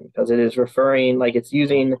it's written, because it is referring, like it's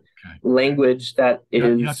using language that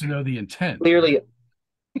you have to know the intent. Clearly, right?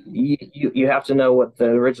 you have to know what the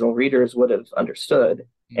original readers would have understood.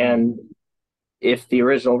 And if the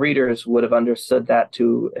original readers would have understood that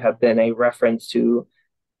to have been a reference to,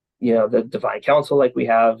 the divine council like we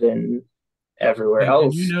have in everywhere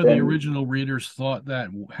else. And the original readers thought that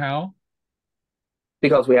how?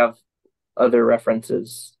 Because we have other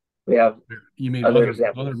references. We have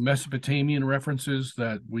other Mesopotamian references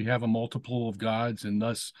that we have a multiple of gods, and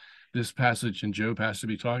thus this passage in Job has to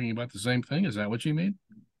be talking about the same thing. Is that what you mean?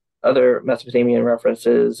 Other Mesopotamian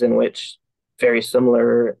references in which very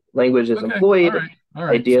similar language is employed. All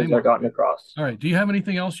right. Ideas are gotten across. All right. Do you have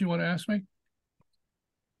anything else you want to ask me?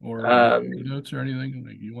 Or notes or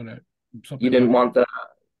anything you want to? You didn't want the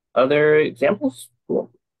other examples?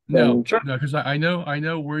 Cool. No, because I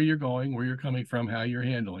know where you're going, where you're coming from, how you're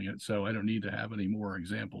handling it. So I don't need to have any more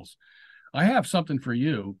examples. I have something for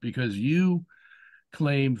you, because you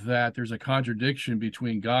claim that there's a contradiction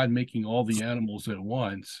between God making all the animals at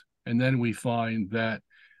once, and then we find that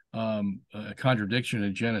a contradiction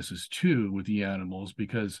in Genesis 2 with the animals,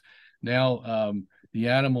 because now the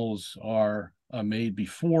animals are made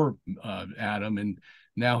before Adam, and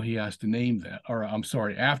now he has to name them, or I'm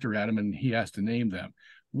sorry, after Adam, and he has to name them.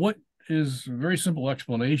 What is a very simple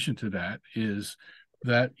explanation to that is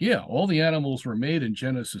that, all the animals were made in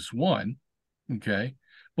Genesis 1, okay,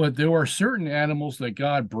 but there are certain animals that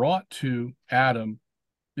God brought to Adam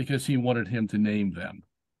because he wanted him to name them,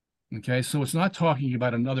 okay? So it's not talking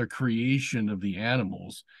about another creation of the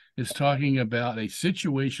animals. It's talking about a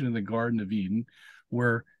situation in the Garden of Eden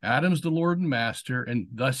where Adam's the Lord and Master, and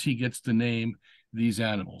thus he gets to name these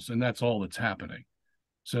animals, and that's all that's happening.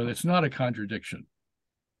 So it's not a contradiction.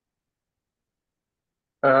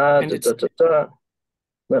 Let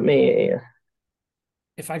me.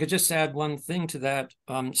 If I could just add one thing to that,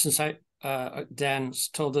 since Dan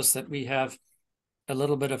told us that we have a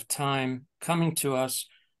little bit of time coming to us,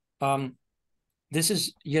 this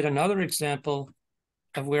is yet another example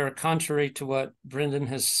of where, contrary to what Brenden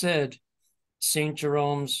has said, St.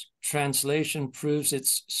 Jerome's translation proves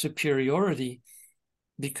its superiority,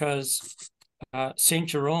 because St.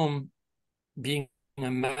 Jerome, being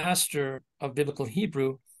a master of biblical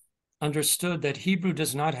Hebrew, understood that Hebrew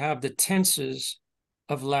does not have the tenses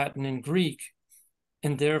of Latin and Greek,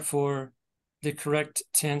 and therefore the correct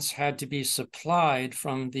tense had to be supplied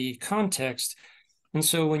from the context. And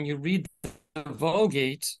so when you read the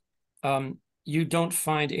Vulgate, you don't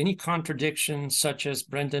find any contradiction, such as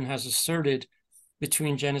Brenden has asserted,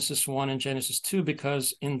 between Genesis 1 and Genesis 2,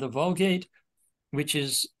 because in the Vulgate, which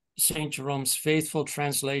is St. Jerome's faithful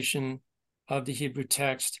translation of the Hebrew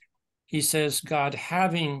text, he says, God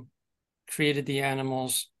having created the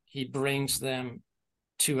animals, he brings them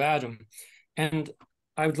to Adam. And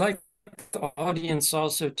I would like the audience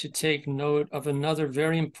also to take note of another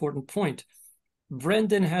very important point.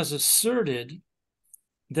 Brenden has asserted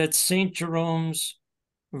that St. Jerome's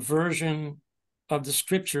version of the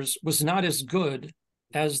scriptures was not as good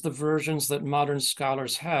as the versions that modern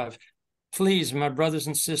scholars have. Please, my brothers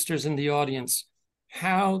and sisters in the audience,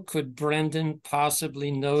 how could Brenden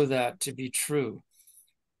possibly know that to be true?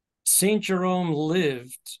 St. Jerome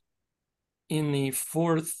lived in the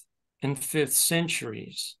 4th and 5th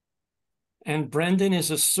centuries, and Brenden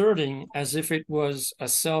is asserting, as if it was a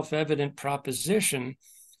self-evident proposition,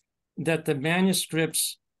 that the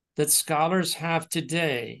manuscripts that scholars have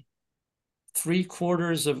today,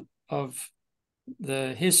 3/4 of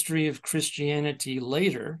the history of Christianity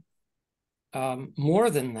later, more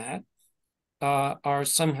than that, are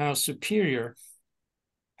somehow superior.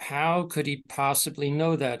 How could he possibly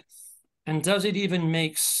know that? And does it even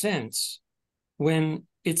make sense when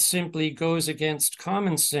it simply goes against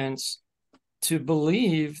common sense to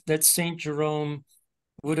believe that St. Jerome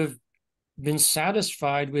would have been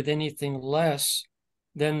satisfied with anything less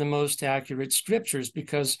than the most accurate scriptures?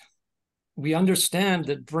 Because we understand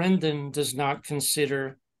that Brenden does not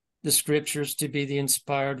consider the scriptures to be the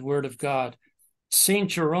inspired word of God. St.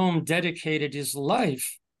 Jerome dedicated his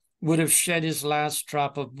life, would have shed his last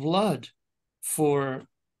drop of blood for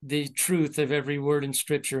the truth of every word in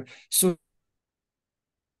scripture. So it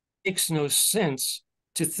makes no sense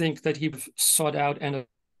to think that he sought out and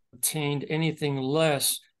obtained anything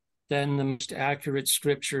less than the most accurate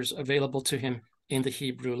scriptures available to him in the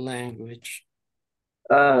Hebrew language.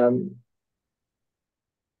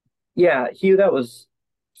 Yeah, Hugh, that was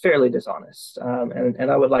fairly dishonest.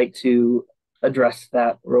 And I would like to address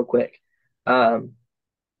that real quick.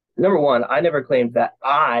 Number one, I never claimed that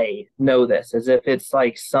I know this, as if it's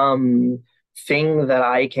like some thing that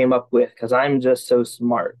I came up with because I'm just so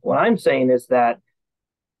smart. What I'm saying is that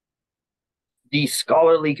the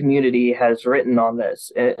scholarly community has written on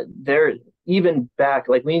this. They're even back,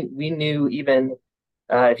 like we knew even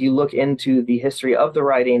if you look into the history of the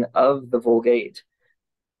writing of the Vulgate,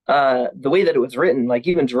 the way that it was written, like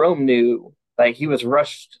even Jerome knew, like he was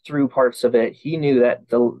rushed through parts of it. He knew that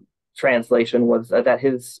the translation was that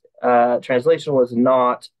his translation was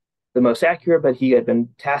not the most accurate, but he had been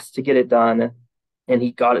tasked to get it done, and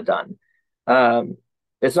he got it done.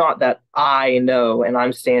 It's not that I know and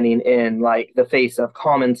I'm standing in like the face of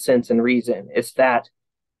common sense and reason. It's that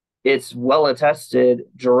it's well attested.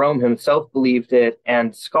 Jerome himself believed it,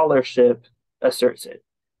 and scholarship asserts it.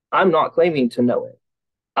 I'm not claiming to know it.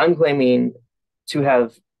 I'm claiming to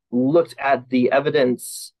have looked at the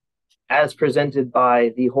evidence as presented by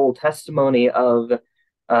the whole testimony of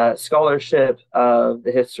scholarship, of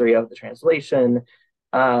the history of the translation,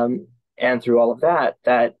 and through all of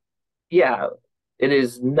that, yeah, it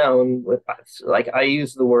is known with, like, I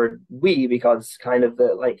use the word we because kind of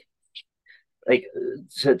the like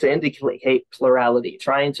to indicate plurality,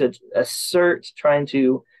 trying to assert, trying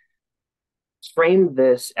to frame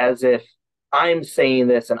this as if I'm saying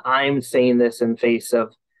this and I'm saying this in face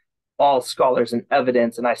of all scholars and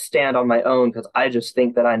evidence, and I stand on my own because I just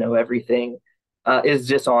think that I know everything, is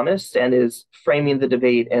dishonest and is framing the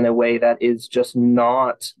debate in a way that is just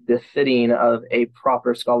not befitting of a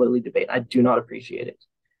proper scholarly debate. I do not appreciate it.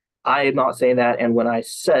 I am not saying that, and when I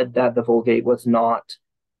said that the Vulgate was not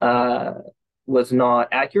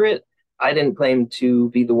accurate, I didn't claim to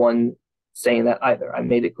be the one saying that either. I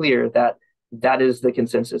made it clear that that is the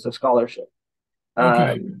consensus of scholarship.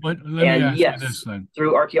 Okay, but let me ask you this then.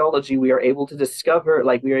 Through archaeology, we are able to discover,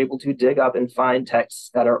 like we are able to dig up and find texts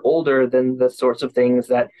that are older than the sorts of things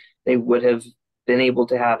that they would have been able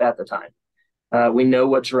to have at the time. We know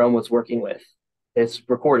what Jerome was working with. It's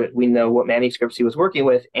recorded. We know what manuscripts he was working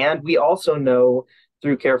with. And we also know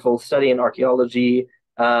through careful study in archaeology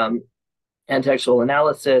and textual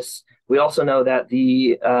analysis, we also know that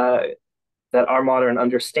that our modern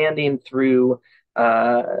understanding through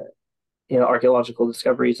archaeological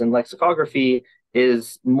discoveries and lexicography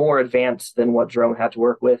is more advanced than what Jerome had to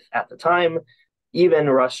work with at the time, even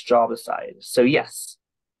Rush's job aside. So yes,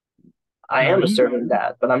 I am asserting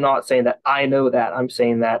that, but I'm not saying that I know that. I'm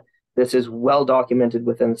saying that this is well documented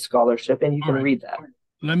within scholarship, and you can read that.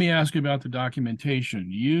 Let me ask you about the documentation.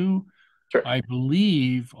 You, Sure. I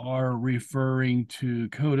believe, are referring to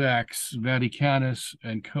Codex Vaticanus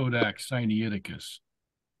and Codex Sinaiticus,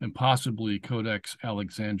 and possibly Codex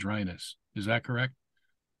Alexandrinus. Is that correct?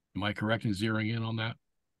 Am I correct in zeroing in on that?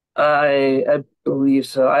 I believe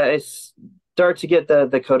so. I start to get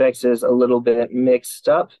the codexes a little bit mixed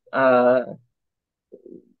up.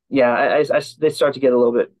 Yeah, they start to get a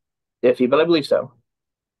little bit iffy, but I believe so.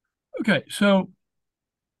 Okay, so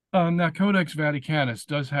now Codex Vaticanus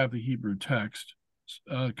does have the Hebrew text.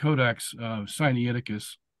 Codex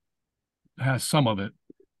Sinaiticus has some of it.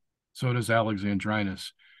 So does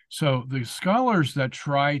Alexandrinus. So the scholars that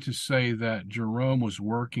try to say that Jerome was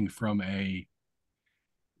working from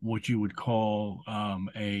what you would call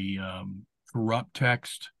a corrupt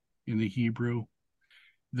text in the Hebrew,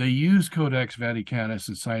 they use Codex Vaticanus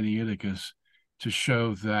and Sinaiticus to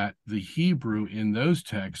show that the Hebrew in those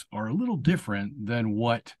texts are a little different than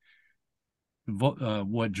what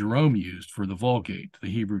Jerome used for the Vulgate, the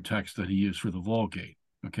Hebrew text that he used for the Vulgate.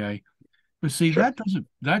 Okay, but see, Sure.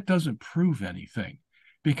 that doesn't prove anything,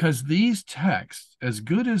 because these texts, as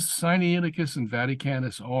good as Sinaiticus and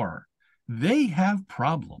Vaticanus are, they have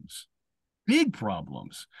problems, big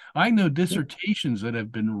problems. I know dissertations that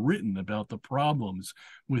have been written about the problems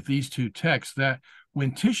with these two texts, that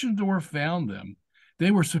when Tischendorf found them,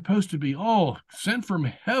 they were supposed to be, sent from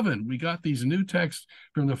heaven. We got these new texts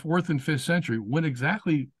from the 4th and 5th century, when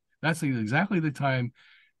that's exactly the time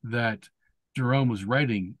that Jerome was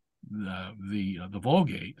writing the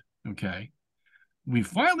Vulgate. Okay, we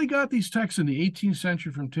finally got these texts in the 18th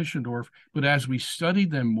century from Tischendorf, but as we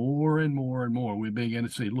studied them more and more and more, we began to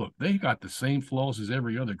say, look, they got the same flaws as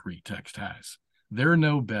every other Greek text has. They're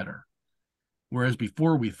no better, whereas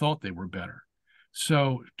before we thought they were better.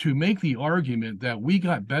 So to make the argument that we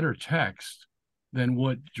got better text than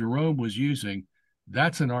what Jerome was using,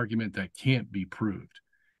 that's an argument that can't be proved.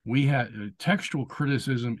 We had textual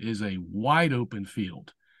criticism is a wide open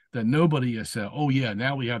field that nobody has said, oh yeah,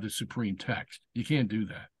 now we have the supreme text. You can't do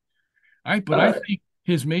that. I think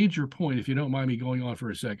his major point, if you don't mind me going on for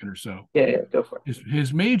a second or so. Yeah, go for it.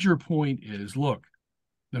 His major point is, look,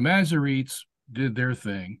 the Masoretes did their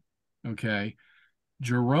thing. Okay.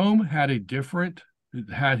 Jerome had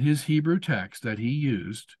his Hebrew text that he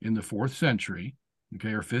used in the 4th century,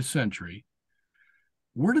 okay, or 5th century.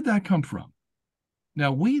 Where did that come from?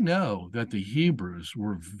 Now, we know that the Hebrews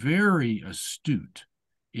were very astute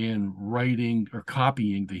in writing or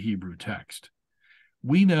copying the Hebrew text.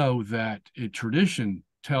 We know that tradition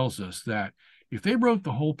tells us that if they wrote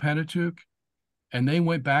the whole Pentateuch and they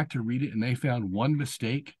went back to read it and they found one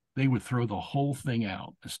mistake, they would throw the whole thing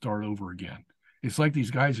out and start over again. It's like these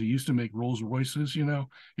guys who used to make Rolls Royces,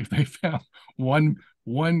 if they found one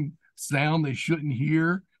sound they shouldn't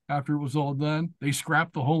hear after it was all done, they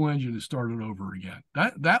scrapped the whole engine and started over again.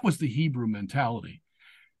 That was the Hebrew mentality.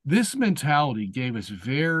 This mentality gave us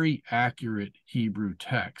very accurate Hebrew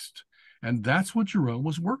text, and that's what Jerome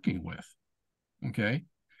was working with. Okay,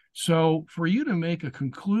 so for you to make a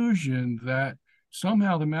conclusion that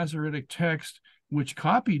somehow the Masoretic text, which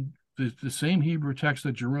copied the same Hebrew text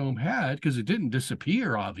that Jerome had, because it didn't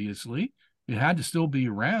disappear, obviously, it had to still be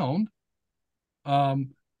around,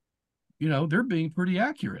 they're being pretty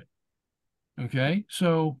accurate. Okay,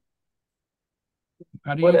 so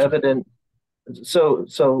how do you what evidence?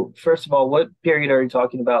 So first of all, what period are you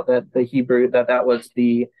talking about that the Hebrew that was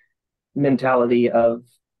the mentality of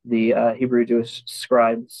the Hebrew Jewish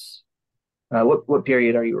scribes? What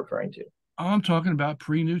period are you referring to? I'm talking about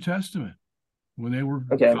pre-New Testament, when they were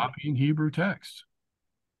copying Hebrew text.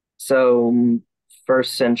 So 1st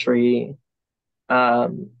century.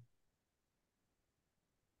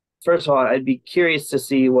 First of all, I'd be curious to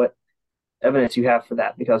see what evidence you have for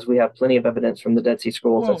that, because we have plenty of evidence from the Dead Sea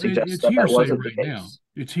Scrolls that suggests that wasn't the case. Now.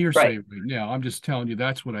 It's hearsay right now. I'm just telling you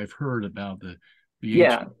that's what I've heard about the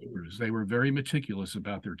ancient Hebrews. They were very meticulous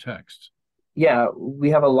about their texts. Yeah, we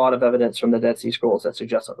have a lot of evidence from the Dead Sea Scrolls that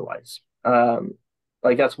suggests otherwise.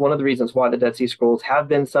 That's one of the reasons why the Dead Sea Scrolls have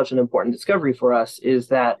been such an important discovery for us, is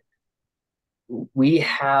that we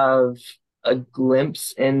have a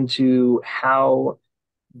glimpse into how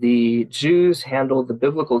the Jews handled the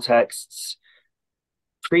biblical texts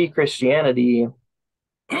pre-Christianity in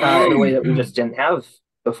a way that we just didn't have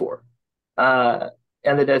before. And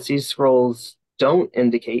the Dead Sea Scrolls don't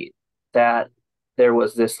indicate that there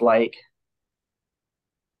was this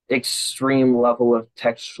extreme level of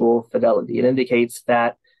textual fidelity. It indicates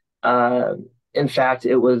that, in fact,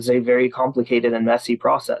 it was a very complicated and messy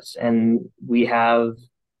process, and we have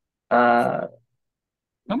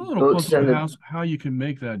I'm a little puzzled how you can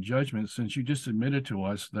make that judgment, since you just admitted to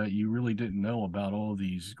us that you really didn't know about all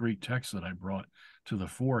these Greek texts that I brought to the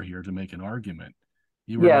fore here to make an argument.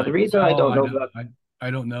 You were like, the reason I don't know about I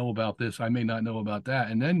don't know about this. I may not know about that.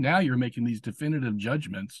 And then now you're making these definitive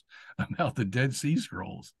judgments about the Dead Sea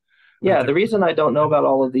Scrolls. Yeah, the reason I don't know about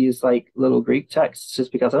all of these like little Greek texts is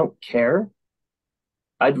because I don't care.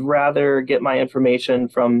 I'd rather get my information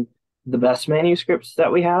from the best manuscripts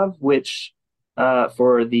that we have, which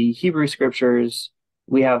for the Hebrew scriptures,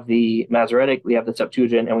 we have the Masoretic, we have the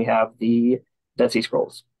Septuagint, and we have the Dead Sea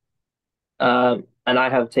Scrolls. And I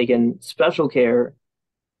have taken special care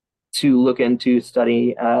to look into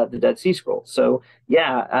study the Dead Sea Scrolls. So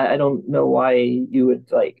yeah, I don't know why you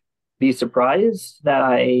would like be surprised that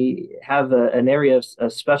I have an area of a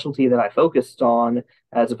specialty that I focused on,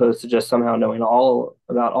 as opposed to just somehow knowing all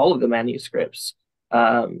about all of the manuscripts.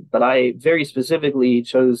 But I very specifically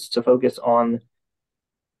chose to focus on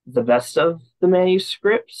the best of the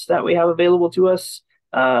manuscripts that we have available to us,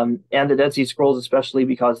 and the Dead Sea Scrolls, especially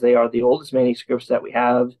because they are the oldest manuscripts that we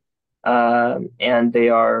have, and they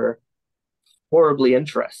are horribly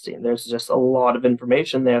interesting. There's just a lot of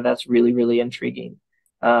information there that's really, really intriguing.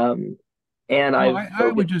 And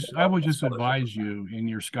I would just advise you in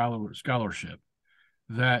your scholarship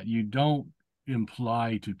that you don't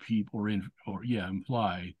imply to people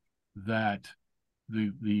imply that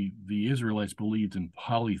the Israelites believed in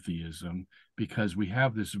polytheism, because we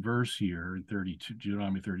have this verse here in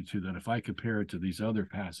Deuteronomy 32 that if I compare it to these other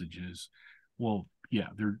passages, well, yeah,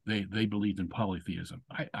 they believed in polytheism.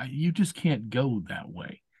 You just can't go that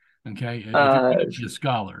way. Okay, if you're going to be a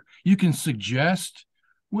scholar, you can suggest,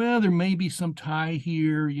 well, there may be some tie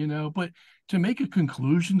here, but to make a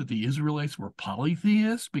conclusion that the Israelites were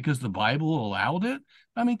polytheists because the Bible allowed it,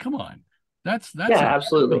 I mean, come on, that's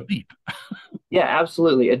absolutely a leap. Yeah,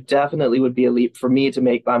 absolutely. It definitely would be a leap for me to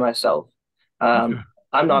make by myself. Okay.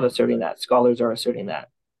 I'm not asserting that. Scholars are asserting that.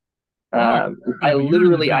 Right. I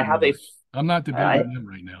literally, I have I'm not debating them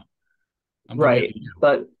right now. I'm right,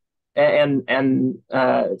 but and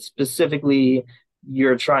specifically,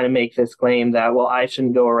 you're trying to make this claim that, well, I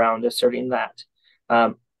shouldn't go around asserting that.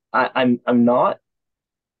 I'm not.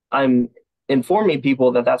 I'm informing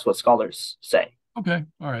people that that's what scholars say. Okay,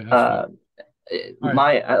 all right. That's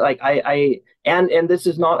and this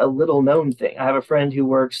is not a little known thing. I have a friend who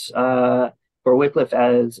works for Wycliffe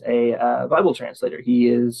as a Bible translator. He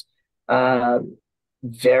is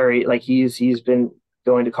very he's been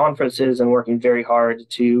going to conferences and working very hard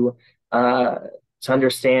to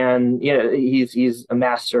understand. He's a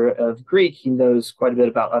master of Greek. He knows quite a bit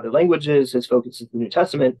about other languages. His focus is the New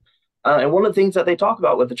Testament. And one of the things that they talk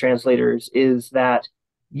about with the translators is that,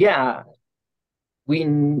 yeah, we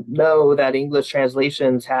know that English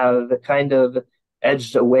translations have kind of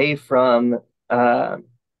edged away from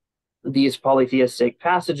these polytheistic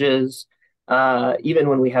passages, even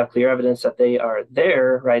when we have clear evidence that they are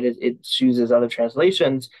there, right? It chooses other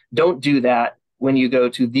translations. Don't do that when you go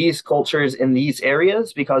to these cultures in these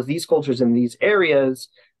areas, because these cultures in these areas,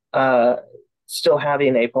 still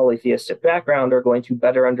having a polytheistic background, are going to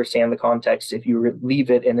better understand the context if you leave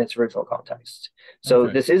it in its original context. So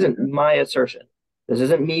This isn't my assertion. This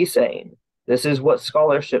isn't me saying. This is what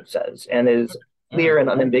scholarship says and is clear and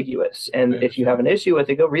unambiguous. And if you have an issue with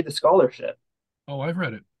it, go read the scholarship. Oh, I've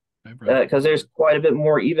read it. Because there's quite a bit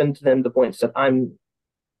more even than the points that I'm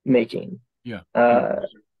making. Yeah. There's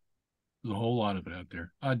a whole lot of it out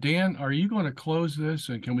there. Dan, are you going to close this,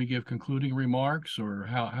 and can we give concluding remarks, or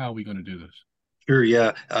how are we going to do this? Sure.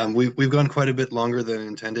 Yeah. We've gone quite a bit longer than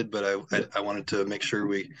intended, but I wanted to make sure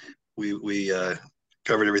we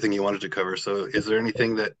covered everything you wanted to cover. So is there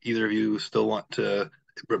anything that either of you still want to,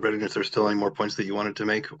 Brenden, is there still any more points that you wanted to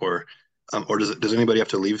make, or does anybody have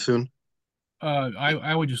to leave soon?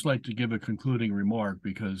 I would just like to give a concluding remark,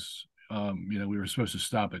 because we were supposed to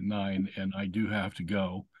stop at 9, and I do have to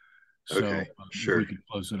go. So okay, sure. We can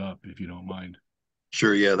close it up if you don't mind.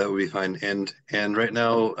 Sure, yeah, that would be fine. And right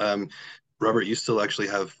now, Robert, you still actually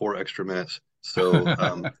have 4 extra minutes. So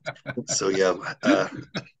so yeah.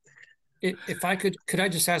 If I could I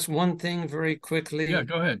just ask one thing very quickly? Yeah,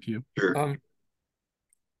 go ahead, Hugh. Sure.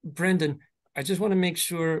 Brenden, I just want to make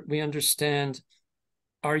sure we understand.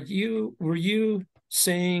 Were you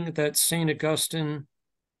saying that St. Augustine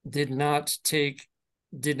did not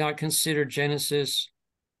consider Genesis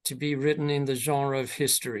to be written in the genre of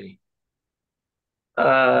history?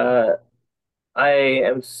 I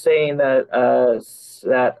am saying that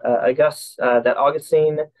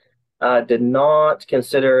Augustine did not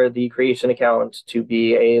consider the creation account to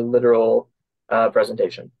be a literal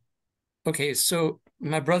presentation. Okay, so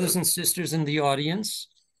my brothers and sisters in the audience,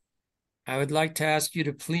 I would like to ask you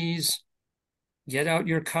to please get out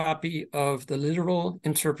your copy of The Literal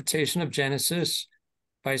Interpretation of Genesis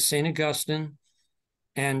by St. Augustine,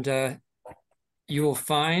 and you will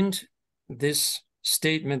find this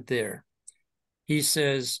statement there. He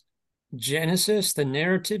says, Genesis, the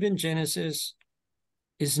narrative in Genesis,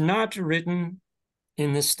 is not written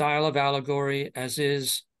in the style of allegory, as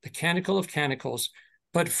is the Canticle of Canticles,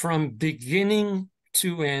 but from beginning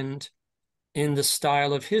to end in the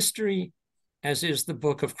style of history, as is the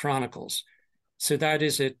Book of Chronicles. So that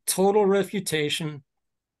is a total refutation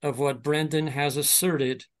of what Brenden has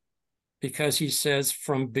asserted, because he says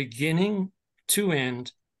from beginning to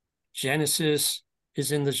end, Genesis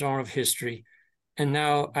is in the genre of history. And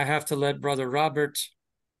now I have to let Brother Robert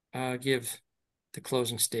give the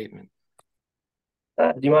closing statement.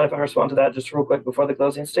 Do you mind if I respond to that just real quick before the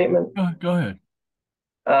closing statement? Go ahead.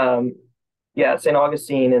 Yeah, St.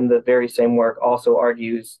 Augustine in the very same work also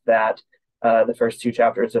argues that the first two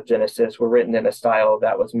chapters of Genesis were written in a style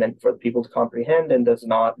that was meant for the people to comprehend, and does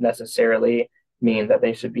not necessarily mean that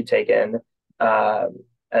they should be taken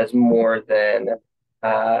as more than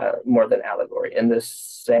allegory in this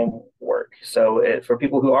same work. So for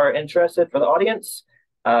people who are interested, for the audience,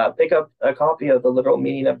 pick up a copy of The Literal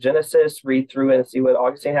Meaning of Genesis, read through it, and see what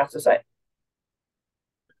Augustine has to say.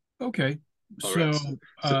 Okay. All So, right.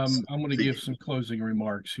 I'm going to give some closing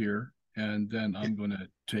remarks here, and then I'm going to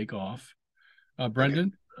take off.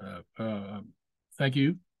 Brenden, thank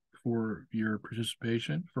you for your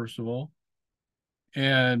participation, first of all.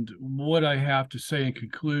 And what I have to say in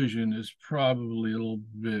conclusion is probably a little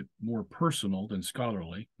bit more personal than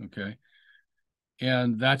scholarly, okay?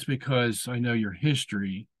 And that's because I know your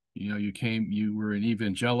history. You know, you were an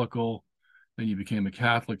evangelical, then you became a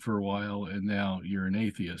Catholic for a while, and now you're an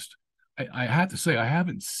atheist. I have to say, I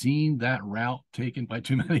haven't seen that route taken by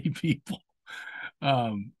too many people.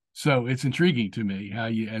 So it's intriguing to me how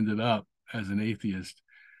you ended up as an atheist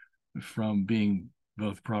from being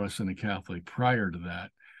both Protestant and Catholic prior to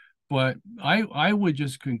that. But I would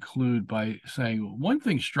just conclude by saying one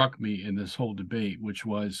thing struck me in this whole debate, which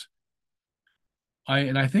was,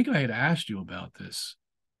 I think I had asked you about this,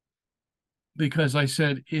 because I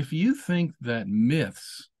said, if you think that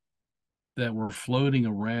myths that were floating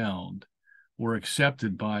around were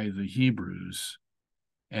accepted by the Hebrews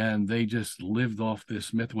and they just lived off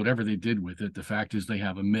this myth, whatever they did with it, the fact is they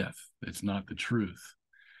have a myth. It's not the truth.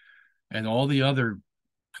 And all the other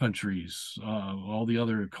countries, all the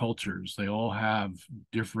other cultures, they all have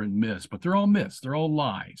different myths, but they're all myths. They're all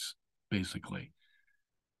lies, basically.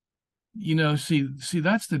 You know, see,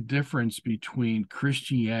 that's the difference between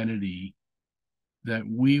Christianity that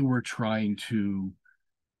we were trying to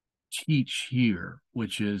teach here,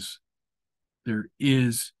 which is there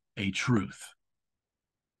is a truth.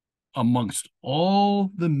 Amongst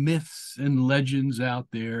all the myths and legends out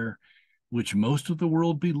there, which most of the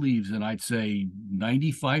world believes in, I'd say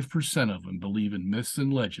 95% of them believe in myths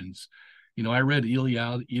and legends. You know, I read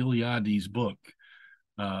Eliade's book,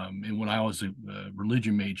 and when I was a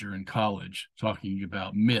religion major in college, talking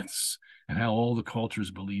about myths and how all the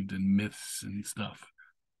cultures believed in myths and stuff.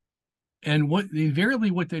 And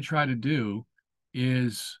invariably what they try to do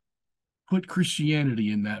is put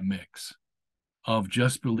Christianity in that mix of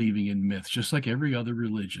just believing in myths, just like every other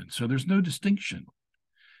religion. So there's no distinction.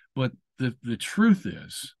 But the truth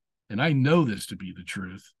is, and I know this to be the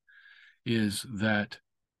truth, is that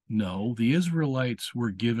no, the Israelites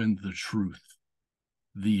were given the truth,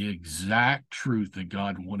 the exact truth that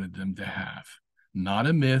God wanted them to have, not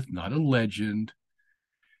a myth, not a legend.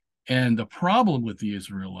 And the problem with the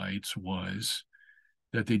Israelites was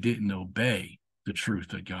that they didn't obey the truth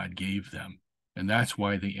that God gave them. And that's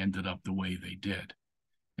why they ended up the way they did.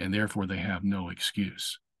 And therefore, they have no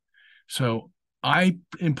excuse. So I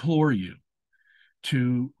implore you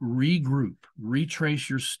to regroup, retrace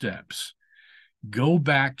your steps, go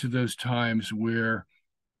back to those times where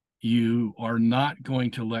you are not going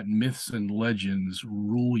to let myths and legends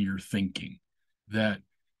rule your thinking, that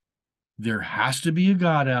there has to be a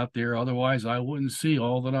God out there, otherwise I wouldn't see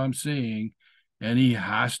all that I'm seeing, and he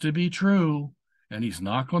has to be true, and he's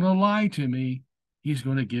not going to lie to me. He's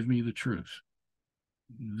going to give me the truth.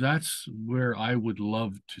 That's where I would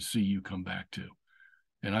love to see you come back to.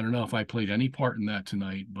 And I don't know if I played any part in that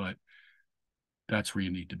tonight, but that's where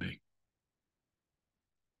you need to be.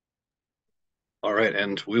 All right,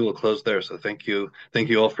 and we will close there. So thank you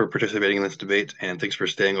all for participating in this debate, and thanks for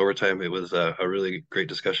staying overtime. It was a really great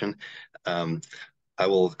discussion. I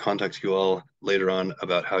will contact you all later on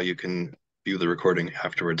about how you can view the recording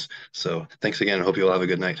afterwards. So thanks again. I hope you all have a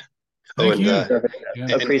good night. Thank you.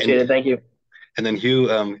 Yeah. Appreciate it. Thank you. And then Hugh,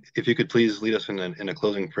 if you could please lead us in a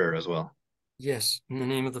closing prayer as well. Yes, in the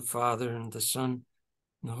name of the Father, and the Son,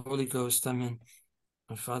 and the Holy Ghost, amen.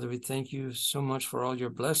 And Father, we thank you so much for all your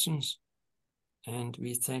blessings, and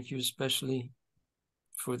we thank you especially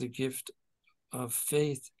for the gift of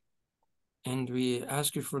faith, and we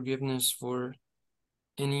ask your forgiveness for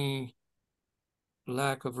any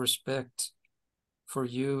lack of respect for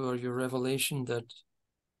you or your revelation that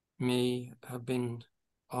may have been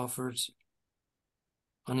offered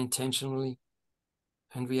unintentionally.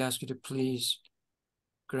 And we ask you to please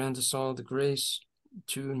grant us all the grace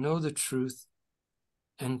to know the truth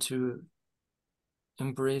and to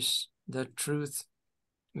embrace that truth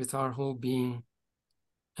with our whole being,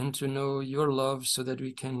 and to know your love so that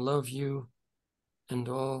we can love you and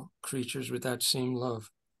all creatures with that same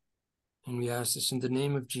love. And we ask this in the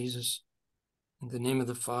name of Jesus, in the name of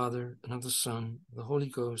the Father, and of the Son, and the Holy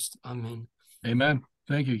Ghost. Amen. Amen.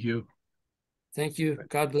 Thank you, Hugh. Thank you.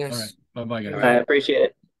 God bless. All right. Bye-bye, guys. I appreciate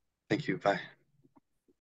it. Thank you. Bye.